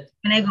 us that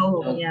when I go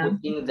home, yeah.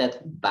 putting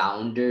that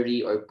boundary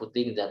or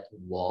putting that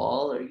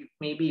wall, or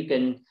maybe you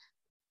can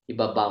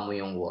ibaba mo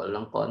yung wall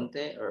ng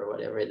konti or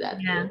whatever that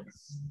Yeah.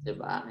 is,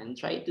 diba? And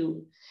try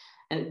to,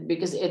 and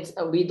because it's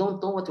we don't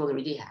know what will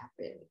really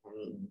happen,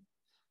 and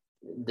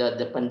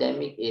the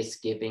pandemic is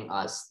giving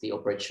us the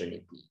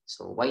opportunity.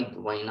 So why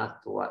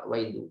not do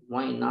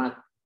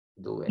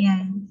it?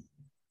 Yeah.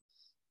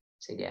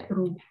 So yeah.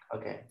 True.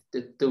 Okay.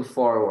 To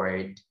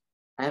forward,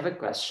 I have a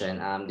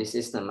question. This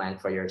is the man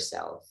for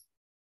yourself.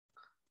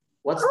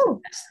 What's the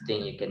Oh, best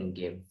thing you can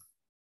give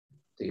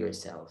to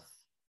yourself?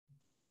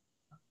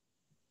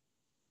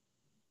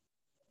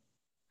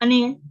 ano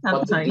yun?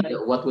 Sorry.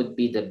 What would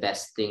be the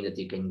best thing that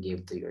you can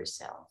give to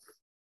yourself?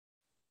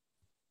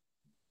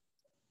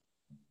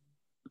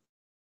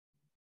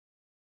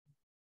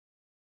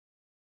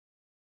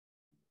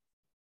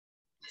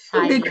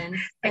 Silence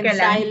and Teka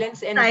lang.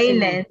 silence and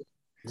Silent. food.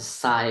 The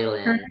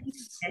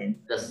silence.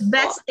 The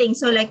Best thing.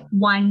 So like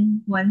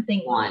one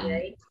thing only, one.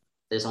 right?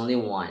 There's only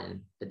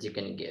one that you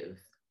can give.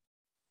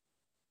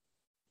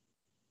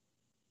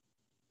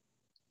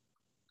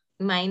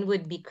 Mine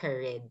would be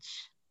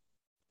courage.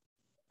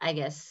 I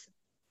guess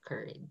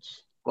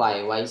courage.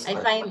 Why? I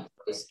find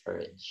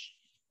Courage?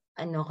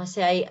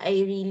 kasi I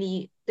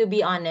really, to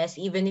be honest,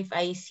 even if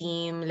I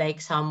seem like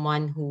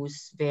someone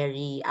who's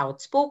very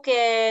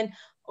outspoken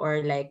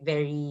or like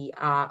very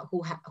who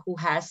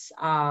has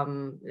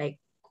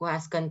who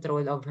has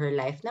control of her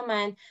life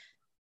naman,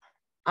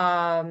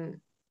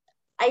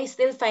 I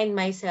still find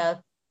myself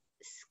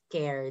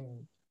scared,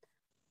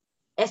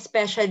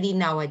 especially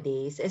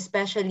nowadays,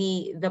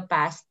 especially the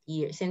past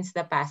year, since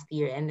the past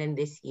year and then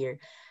this year.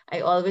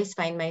 I always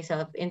find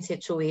myself in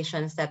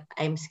situations that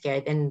I'm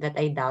scared and that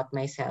I doubt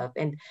myself.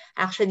 And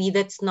actually,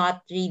 that's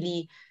not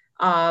really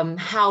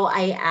how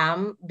I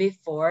am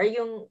before.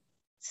 Yung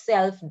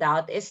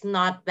self-doubt is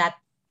not that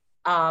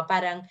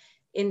parang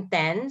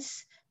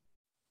intense.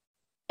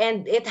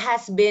 And it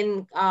has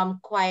been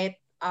quite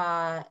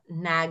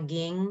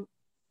nagging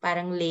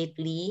parang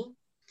lately.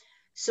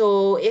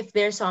 So if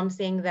there's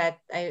something that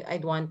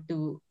I'd want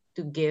to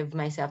give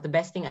myself, the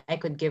best thing I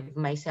could give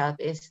myself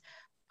is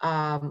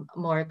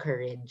more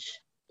courage.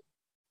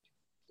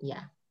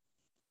 Yeah.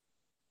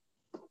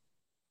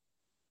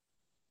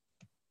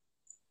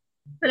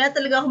 Wala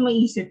talaga akong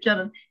maisip.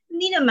 Charot.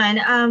 Hindi naman.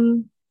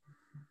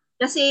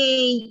 Kasi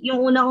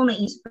yung una kong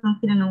naisip ng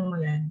tinanong mo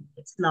yan,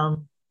 it's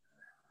love.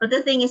 But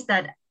the thing is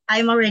that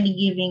I'm already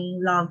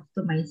giving love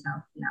to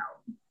myself now.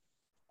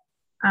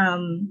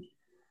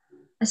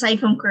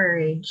 Aside from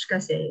courage,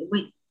 kasi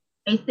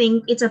I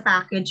think it's a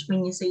package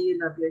when you say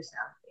you love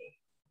yourself.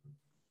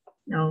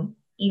 No,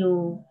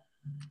 you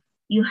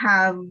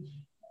have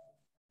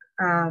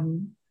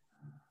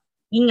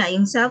yun nga,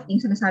 yung self,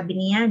 yung sinasabi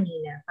niya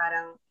Nina,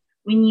 parang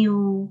when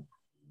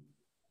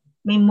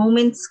may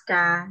moments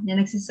ka na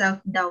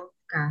nagsi-self-doubt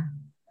ka,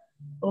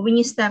 or when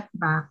you step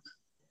back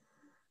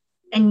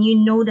and you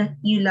know that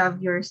you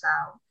love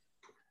yourself,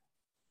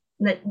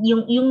 that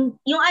yung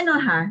ano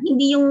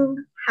hindi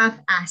yung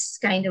half-ass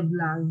kind of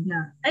love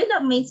na I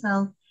love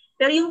myself,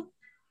 pero yung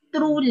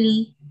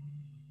truly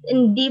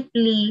and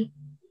deeply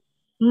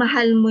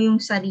mahal mo yung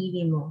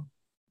sarili mo.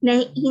 Na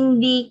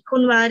hindi,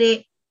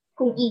 kunwari,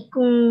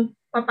 kung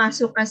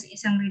papasok ka sa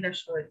isang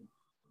relasyon,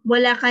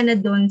 wala ka na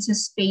doon sa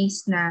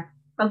space na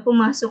pag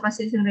pumasok ka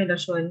sa isang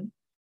relasyon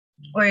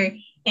or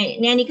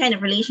in any kind of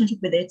relationship,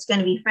 whether it's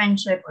gonna be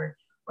friendship or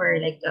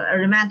like a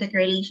romantic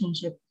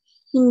relationship,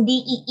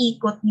 hindi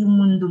iikot yung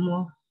mundo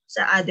mo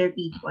sa other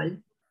people.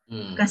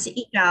 Kasi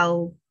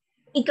ikaw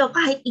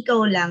kahit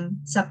ikaw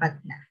lang, sapat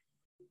na.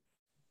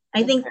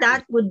 I think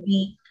that would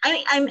be,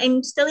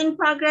 I'm still in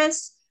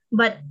progress,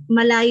 but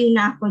malayo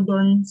na ako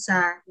doon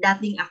sa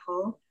dating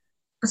ako.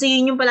 Kasi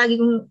yun yung palagi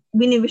kong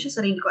biniwish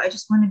sa sarili ko. I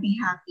just want to be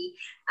happy.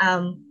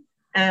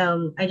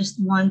 I just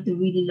want to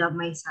really love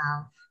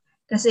myself.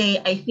 Kasi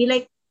I feel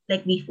like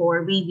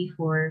before, way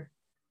before,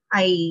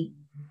 I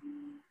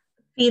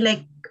feel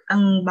like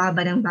ang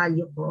baba ng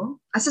value ko.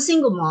 As a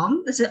single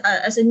mom,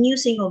 as a new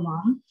single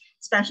mom,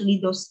 especially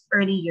those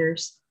early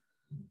years,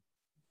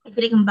 I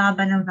feel like ang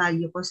baba ng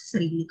value ko sa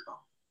sarili ko.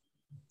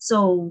 So,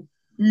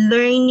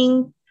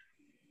 learning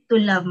to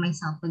love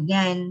myself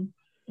again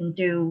and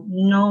to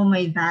know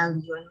my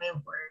value and my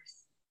worth,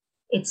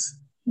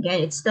 it's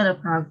still a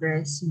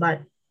progress,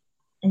 but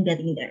I'm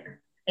getting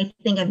there. I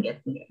think I'm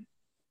getting there.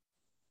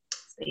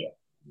 So, yeah.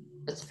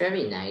 It's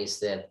very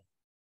nice that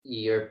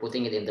you're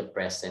putting it in the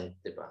present,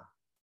 diba?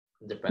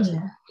 The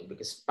present,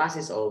 because past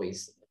is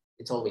always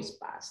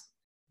past.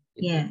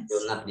 It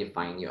will not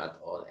define you at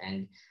all.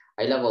 And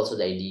I love also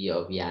the idea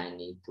of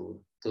Yanni to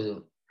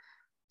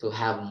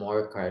have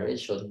more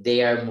courage. So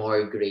dare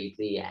more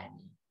greatly,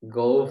 Yanni.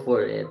 Go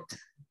for it.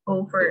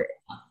 Go for it.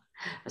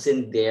 As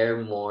in,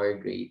 dare more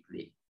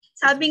greatly.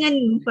 Sabi nga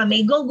pa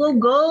may go, go,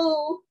 go.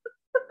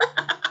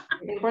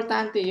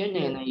 Importante yun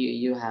eh, na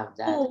you have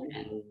that.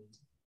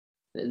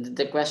 And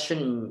the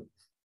question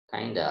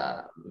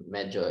kinda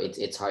medyo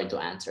it's hard to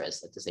answer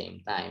us at the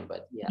same time,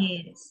 but yeah.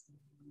 Yes.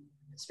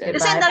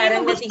 Kasi ang dami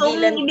mong gustong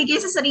ibigay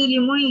sa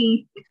sarili mo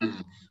eh.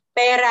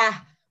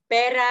 Pera.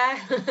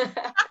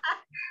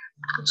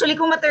 Actually,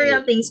 kung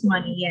material things,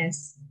 money,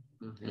 yes.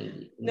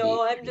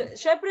 No,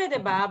 syempre,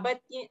 diba?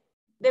 But,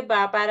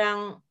 diba,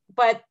 parang,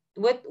 but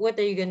what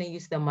are you gonna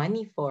use the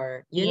money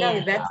for? You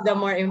know, that's the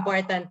more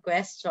important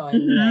question,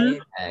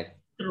 right?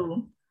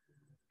 True.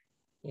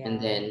 Yeah. And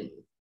then,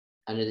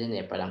 ano din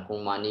eh, parang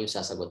kung money yung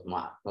sasagot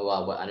mo,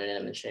 mawawa, ano na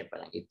naman siya,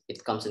 parang it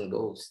comes and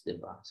goes,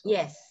 diba? So,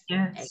 yes.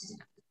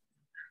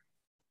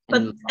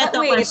 But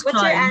wait, what's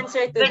your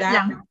answer to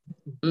that?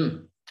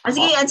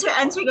 Sige,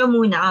 answer ka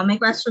muna. May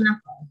question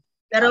ako.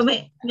 Pero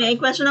may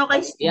question ako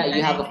kay Steve. Yeah, you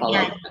have a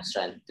follow-up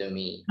question to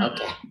me.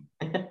 Okay.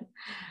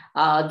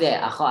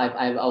 Ako,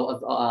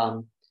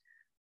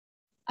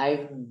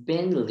 I've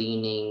been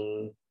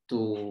leaning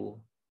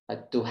to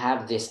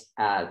have this.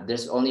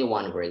 There's only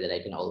one word that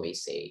I can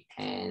always say,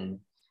 and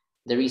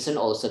the reason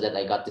also that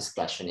I got this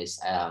question is,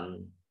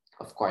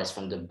 of course,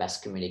 from the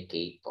best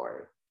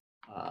communicator,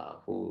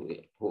 who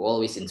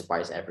always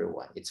inspires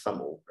everyone. It's from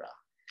Oprah.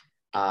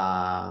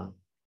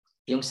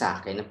 Yung sa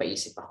akin,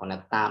 napaisip ako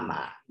na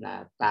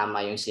tama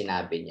yung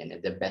sinabi niya na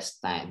the best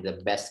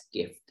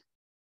gift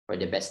or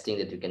the best thing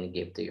that you can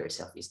give to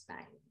yourself is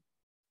time.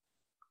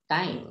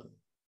 Time.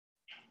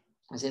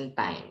 As in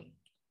time.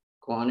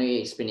 Kung ano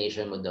yung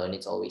explanation mo doon,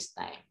 it's always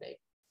time.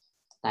 Like,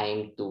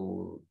 time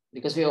to,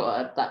 because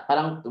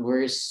parang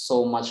we're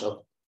so much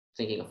of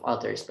thinking of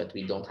others, but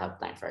we don't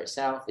have time for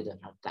ourselves. We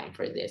don't have time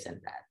for this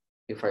and that.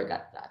 We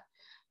forgot that.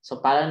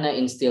 So parang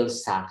na-instill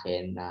sa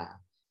akin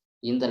na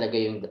yun talaga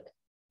yung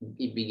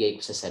ibigay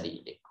ko sa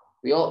sarili ko.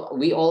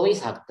 We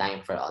always have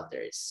time for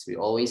others. We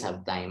always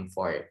have time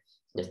for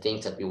the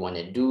things that we want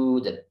to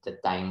do, the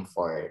time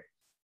for,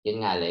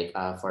 yun nga, like,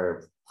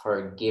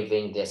 for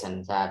giving this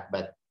and that.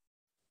 But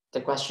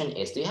the question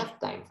is, do you have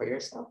time for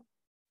yourself?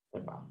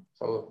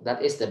 So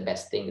that is the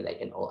best thing that I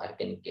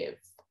can give.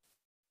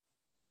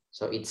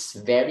 So it's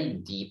very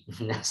deep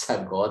na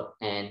sagot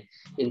and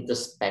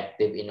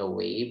introspective in a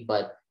way,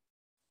 but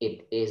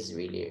it is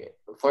really,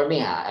 for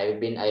me, I've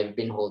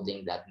been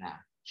holding that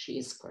na she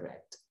is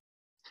correct.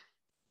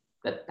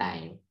 That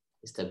time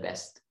is the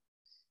best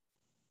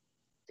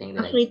thing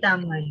that actually I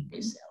can tama give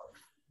myself.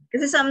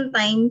 Kasi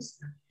sometimes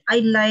I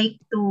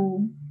like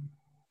to,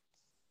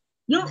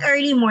 yung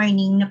early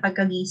morning na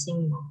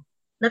pagkagising mo,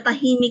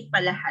 natahimik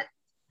pa lahat.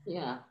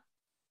 Yeah.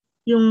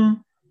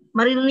 Yung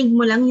marinig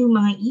mo lang yung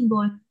mga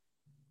ibon.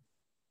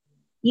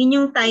 Yun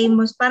yung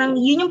time mo, parang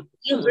yun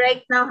yung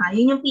right now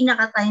yun yung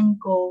pinaka-time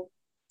ko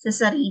sa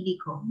sarili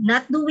ko.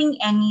 Not doing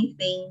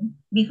anything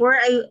before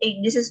I,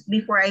 this is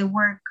before I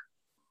work.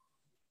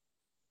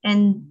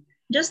 And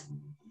just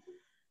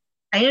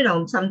I don't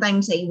know,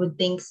 sometimes I would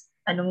think,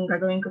 anong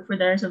gagawin ko for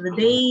the rest of the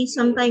day?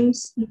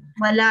 Sometimes,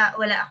 wala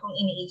akong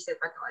iniisip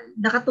at all.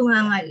 Nakatunga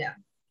nga lang.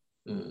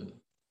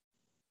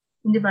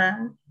 Di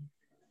ba?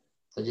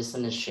 So just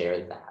want to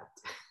share that.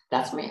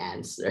 That's my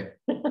answer.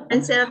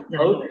 Ang sarap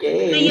na.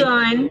 Okay. So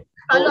yun,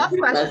 follow-up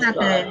question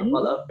natin.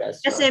 Follow-up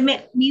question. Kasi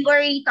we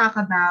already talk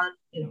about,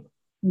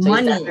 So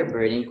money. is that your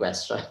burning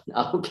question?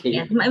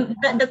 Okay. Yes.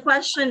 The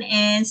question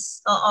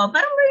is, parang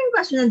burning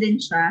question na din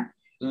siya.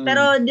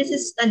 Pero this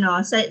is,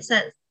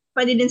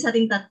 pwede din sa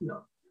ating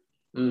tatlo.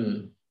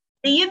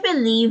 Do you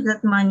believe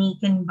that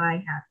money can buy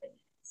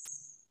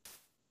happiness?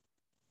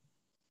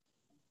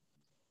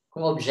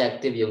 Kung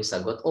objective yung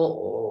sagot,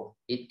 oo,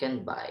 it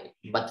can buy,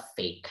 but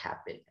fake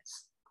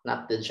happiness,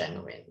 not the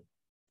genuine.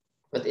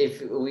 But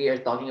if we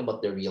are talking about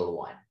the real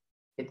one,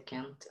 it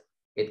can't.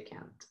 It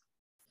can't.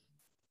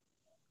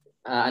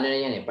 Ano na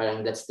yan eh,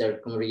 parang that's their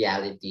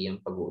reality yung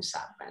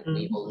pag-uusapan.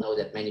 We all know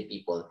that many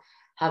people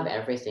have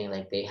everything,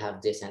 like they have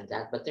this and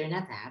that, but they're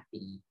not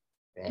happy,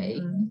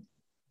 right?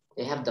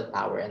 They have the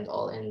power and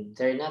all, and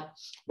they're not,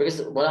 because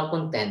walang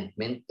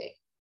contentment eh.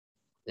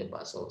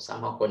 Diba? So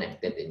somehow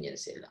connected din yan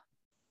sila.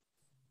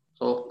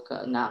 So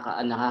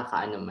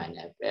nakakaano man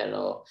eh.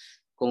 Pero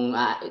kung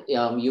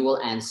you will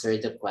answer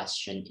the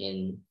question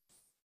in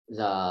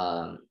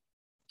the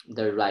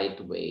right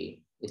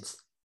way,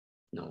 it's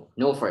no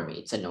for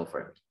me. It's a no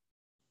for me.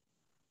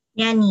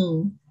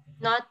 Yani.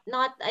 Not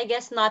I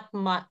guess not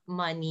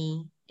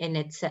money on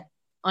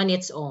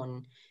its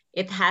own.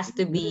 It has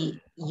to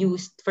be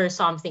used for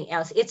something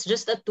else. It's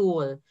just a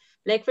tool.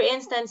 Like for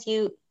instance,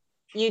 you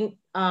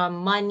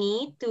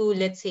money to,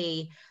 let's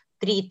say,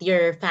 treat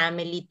your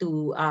family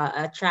to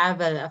a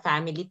travel, a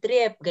family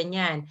trip,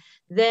 ganyan.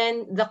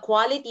 Then the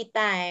quality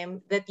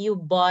time that you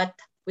bought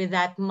with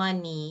that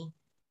money,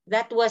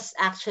 that was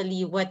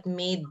actually what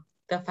made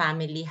the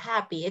family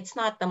happy. It's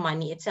not the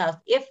money itself.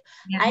 If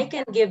I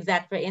can give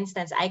that, for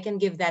instance, I can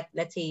give that,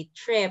 let's say,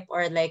 trip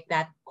or like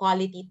that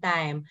quality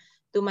time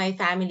to my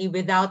family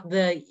without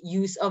the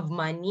use of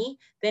money,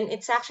 then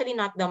it's actually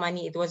not the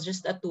money. It was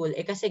just a tool.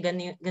 Eh kasi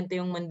ganito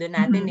yung mundo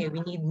natin eh.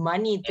 We need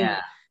money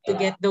to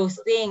get those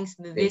things.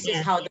 This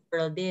is how the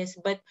world is.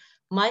 But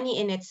money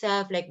in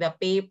itself, like the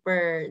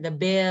paper, the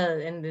bill,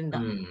 and then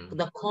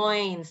the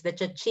coins, the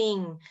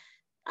cha-ching,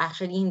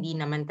 actually hindi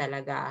naman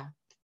talaga.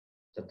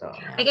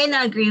 I can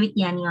agree with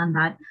Yanni on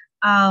that.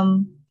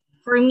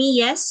 For me,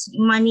 yes,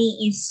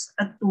 money is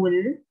a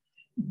tool,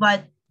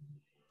 but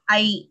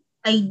I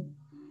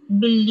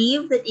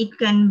believe that it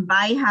can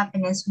buy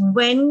happiness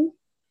when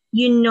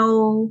you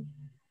know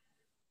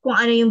kung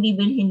ano yung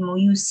bibilhin mo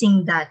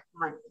using that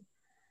money.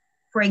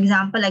 For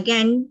example,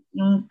 again,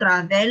 yung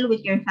travel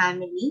with your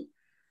family,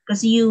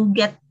 because you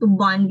get to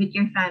bond with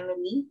your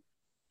family.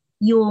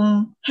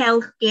 Yung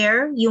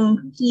healthcare, you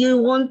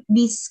won't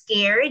be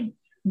scared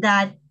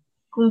that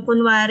kung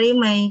kunwari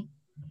may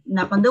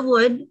knock on the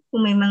wood,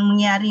 kung may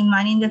mangyari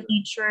man in the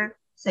future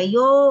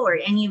sa'yo or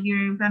any of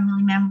your family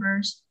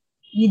members,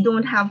 you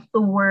don't have to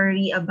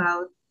worry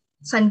about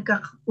saan ka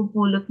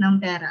pupulot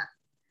ng pera.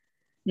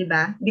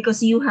 Diba?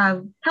 Because you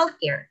have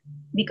healthcare.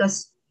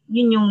 Because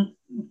yun yung,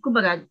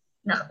 kumbaga,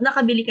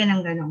 nakabili ka ng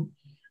ganong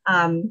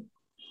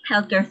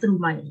healthcare through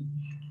money.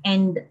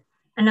 And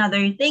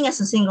another thing,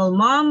 as a single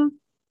mom,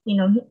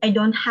 I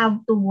don't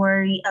have to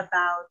worry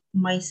about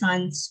my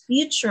son's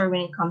future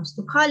when it comes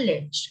to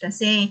college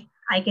kasi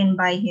I can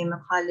buy him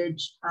a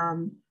college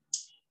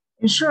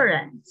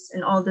insurance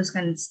and all this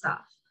kind of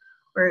stuff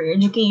or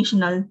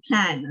educational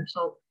plan or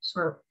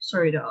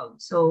sort of.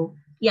 So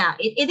yeah,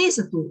 it is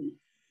a tool,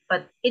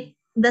 but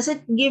does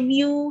it give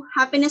you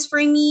happiness?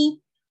 For me,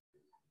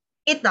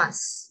 it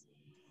does.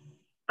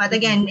 But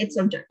again, it's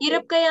subjective.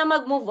 Hirap kaya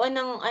mag-move on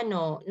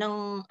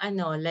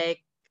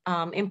like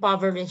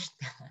impoverished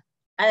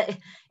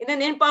in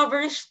an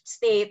impoverished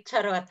state,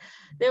 charot.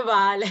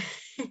 Diba?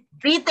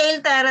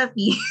 Retail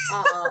therapy.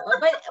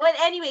 But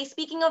anyway,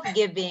 speaking of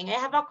giving, I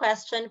have a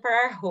question for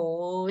our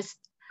host.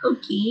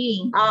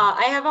 Okay.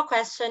 I have a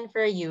question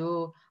for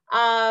you.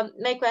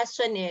 My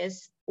question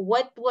is,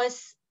 what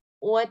was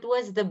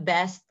the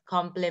best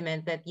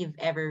compliment that you've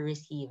ever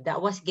received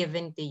that was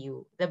given to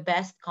you? The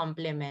best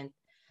compliment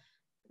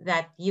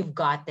that you've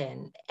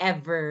gotten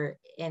ever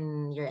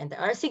in your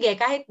entire, or sige,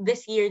 kahit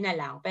this year na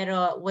lang,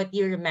 pero what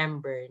you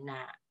remember na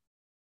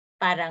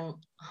parang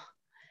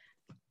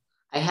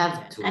I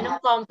have two.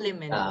 Anong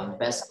compliment?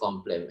 Best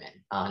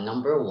compliment.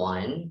 Number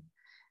one,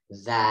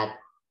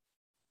 that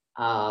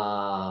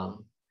I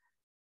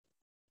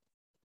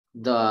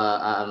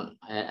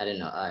don't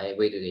know.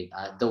 Wait.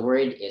 The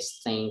word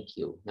is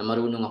thank you. Na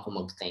marunong ako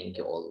mag-thank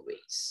you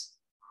always.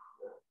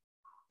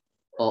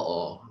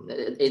 Oo.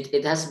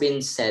 It has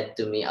been said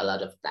to me a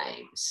lot of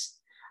times.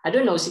 I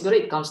don't know, siguro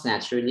it comes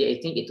naturally. I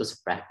think it was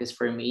a practice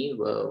for me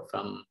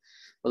from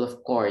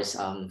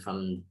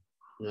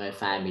my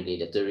family,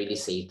 that to really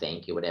say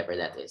thank you, whatever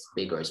that is,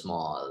 big or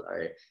small,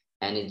 or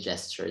any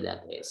gesture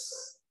that is.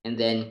 And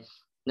then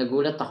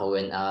nagulat ako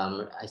when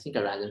I think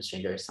a random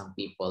stranger, some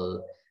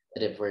people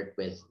that I've worked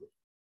with,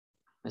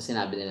 na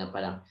sinabi nila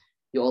parang,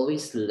 you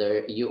always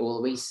learn, you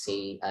always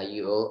say,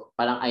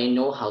 parang I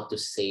know how to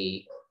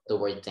say the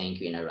word thank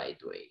you in a right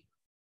way.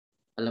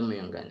 Alam mo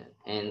yung ganun.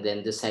 And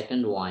then the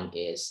second one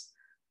is,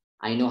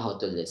 I know how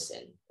to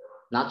listen.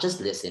 Not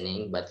just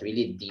listening, but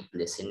really deep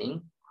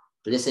listening.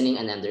 Listening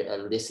and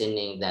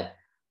listening that,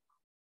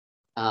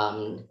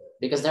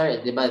 because there,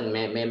 di ba,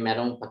 may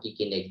merong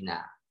pakikinig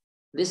na,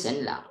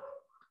 listen lang.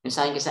 Yung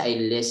sa akin kasi I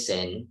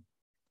listen,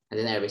 and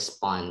then I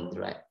respond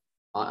right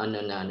on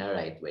the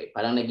right way.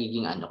 Parang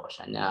nagiging ano ko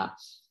siya na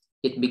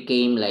it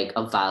became like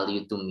a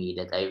value to me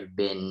that I've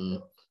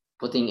been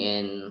putting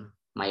in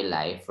my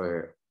life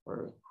for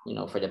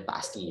for the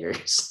past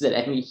years that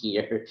I'm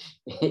here.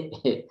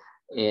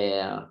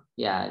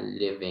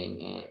 Living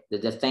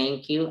the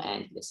thank you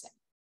and listen.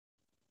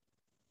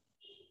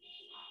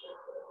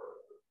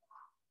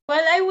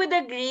 Well, I would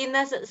agree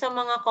na sa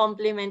mga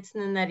compliments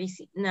na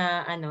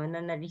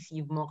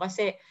na-receive mo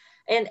kasi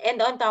and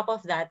on top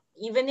of that,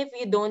 even if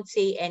you don't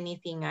say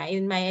anything,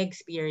 in my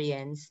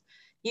experience,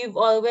 you've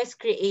always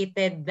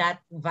created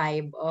that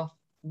vibe of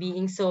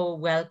being so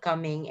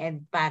welcoming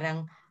and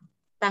parang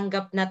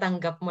tanggap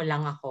mo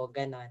lang ako,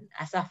 ganon.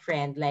 As a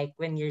friend, like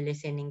when you're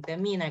listening to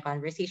me in our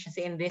conversations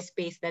in this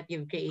space that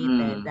you've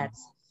created,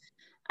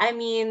 I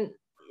mean,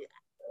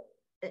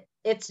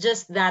 it's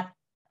just that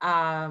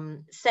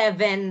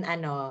seven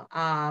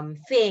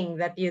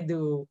thing that you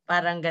do,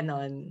 parang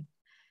ganon.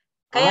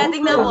 Kaya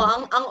tingnan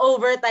mo ang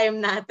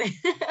overtime natin.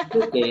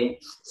 Okay,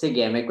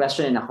 sige, may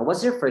question ako.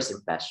 What's your first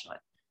impression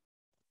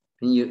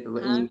when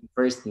you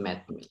first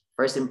met me?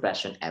 First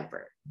impression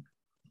ever.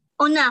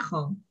 Una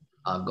ako.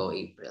 Go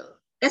April.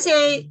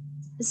 Kasi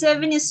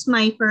 7 is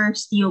my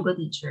first yoga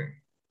teacher.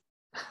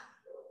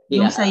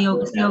 Yeah. Yung sa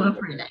yoga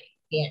for life.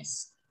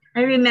 Yes.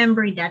 I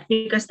remember that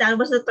because that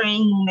was a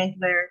turning moment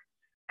where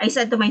I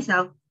said to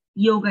myself,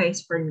 yoga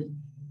is for me.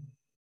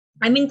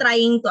 I mean,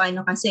 trying to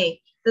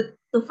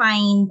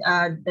find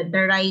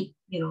the right,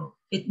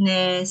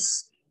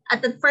 fitness.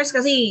 At first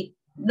kasi,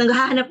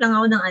 naghahanap lang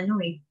ako ng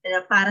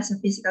para sa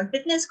physical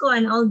fitness ko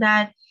and all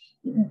that.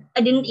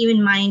 I didn't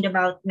even mind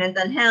about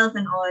mental health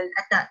and all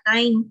at that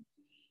time.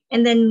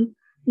 And then,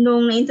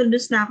 nung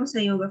na-introduce na ako sa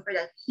yoga for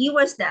that, he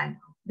was the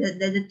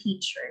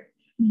teacher.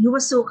 He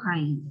was so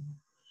kind.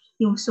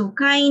 He was so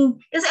kind.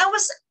 Because I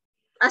was,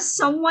 as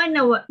someone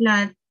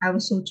na I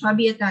was so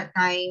chubby at that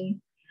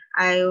time,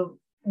 I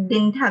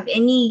didn't have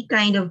any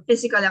kind of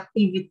physical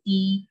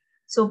activity.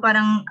 So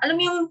parang, alam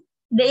mo yung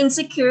the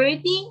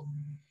insecurity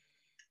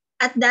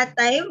at that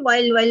time,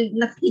 while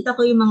nakita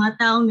ko yung mga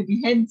taong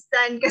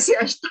nag-headstand kasi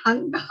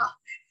Ashtanga.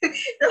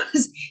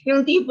 Tapos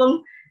yung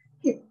tipong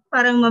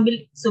parang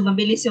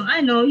mabilis yung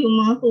yung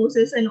mga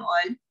poses and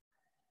all.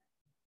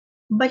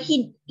 But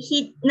he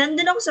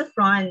nandun ako sa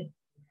front,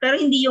 pero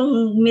hindi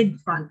yung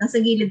mid-front, nasa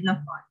gilid na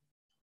front.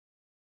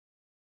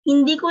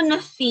 Hindi ko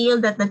na-feel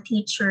that the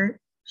teacher,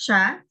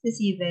 siya, si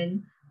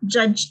Steven,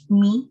 judged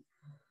me.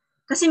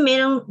 Kasi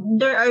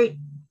there are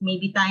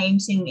maybe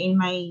times in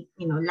my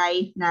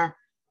life na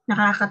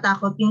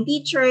nakakatakot yung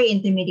teacher,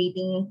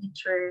 intimidating yung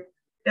teacher,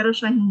 pero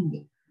siya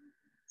hindi.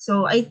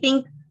 So I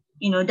think,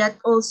 that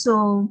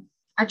also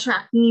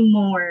attract me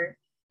more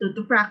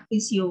to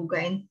practice yoga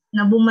and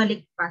na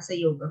bumalik pa sa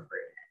yoga for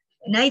that.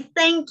 And I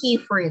thank you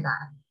for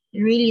that. I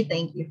really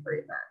thank you for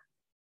that.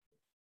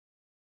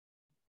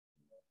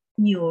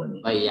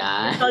 Yun. Oh,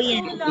 yeah. So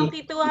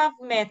lucky to have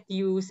met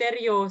you.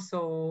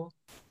 Seryoso.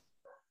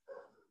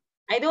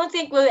 I don't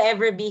think we'll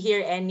ever be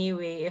here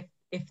anyway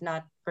if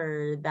not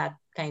for that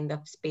kind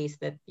of space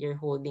that you're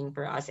holding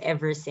for us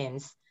ever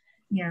since.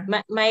 Yeah.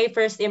 My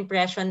first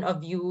impression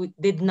of you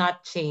did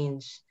not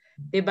change.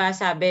 'Di ba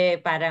sabi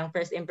parang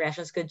first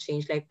impressions could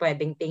change, like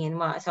pwedeng tingin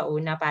mo sa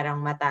una parang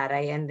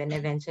mataray and then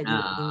eventually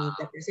you meet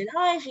the person,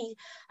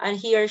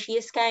 he or she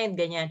is kind,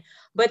 ganyan.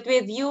 But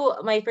with you,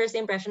 my first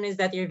impression is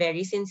that you're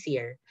very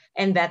sincere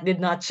and that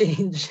did not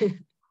change.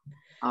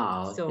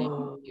 So,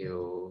 thank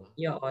you.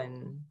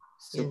 Yun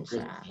Super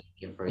siya. thank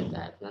you for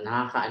that.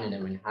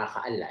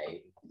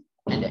 Nakaka-alive.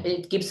 And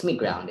it keeps me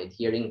grounded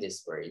hearing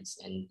these words.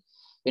 And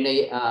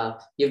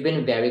you've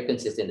been very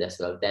consistent as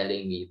well,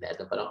 telling me that,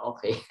 parang,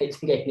 okay, I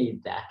think I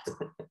need that.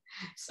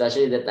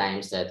 Especially the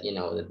times that,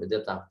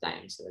 the tough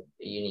times that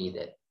you need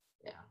it.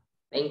 Yeah.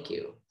 Thank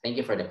you. Thank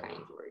you for the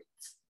kind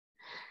words.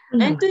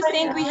 And to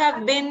think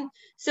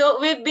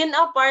we've been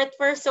apart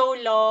for so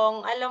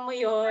long. Alam mo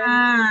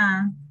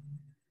yun?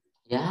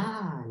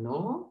 Yeah,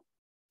 no?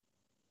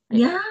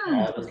 Yeah.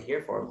 I was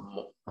here for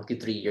 3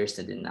 years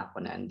na din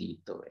ako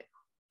nandito eh.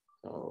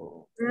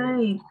 So,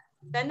 right.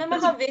 Sana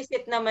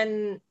maka-visit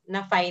naman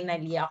na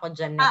finally ako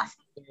dyan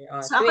next year.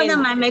 So ako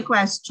naman may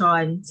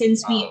question,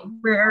 since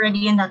we're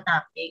already in that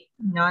topic,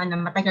 na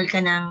matagal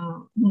ka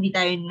nang hindi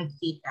tayo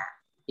nagkita.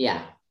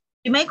 Yeah.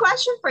 My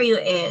question for you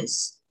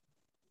is,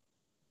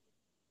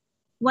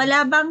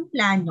 wala kang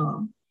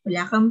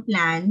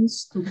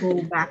plans to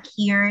go back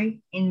here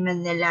in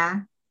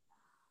Manila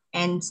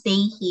and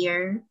stay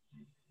here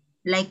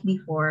like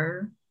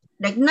before?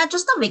 Like not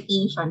just a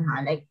vacation,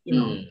 like,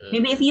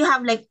 maybe if you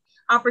have like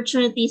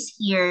opportunities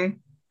here,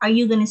 are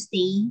you gonna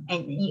stay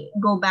and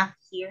go back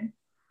here?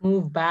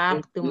 Move I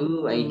back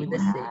do, I to do the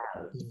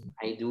have. city.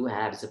 I do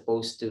have.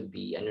 Supposed to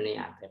be, ano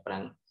na yata,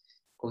 parang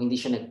kung hindi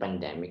siya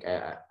nag-pandemic,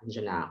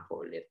 andyan na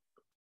ako ulit.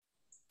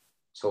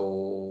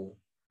 So,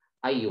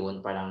 ayun,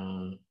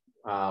 parang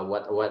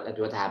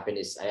what happened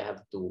is I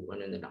have to,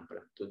 ano na lang,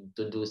 parang to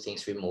do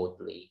things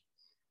remotely.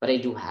 But I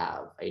do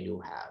have.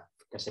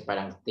 Kasi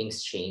parang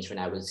things changed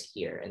when I was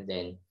here. And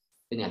then,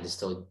 yun nga,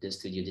 the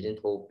studio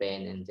didn't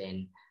open. And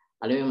then,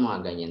 alam mo yung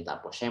mga ganyan.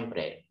 Tapos,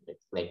 syempre,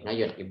 like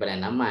ngayon, iba na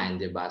naman,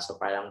 di ba? So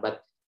parang,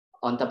 but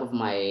on top of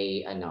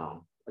my,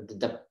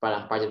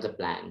 parang part of the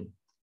plan,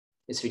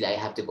 it's really, I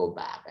have to go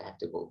back. I have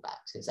to go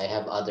back since I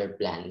have other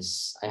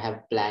plans. I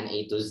have plan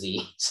A to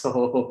Z.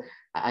 So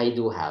I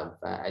do have,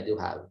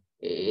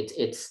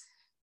 it's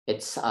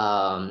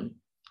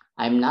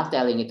I'm not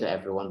telling it to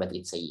everyone, but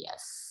it's a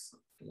yes.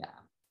 Yeah.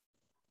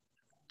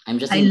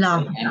 I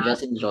love I'm that.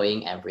 just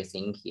enjoying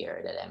everything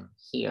here that I'm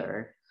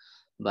here,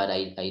 but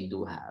I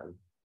do have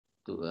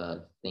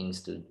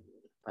things to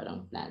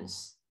parang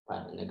plans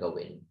para na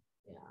gawin.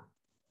 Yeah.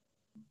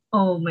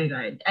 Oh my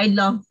God. I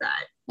love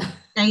that.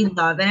 I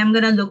love and I'm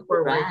gonna look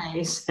forward.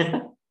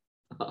 Surprise.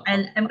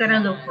 I'm gonna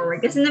look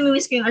forward. Kasi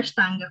namimiss ko yung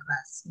Ashtanga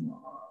class mo.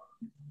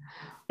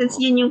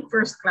 Kasi yun yung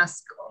first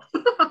class ko.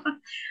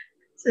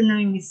 So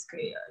namimiss ko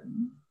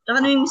yun.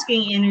 Tsaka namimiss ko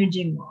yung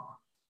energy mo.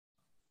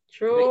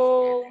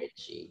 True.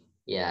 Energy.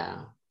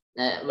 Yeah.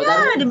 Yeah,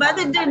 di ba?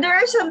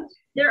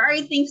 There are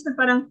things na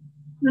parang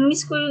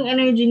namimiss ko yung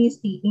energy ni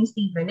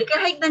Steven. Like,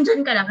 kahit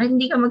nandyan ka lang, kahit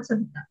hindi ka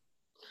magsalita.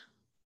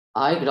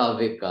 Ay,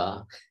 grabe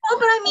ka. Oh,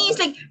 promise.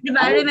 Like, di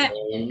ba?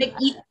 Like,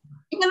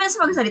 hindi naman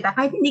sa magsalita,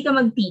 kahit hindi ka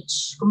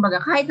mag-teach. Kumbaga,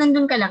 kahit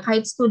nandun ka lang,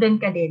 kahit student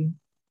ka din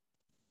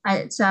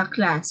sa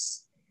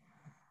class.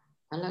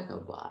 Talaga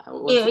ba?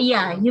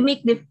 Yeah, you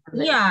make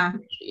yeah.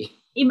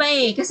 Iba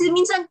eh. Kasi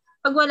minsan,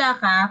 pag wala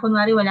ka,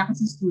 kunwari wala ka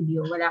sa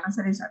studio, wala ka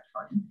sa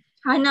reception,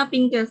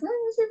 hanapin ka,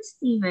 saan si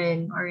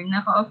Steven? Or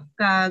naka-off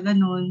ka,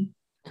 ganun.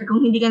 Or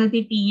kung hindi ka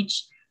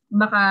nati-teach,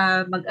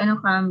 baka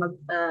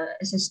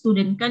as a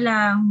student ka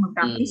lang,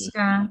 mag-practice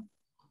ka.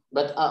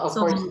 But of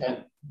course,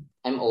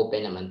 I'm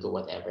open naman to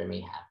whatever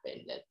may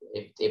happen. That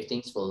if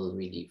things will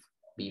really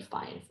be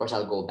fine, of course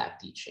I'll go back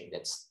teaching.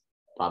 That's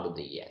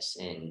probably yes,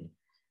 and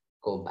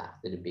go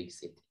back to the big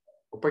city.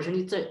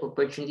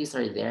 Opportunities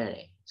are there.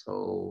 Eh.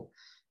 So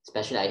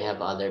especially I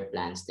have other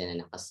plans then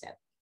na nakaset.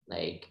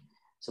 Like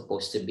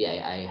supposed to be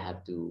I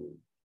have to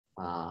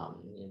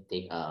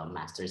take a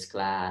master's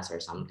class or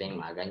something,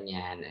 mga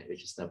ganyan,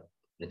 which is the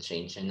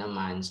change na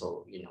naman.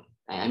 So,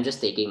 I'm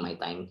just taking my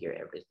time here,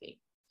 everything.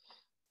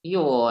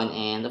 Yun,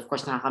 and of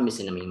course,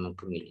 nakakamiss naman yung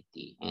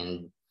community.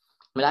 And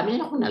marami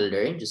na ako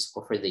na-learn just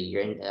for the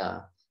year. And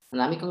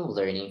marami kong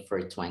learning for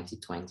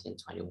 2020 and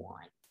 21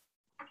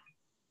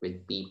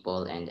 with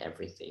people and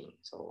everything.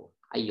 So,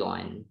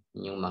 ayun,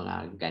 yung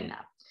mga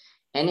ganap.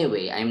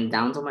 Anyway, I'm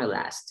down to my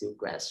last two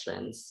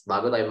questions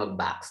bago tayo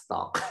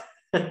mag-backstock.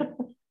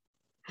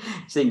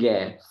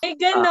 Sige. Ay,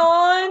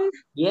 ganon!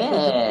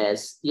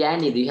 Yes.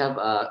 Yanni, do you have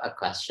a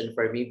question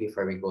for me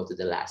before we go to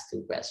the last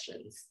two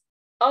questions?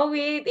 Oh,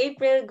 wait.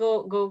 April,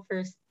 go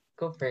first.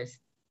 Go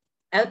first.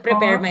 I'll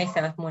prepare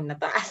myself muna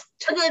to ask.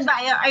 Okay,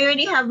 I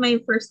already have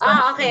my first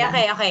question.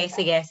 Okay.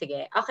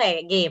 Sige.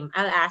 Okay, game.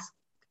 I'll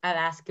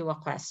ask you a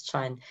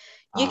question.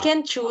 You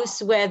can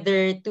choose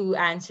whether to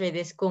answer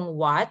this kung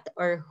what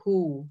or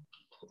who.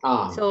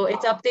 So,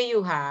 it's up to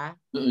you, ha?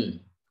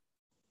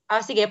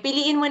 Sige,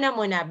 piliin mo na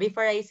muna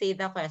before I say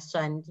the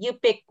question. You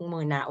pick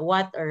muna,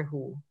 what or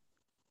who.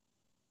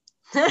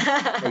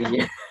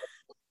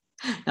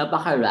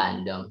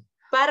 Napaka-random.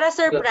 Para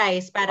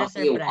surprise.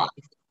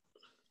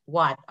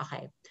 What?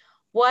 Okay.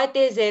 What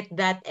is it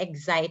that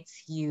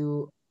excites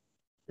you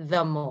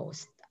the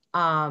most?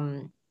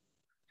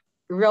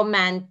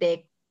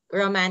 Romantically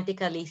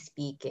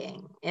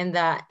speaking, in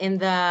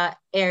the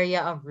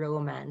area of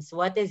romance,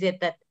 what is it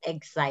that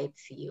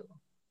excites you?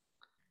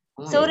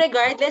 So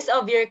regardless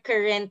of your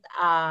current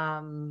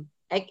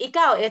like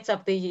ikaw, it's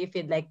up to you if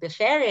you'd like to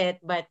share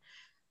it, but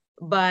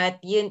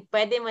yun,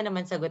 pwede mo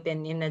naman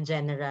sagutin in a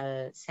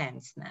general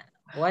sense na.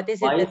 What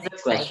is it that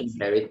excites you? Question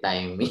very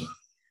timely.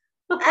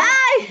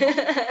 Ay!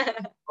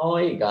 Oh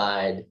my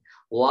God.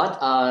 What?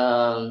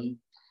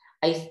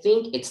 I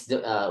think it's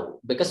the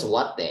because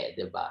what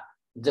diba?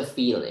 The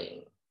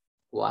feeling.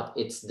 What?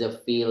 It's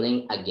the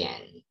feeling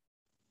again.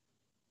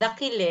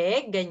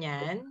 Nakilig,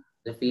 ganyan.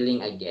 The feeling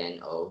again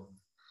of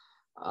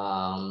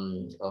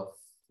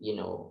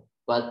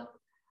but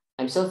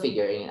I'm still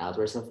figuring it out.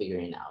 We're still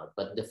figuring it out,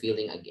 but the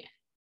feeling again.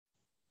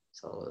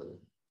 So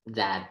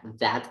that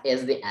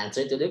is the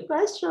answer to the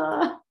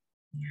question.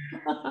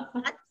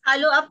 At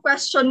follow-up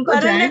question ko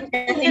parang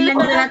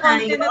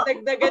dyan.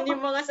 Tinadagdagan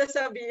yung mga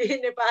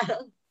sasabihin eh,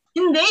 parang.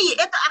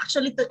 Hindi,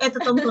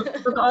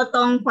 totoo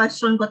tong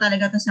question ko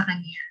talaga to sa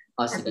kanya.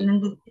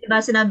 Diba,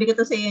 sinabi ko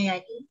to sa iyo,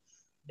 Yani.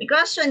 The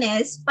question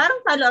is,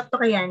 parang follow-up to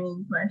kay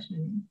Yani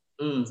question.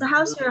 So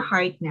how's your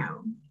heart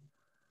now?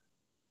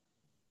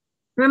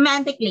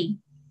 Romantically,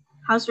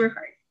 how's your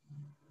heart?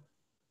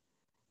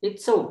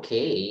 It's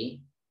okay.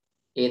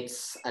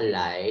 It's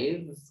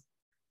alive.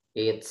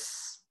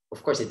 It's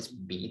Of course, it's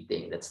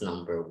beating. That's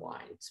number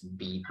one. It's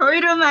beating.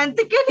 Hoy,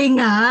 romantically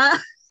nga.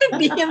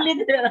 Hindi yung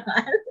literal.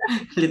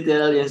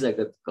 Literal yung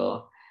sagot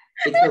ko.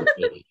 It's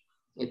okay.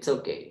 It's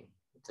okay.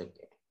 It's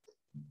okay.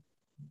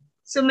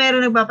 So,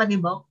 meron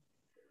nagpapatibok?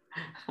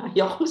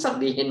 Ayoko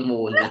sabihin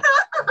muna.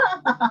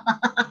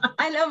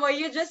 Alam mo,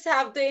 you just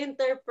have to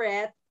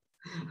interpret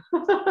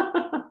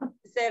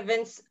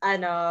Seven's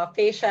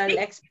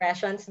facial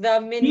expressions, the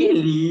minute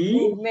Really?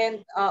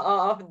 movement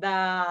of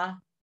the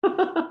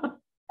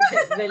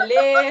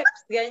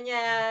lips,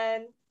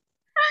 ganyan.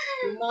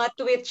 Yung mga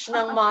twitch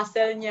ng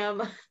muscle niya.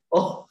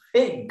 Oh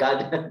my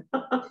God.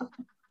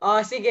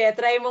 Oh, sige,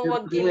 try mong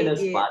You're putting me in a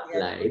magkiligit.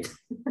 spotlight.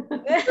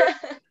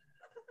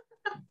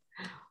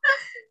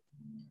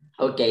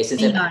 Okay,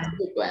 since I've asked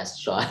the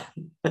question,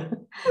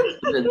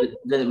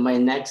 my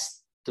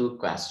next two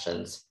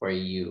questions for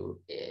you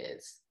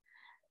is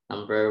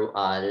before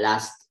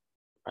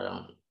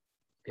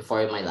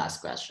my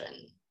last question.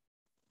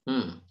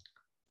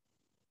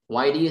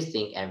 Why do you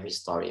think every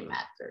story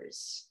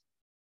matters?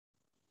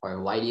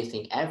 Or why do you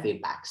think every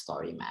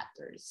backstory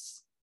matters?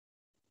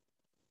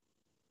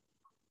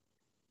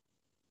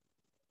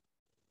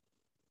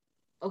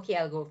 Okay,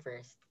 I'll go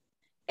first.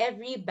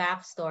 Every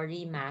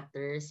backstory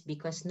matters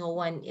because no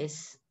one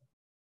is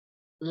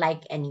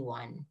like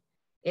anyone.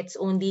 It's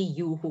only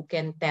you who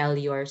can tell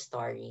your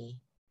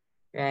story,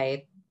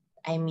 right?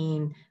 I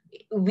mean,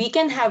 we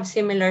can have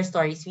similar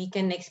stories, we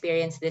can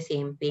experience the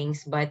same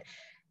things, but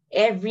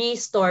every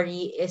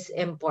story is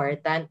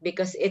important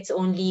because it's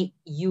only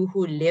you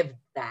who lived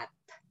that.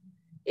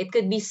 It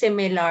could be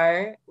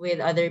similar with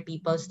other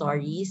people's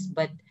stories,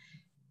 but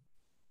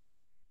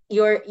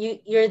you're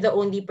the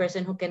only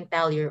person who can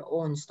tell your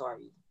own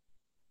story.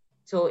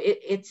 So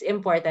it's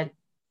important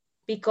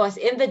because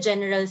in the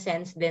general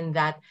sense then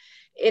that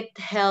it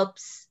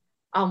helps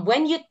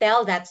when you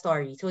tell that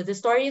story. So the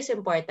story is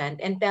important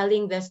and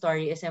telling the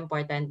story is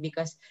important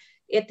because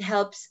it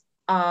helps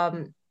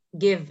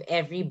give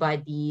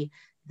everybody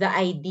the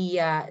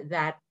idea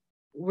that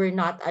we're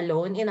not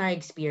alone in our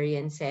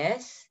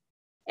experiences.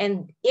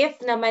 And if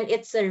naman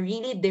it's a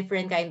really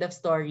different kind of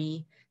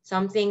story,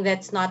 something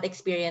that's not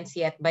experienced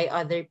yet by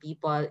other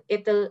people,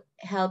 it'll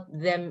help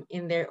them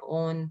in their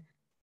own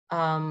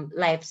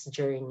life's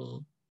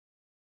journey.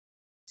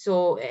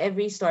 So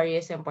every story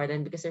is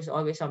important because there's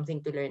always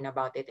something to learn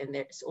about it, and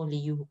there's only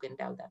you who can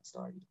tell that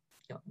story.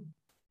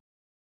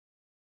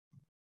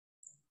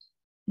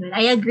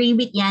 I agree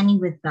with Yanni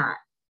with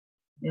that.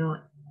 You know,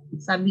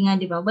 sabi nga,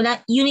 di ba,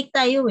 unique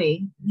tayo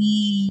eh.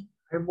 We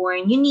are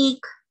born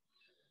unique.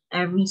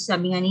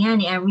 Sabi nga ni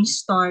Yanni, every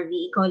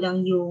story, ikaw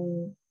lang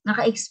yung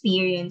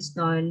naka-experience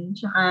nun.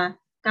 Tsaka,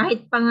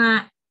 kahit pa nga,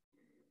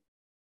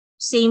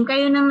 same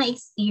kayo nang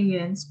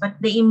na-experience, but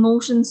the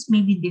emotions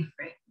may be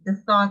different. The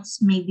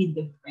thoughts may be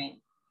different.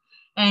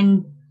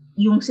 And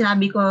yung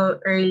sinabi ko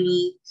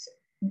early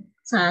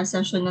sa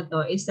session na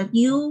to is that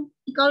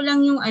ikaw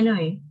lang yung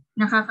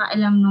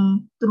nakakaalam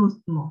ng truth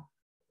mo.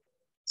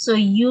 So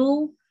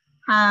you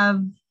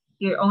have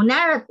your own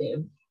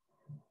narrative.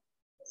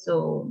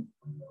 So,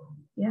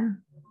 yeah.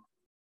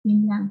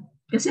 Yun lang.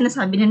 Kasi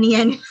nasabi na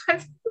niya.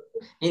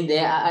 Hindi,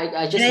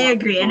 I just I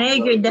agree. And I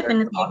agree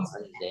definitely on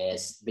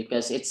this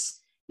because it's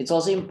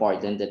also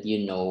important that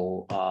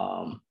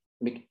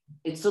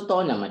it's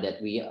totoo naman that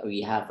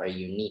we have our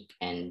unique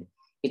and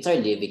it's our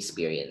lived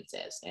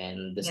experiences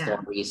and the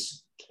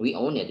stories, we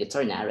own it. It's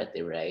our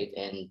narrative, right?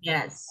 And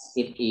yes,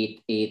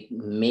 it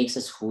makes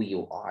us who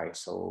you are.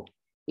 So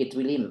it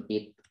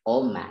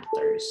all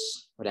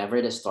matters,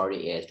 whatever the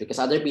story is, because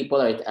other people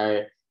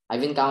are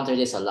I've encountered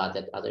this a lot,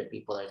 that other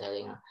people are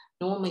telling,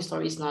 no, my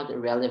story is not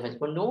relevant.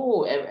 Well,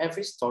 no,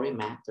 every story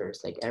matters.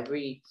 Like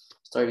every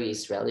story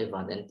is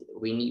relevant, and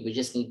we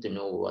just need to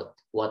know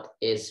what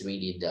is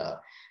really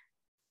the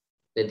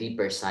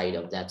deeper side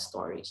of that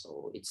story.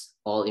 So it's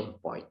all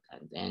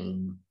important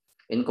and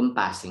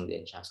encompassing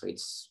din siya. So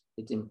it's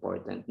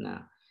important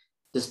na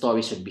the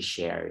story should be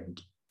shared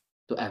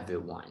to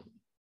everyone,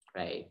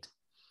 right?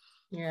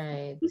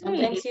 Right.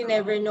 Sometimes you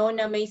never know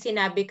na may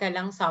sinabi ka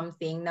lang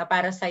something na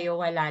para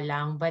sa'yo wala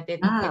lang, but it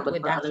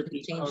would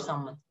actually change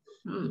someone.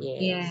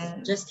 Yes.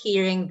 Yeah. Just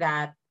hearing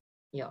that,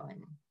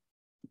 yon.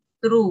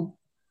 True.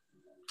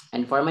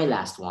 And for my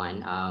last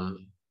one,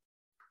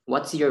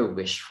 what's your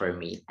wish for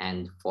me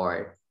and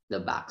for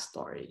the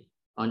backstory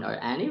on our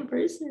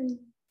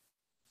anniversary?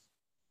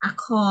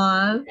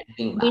 Ako,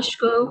 wish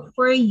ko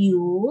for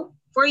you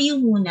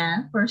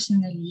muna,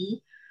 personally,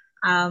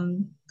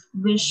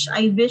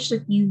 I wish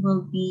that you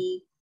will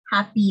be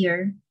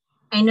happier.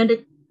 I know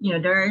that,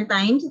 there are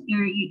times that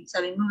you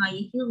sabi mo nga,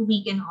 you feel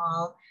weak and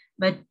all,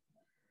 but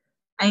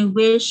I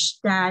wish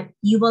that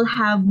you will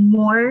have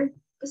more,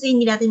 kasi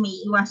hindi natin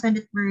may iwasan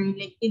that we're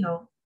like,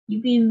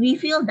 we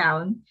feel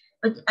down,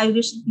 but I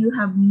wish that you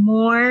have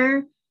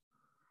more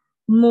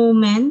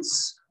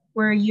moments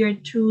where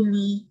you're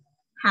truly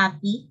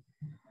happy.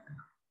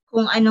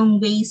 Kung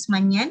anong ways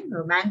man yan,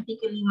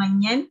 romantically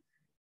man yan,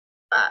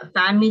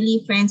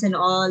 family, friends, and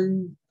all,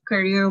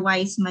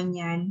 career-wise man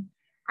yan,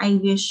 I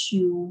wish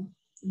you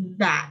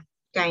that.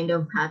 kind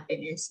of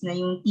happiness. Na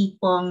yung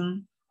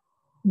tipong,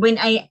 when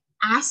I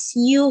ask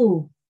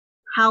you,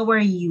 how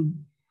are you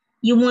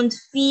won't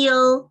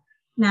feel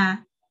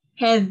na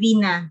heavy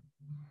na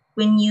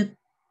when you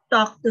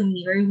talk to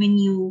me or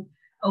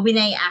when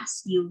I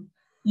ask you.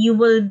 You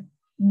will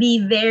be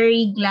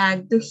very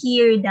glad to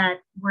hear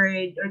that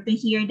word or to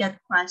hear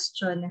that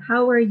question.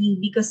 How are you?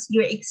 Because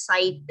you're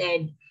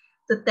excited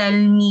to tell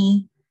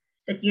me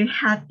that you're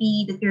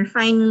happy, that you're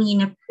finally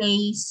in a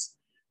place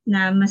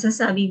na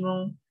masasabi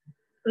mong,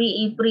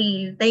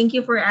 April, thank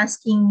you for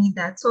asking me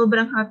that.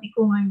 Sobrang happy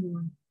ko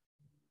ngayon.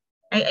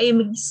 I am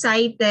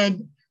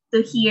excited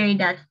to hear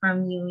that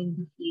from you in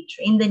the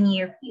future, in the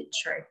near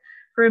future.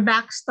 For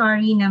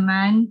backstory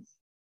naman,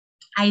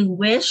 I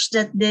wish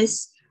that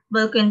this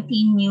will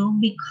continue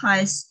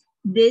because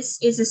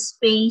this is a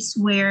space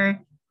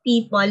where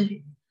people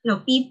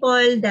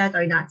that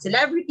are not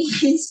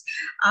celebrities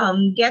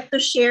get to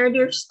share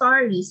their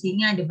stories.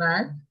 Yun nga, di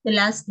ba?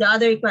 The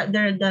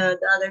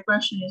other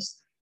question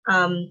is,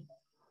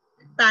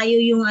 tayo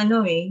yung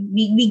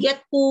we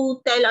get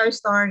to tell our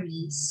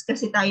stories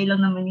kasi tayo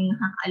lang naman yung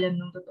nakakaalam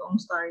ng totoong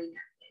story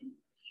natin.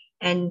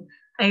 And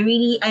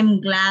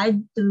I'm glad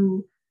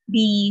to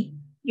be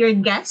your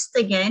guest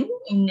again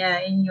in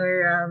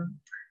your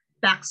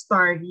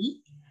backstory.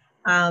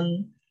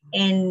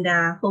 And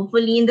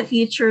hopefully in the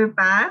future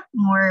pa,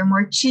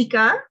 more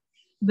chika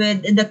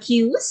with the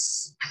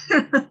cues.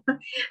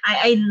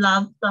 I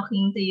love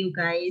talking to you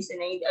guys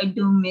and I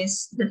do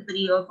miss the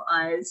three of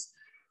us.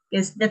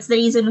 Because that's the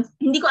reason,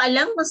 hindi ko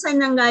alam kung saan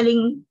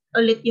nanggaling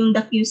ulit yung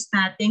the cues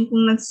natin.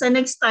 Kung saan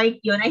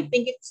nag-start yun, I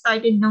think it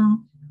started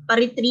nung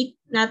pa-retreat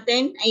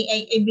natin,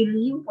 I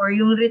believe, or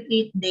yung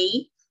retreat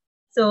day.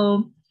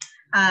 So,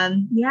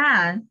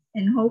 yeah.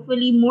 And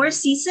hopefully more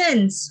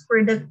seasons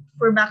for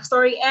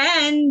backstory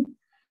and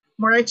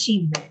more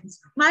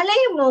achievements.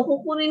 Malay mo,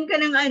 kukunin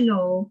ka ng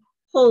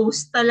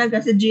host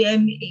talaga sa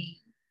GMA.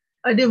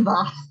 O,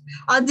 diba?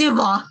 O,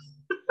 diba?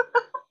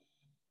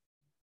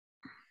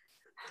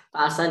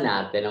 Taasan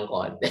natin ang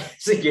konti.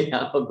 Sige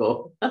na,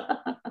 go.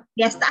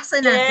 Yes,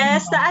 taasan natin.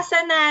 Yes,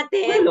 taasan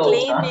natin. Hello,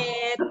 Claim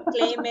it.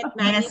 Claim it. Yes,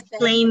 Manifest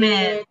claim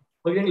it.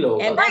 Huwag yung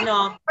local. And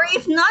or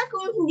if not,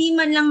 kung hindi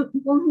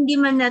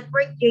man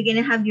network, you're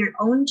gonna have your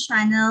own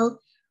channel,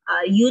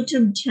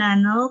 YouTube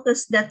channel,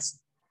 because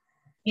that's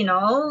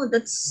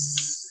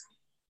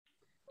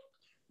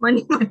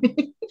money.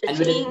 And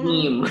with a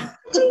team.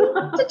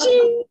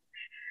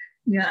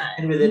 Yeah.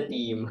 And with a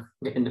team.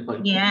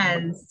 Ganon.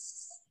 Yes.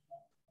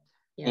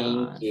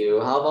 Thank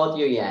you. How about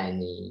you,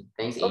 Yanni?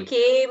 Thanks, April.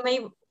 Okay,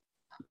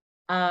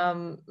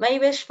 my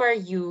wish for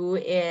you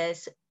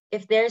is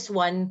if there's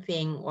one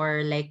thing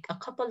or like a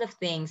couple of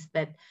things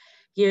that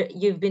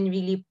you've been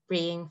really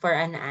praying for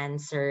an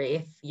answer,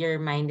 if your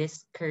mind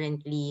is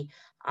currently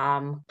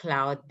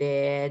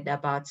clouded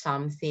about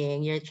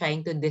something, you're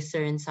trying to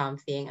discern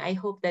something, I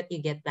hope that you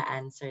get the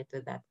answer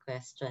to that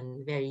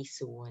question very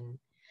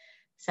soon.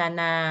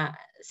 Sana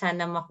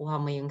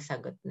makuha mo yung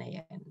sagot na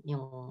yan.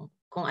 Yung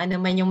kung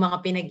ano man yung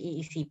mga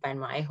pinag-iisipan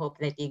mo, I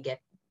hope that you get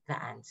the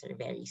answer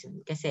very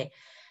soon. Kasi,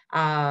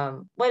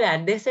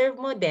 deserve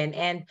mo din.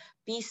 And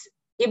peace,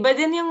 iba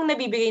din yung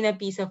nabibigay na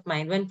peace of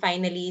mind when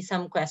finally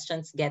some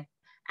questions get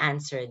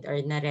answered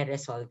or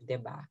nare-resolve,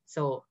 diba?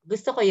 So,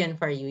 gusto ko yun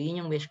for you.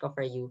 Yun yung wish ko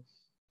for you.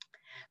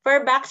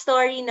 For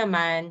backstory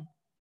naman,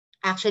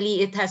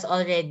 actually, it has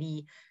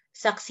already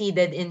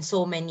succeeded in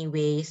so many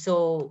ways.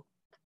 So,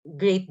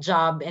 great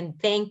job and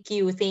thank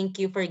you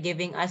for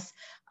giving us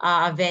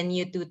a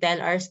venue to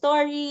tell our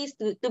stories,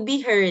 to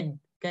be heard.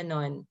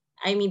 Ganon.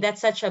 I mean,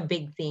 that's such a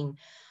big thing.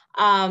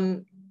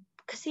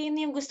 Kasi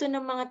yun yung gusto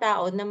ng mga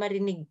tao na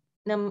marinig,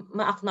 na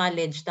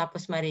ma-acknowledge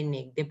tapos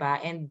marinig, diba?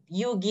 And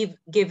you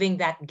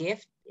giving that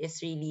gift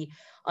is really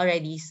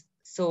already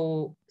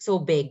so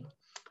big.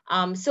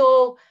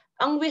 So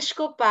ang wish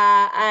ko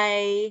pa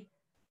ay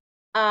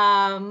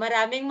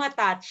maraming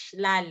matouch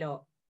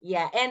lalo.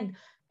 Yeah, and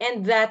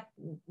that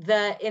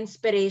the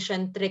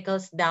inspiration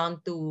trickles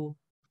down to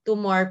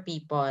more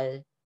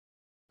people.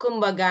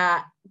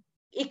 Kumbaga,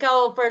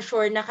 ikaw for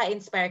sure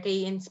naka-inspire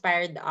kayo,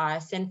 inspired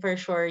us, and for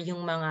sure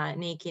yung mga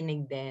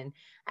nakikinig din.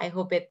 I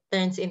hope it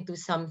turns into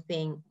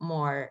something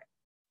more.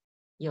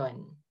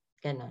 Yon,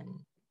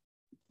 ganon.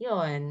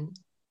 Yon.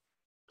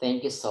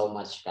 Thank you so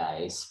much,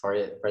 guys, for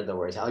the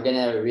words. I'm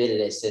gonna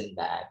re-listen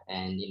that,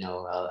 and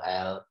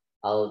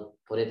I'll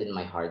put it in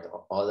my heart,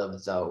 all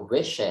of the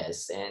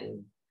wishes,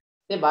 and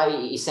diba,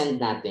 i-send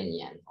natin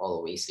yan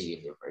always sa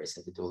universe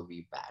and it will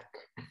be back.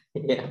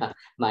 Yeah,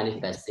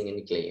 manifesting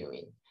and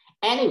claiming.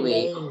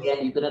 Anyway,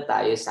 again, dito na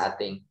tayo sa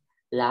ating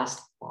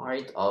last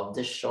part of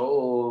the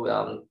show.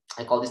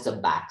 I call this the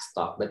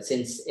backstop, but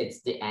since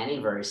it's the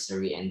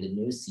anniversary and the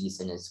new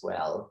season as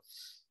well,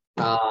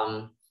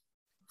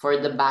 for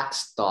the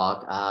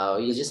backstop,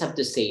 you just have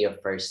to say your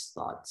first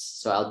thoughts.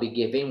 So I'll be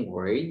giving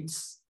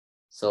words.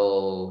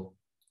 So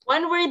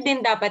one word din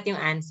dapat yung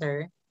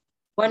answer.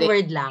 One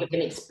word lang. You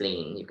can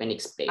explain.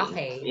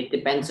 Okay. It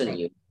depends on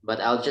you.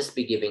 But I'll just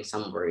be giving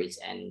some words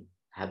and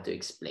have to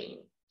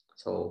explain.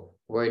 So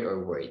word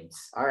or words.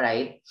 All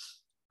right.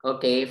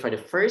 Okay, for the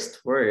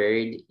first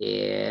word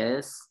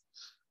is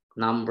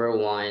number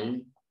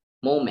one,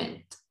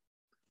 moment.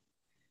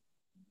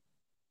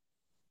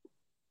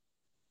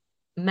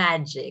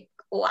 Magic.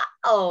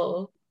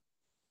 Wow.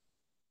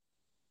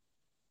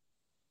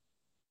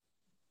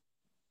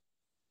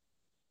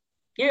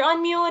 You're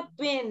on mute,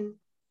 Win.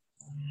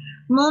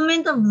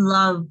 Moment of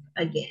love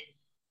again.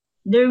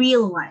 The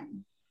real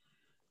one.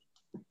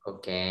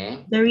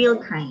 Okay. The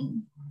real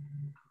kind.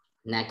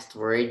 Next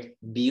word,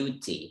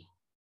 beauty.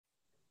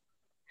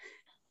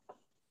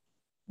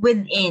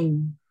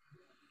 Within.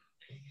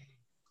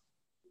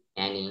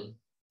 Annie.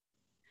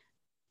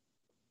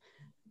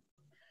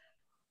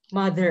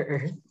 Mother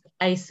Earth.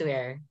 I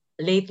swear.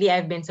 Lately,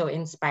 I've been so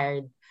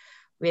inspired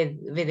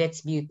with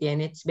its beauty,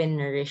 and it's been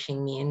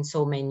nourishing me in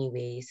so many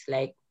ways.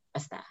 Like,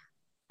 basta.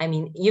 I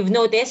mean, if you've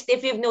noticed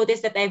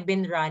that I've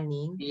been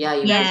running,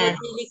 Yeah, you that's Yes. what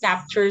really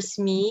captures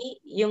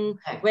me.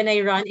 When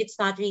I run, it's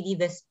not really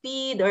the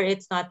speed, or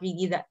it's not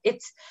really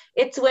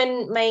it's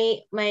when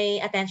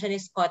my attention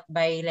is caught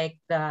by like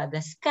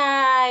the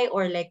sky,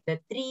 or like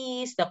the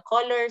trees, the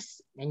colors,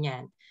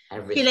 ganyan. He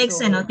everything. likes,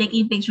 So,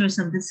 taking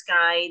pictures of the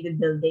sky, the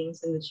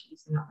buildings, and the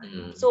trees and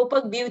all. so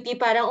pag beauty,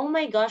 parang, oh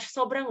my gosh,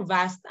 sobrang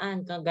vast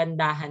ang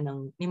kagandahan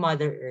ni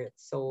Mother Earth.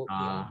 So,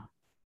 yun.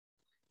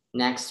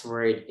 Next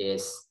word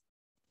is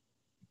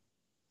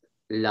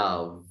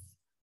love.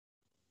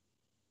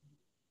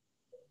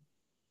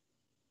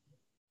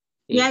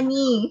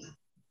 Yani.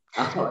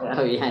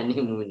 Oh,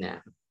 Yani muna.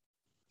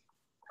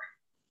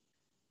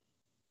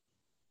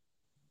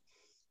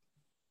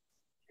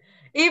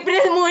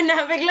 April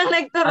muna, biglang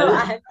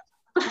nagturuan.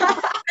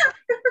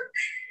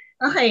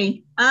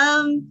 Okay.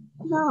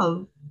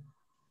 Love.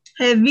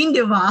 Heaven,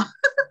 di ba?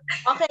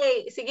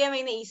 Okay, sige,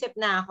 may naisip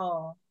na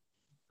ako.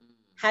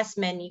 Has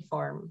many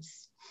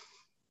forms.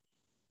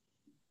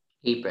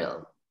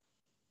 April.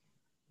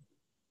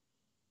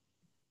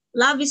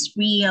 Love is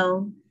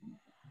real,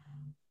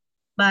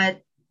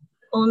 but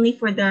only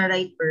for the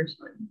right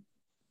person,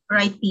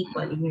 right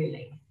people in your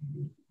life.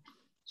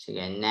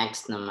 Sige,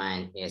 next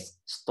naman is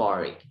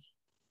story.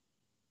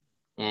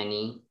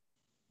 Annie?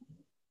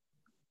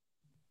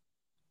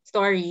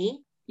 Story?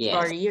 Yes.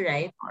 Story,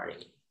 right?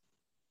 Story.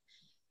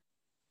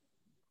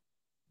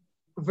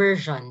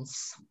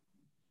 Versions.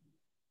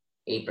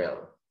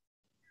 April.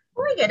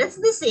 Oh my God,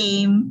 that's the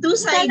same. Two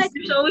sides.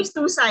 There's always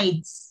two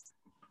sides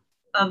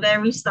of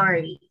every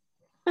story.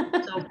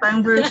 So,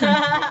 pang version.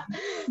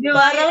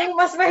 Parang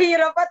mas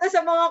mahirap pa to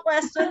sa mga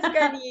questions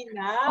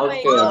kanina.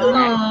 Okay,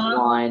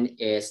 next one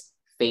is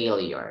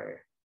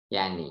failure.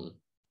 Yani.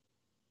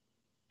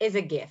 Is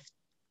a gift.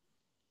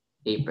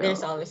 April. There's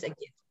always a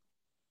gift.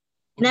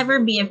 Never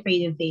be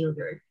afraid of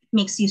failure. It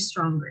makes you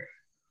stronger.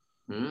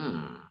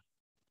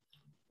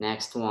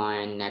 Next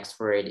one, next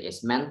word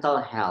is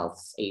mental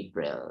health,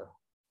 April.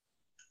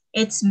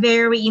 It's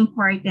very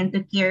important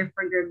to care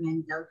for your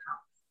mental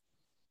health.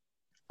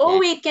 Oh,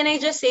 wait, can I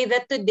just say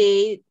that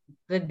today,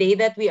 the day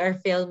that we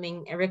are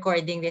filming and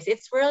recording this,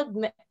 it's World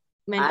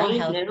Mental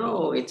Health Day.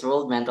 No, it's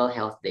World Mental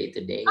Health Day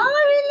today. Oh,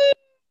 really?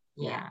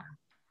 Yeah.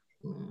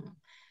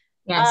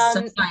 Yes,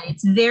 so fine.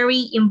 It's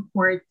very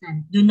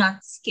important. Do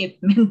not skip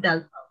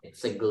mental health.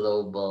 It's a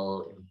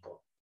global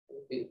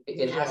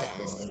it has a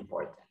global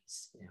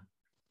importance. Yeah.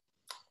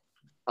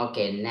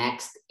 Okay,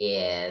 next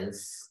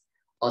is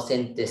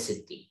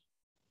authenticity.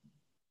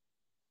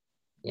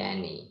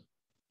 Yani.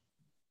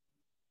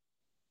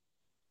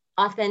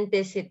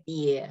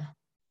 Authenticity.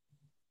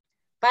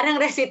 Parang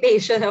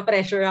recitation, na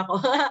pressure ako.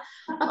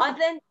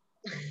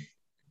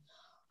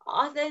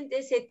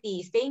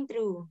 Authenticity, staying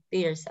true to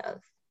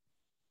yourself.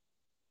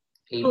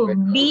 Oh,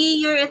 be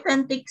your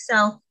authentic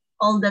self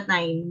all the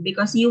time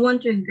because you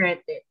won't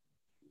regret it.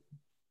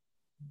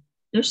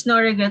 There's no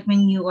regret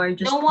when you are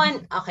just...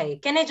 Okay,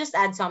 can I just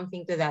add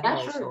something to that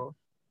also? Sure.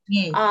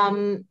 Yes.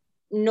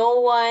 No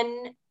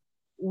one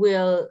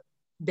will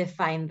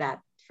define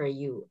that for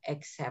you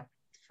except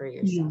for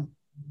yourself.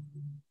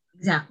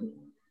 Exactly.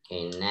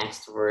 Okay,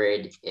 next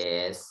word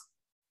is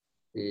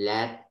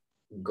let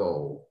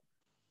go.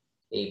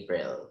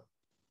 April.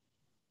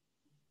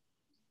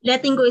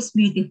 Letting go is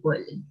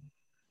beautiful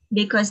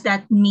because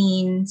that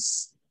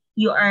means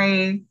you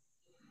are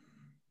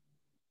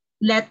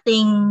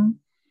letting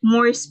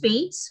more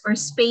space or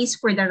space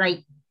for the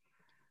right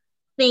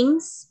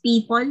things,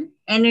 people,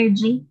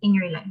 energy in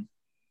your life.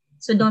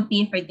 So don't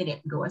be afraid to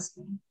let go as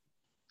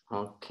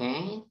well.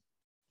 Okay.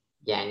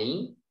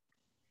 Yani?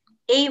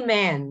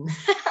 Amen.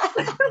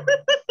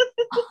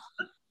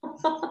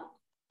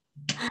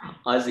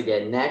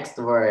 Sige, next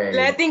word.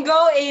 Letting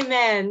go,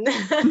 amen.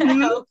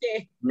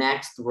 Okay.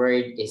 Next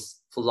word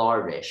is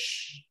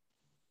flourish.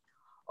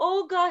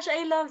 Oh gosh,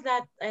 I love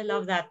that. I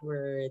love that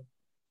word.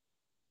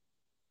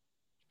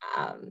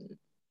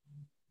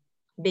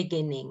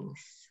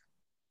 Beginnings.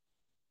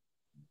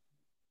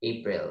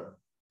 April.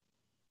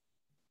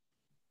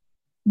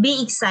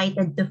 Be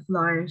excited to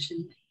flourish.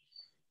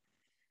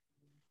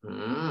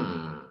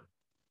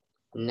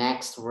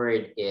 Next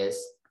word is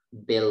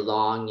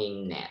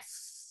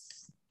belongingness.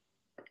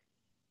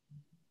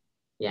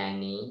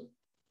 Yani?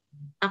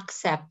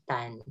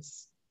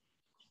 Acceptance.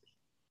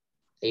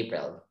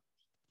 April.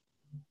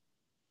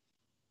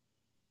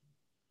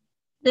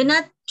 Do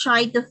not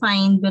try to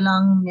find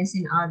belongingness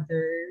in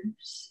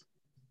others.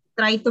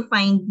 Try to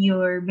find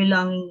your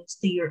belongingness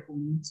to your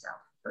own self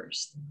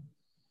first.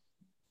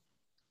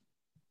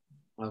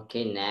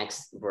 Okay,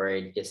 next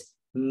word is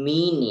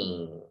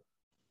meaning.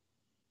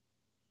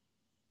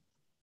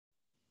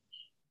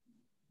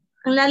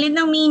 Ang lalim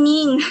ng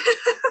meaning.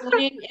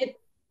 Meaning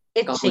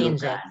it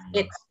changes. Kahulugan.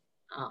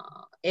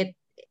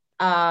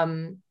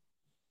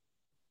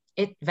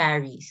 It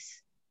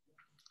varies.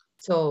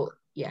 So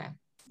yeah,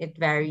 it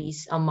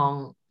varies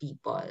among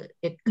people.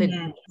 It could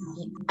Yes.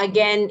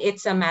 again,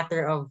 it's a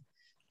matter of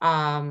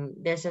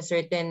there's a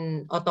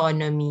certain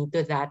autonomy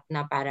to that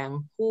na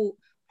parang who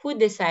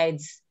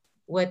decides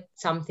what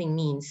something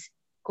means.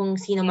 Kung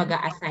sino Yeah.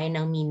 mag-a-assign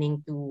ng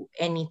meaning to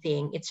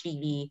anything, it's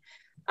really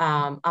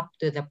up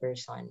to the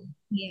person.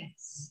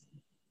 Yes.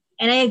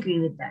 And I agree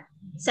with that.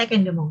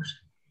 Second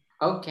emotion.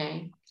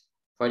 Okay.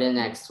 For the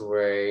next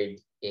word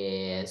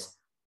is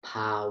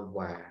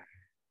power.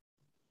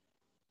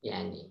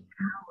 Yani.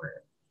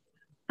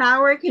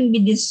 Power can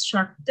be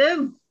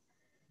destructive,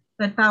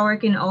 but power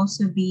can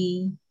also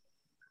be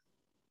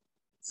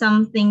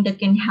something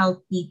that can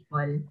help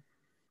people.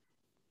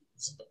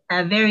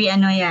 Very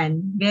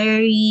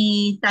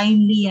very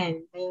timely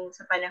yan ngayong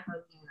sa panahon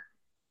niya.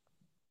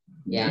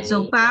 Yani.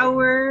 So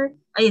power,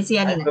 ayun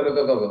si Yani na.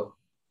 Go.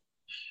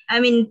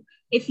 I mean,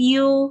 if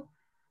you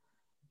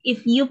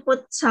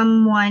put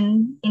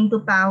someone into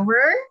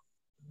power,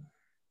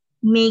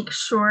 make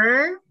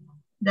sure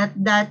that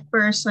that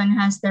person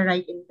has the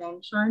right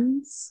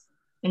intentions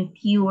and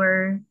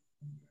pure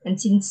and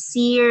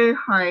sincere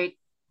heart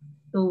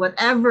to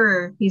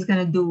whatever he's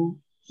gonna do,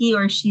 he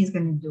or she's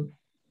gonna do.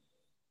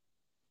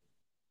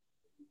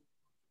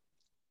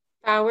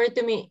 Power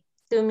to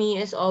me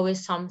is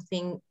always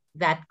something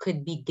that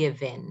could be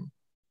given.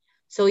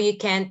 So we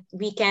can't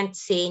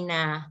say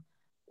na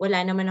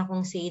wala naman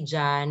akong say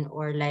dyan,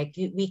 or like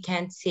we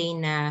can't say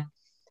na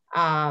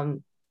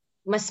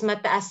mas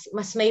mataas,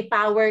 mas may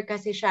power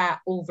kasi siya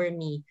over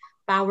me.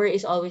 Power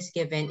is always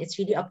given. It's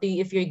really up to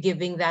you if you're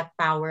giving that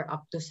power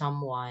up to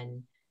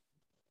someone.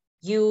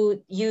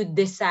 You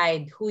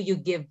decide who you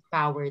give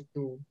power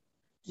to.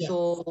 Yes.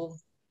 So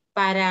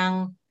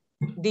parang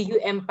do you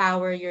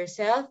empower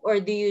yourself,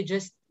 or do you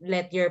just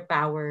let your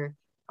power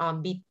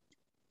be?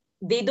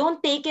 They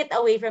don't take it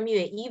away from you.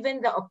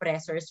 Even the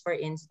oppressors, for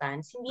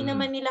instance, hindi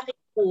naman nila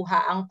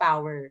kinukuha ang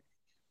power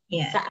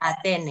sa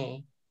atin eh.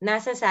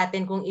 Nasa sa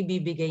atin kung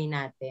ibibigay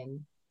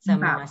natin sa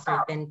mga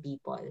certain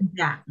people.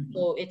 Exactly.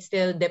 So it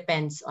still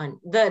depends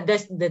on the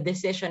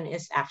decision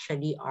is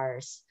actually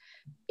ours.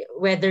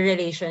 Whether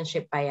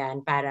relationship pa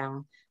yan,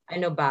 parang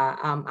ano ba,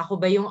 ako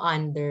ba yung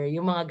under,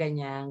 yung mga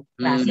ganyang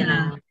klase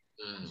ng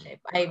relationship.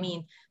 I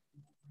mean,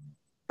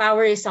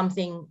 power is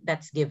something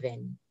that's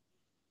given.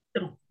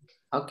 True.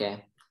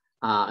 Okay.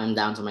 I'm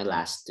down to my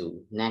last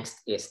two. Next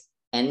is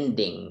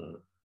ending.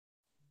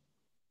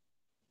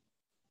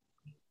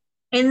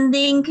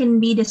 Ending can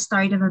be the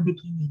start of a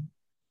beginning.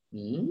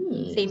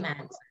 Same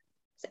answer.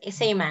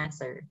 Same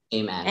answer.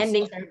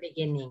 Endings are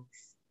beginnings.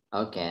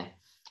 Okay.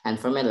 And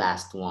for my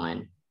last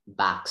one,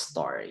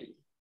 backstory.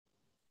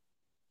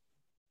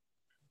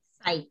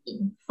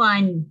 Exciting,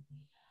 fun.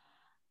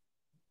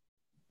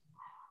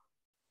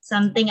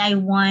 Something I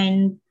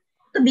want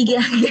to be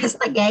a guest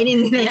again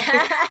in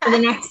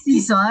the next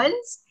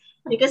seasons.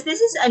 Because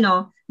this is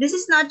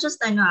not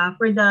just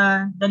for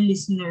the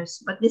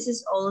listeners, but this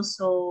is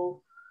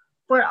also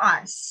for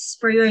us,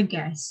 for your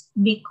guests,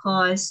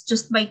 because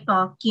just by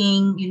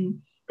talking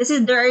and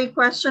there are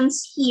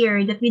questions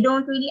here that we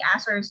don't really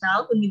ask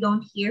ourselves and we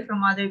don't hear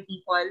from other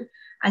people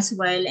as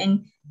well,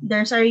 and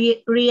there's a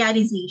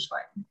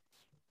realization.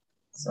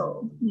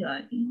 So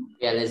yeah.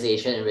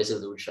 Realization and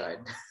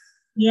resolution.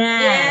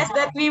 Yes. Yes,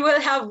 that we will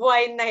have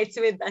wine nights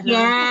with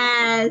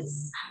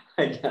Yes.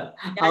 It's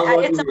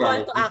a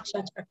call to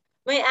action.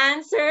 My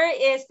answer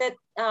is that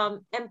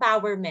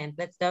empowerment.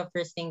 That's the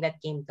first thing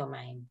that came to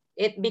mind.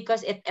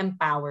 Because it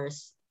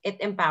empowers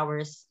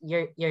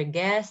your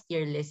guests,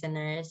 your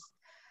listeners.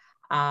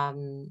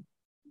 And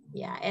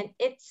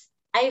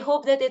I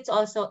hope that it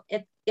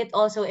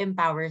also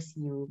empowers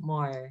you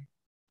more.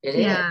 It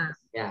is.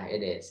 Yeah,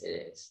 it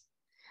is.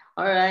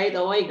 All right.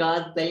 Oh my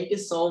God. Thank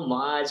you so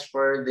much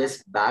for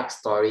this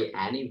backstory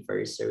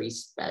anniversary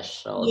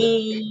special.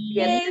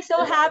 Yay.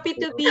 So happy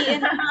to be in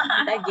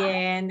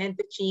again and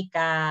to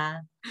Chika.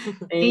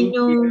 Thank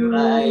you.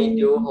 I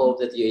do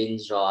hope that you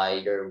enjoy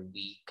your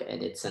week,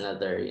 and it's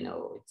another,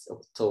 it's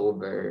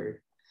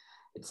October.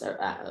 It's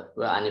our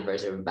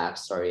anniversary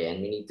backstory,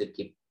 and we need to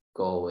keep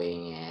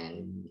going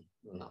and,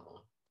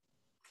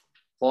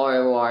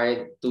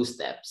 forward 2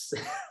 steps.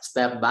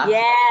 Step back.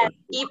 Yes.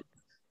 Keep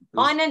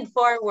on and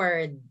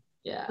forward.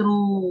 Yeah.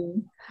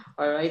 True.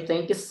 All right.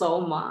 Thank you so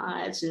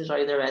much.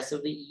 Enjoy the rest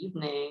of the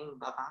evening.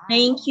 Bye-bye.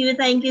 Thank you,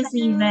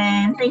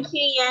 Steven. Thank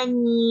you,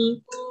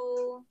 Yanni.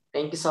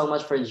 Thank you so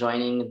much for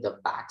joining the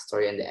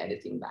backstory and the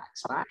editing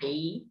backs.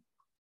 Bye.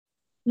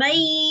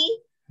 Bye.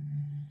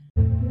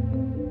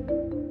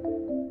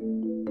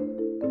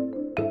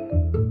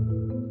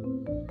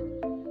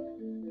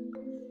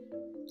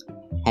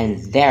 And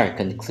there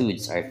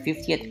concludes our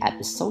 50th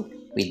episode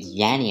with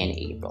Yanni and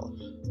April.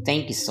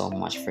 Thank you so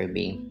much for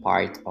being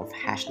part of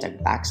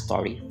hashtag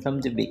backstory from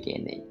the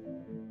beginning.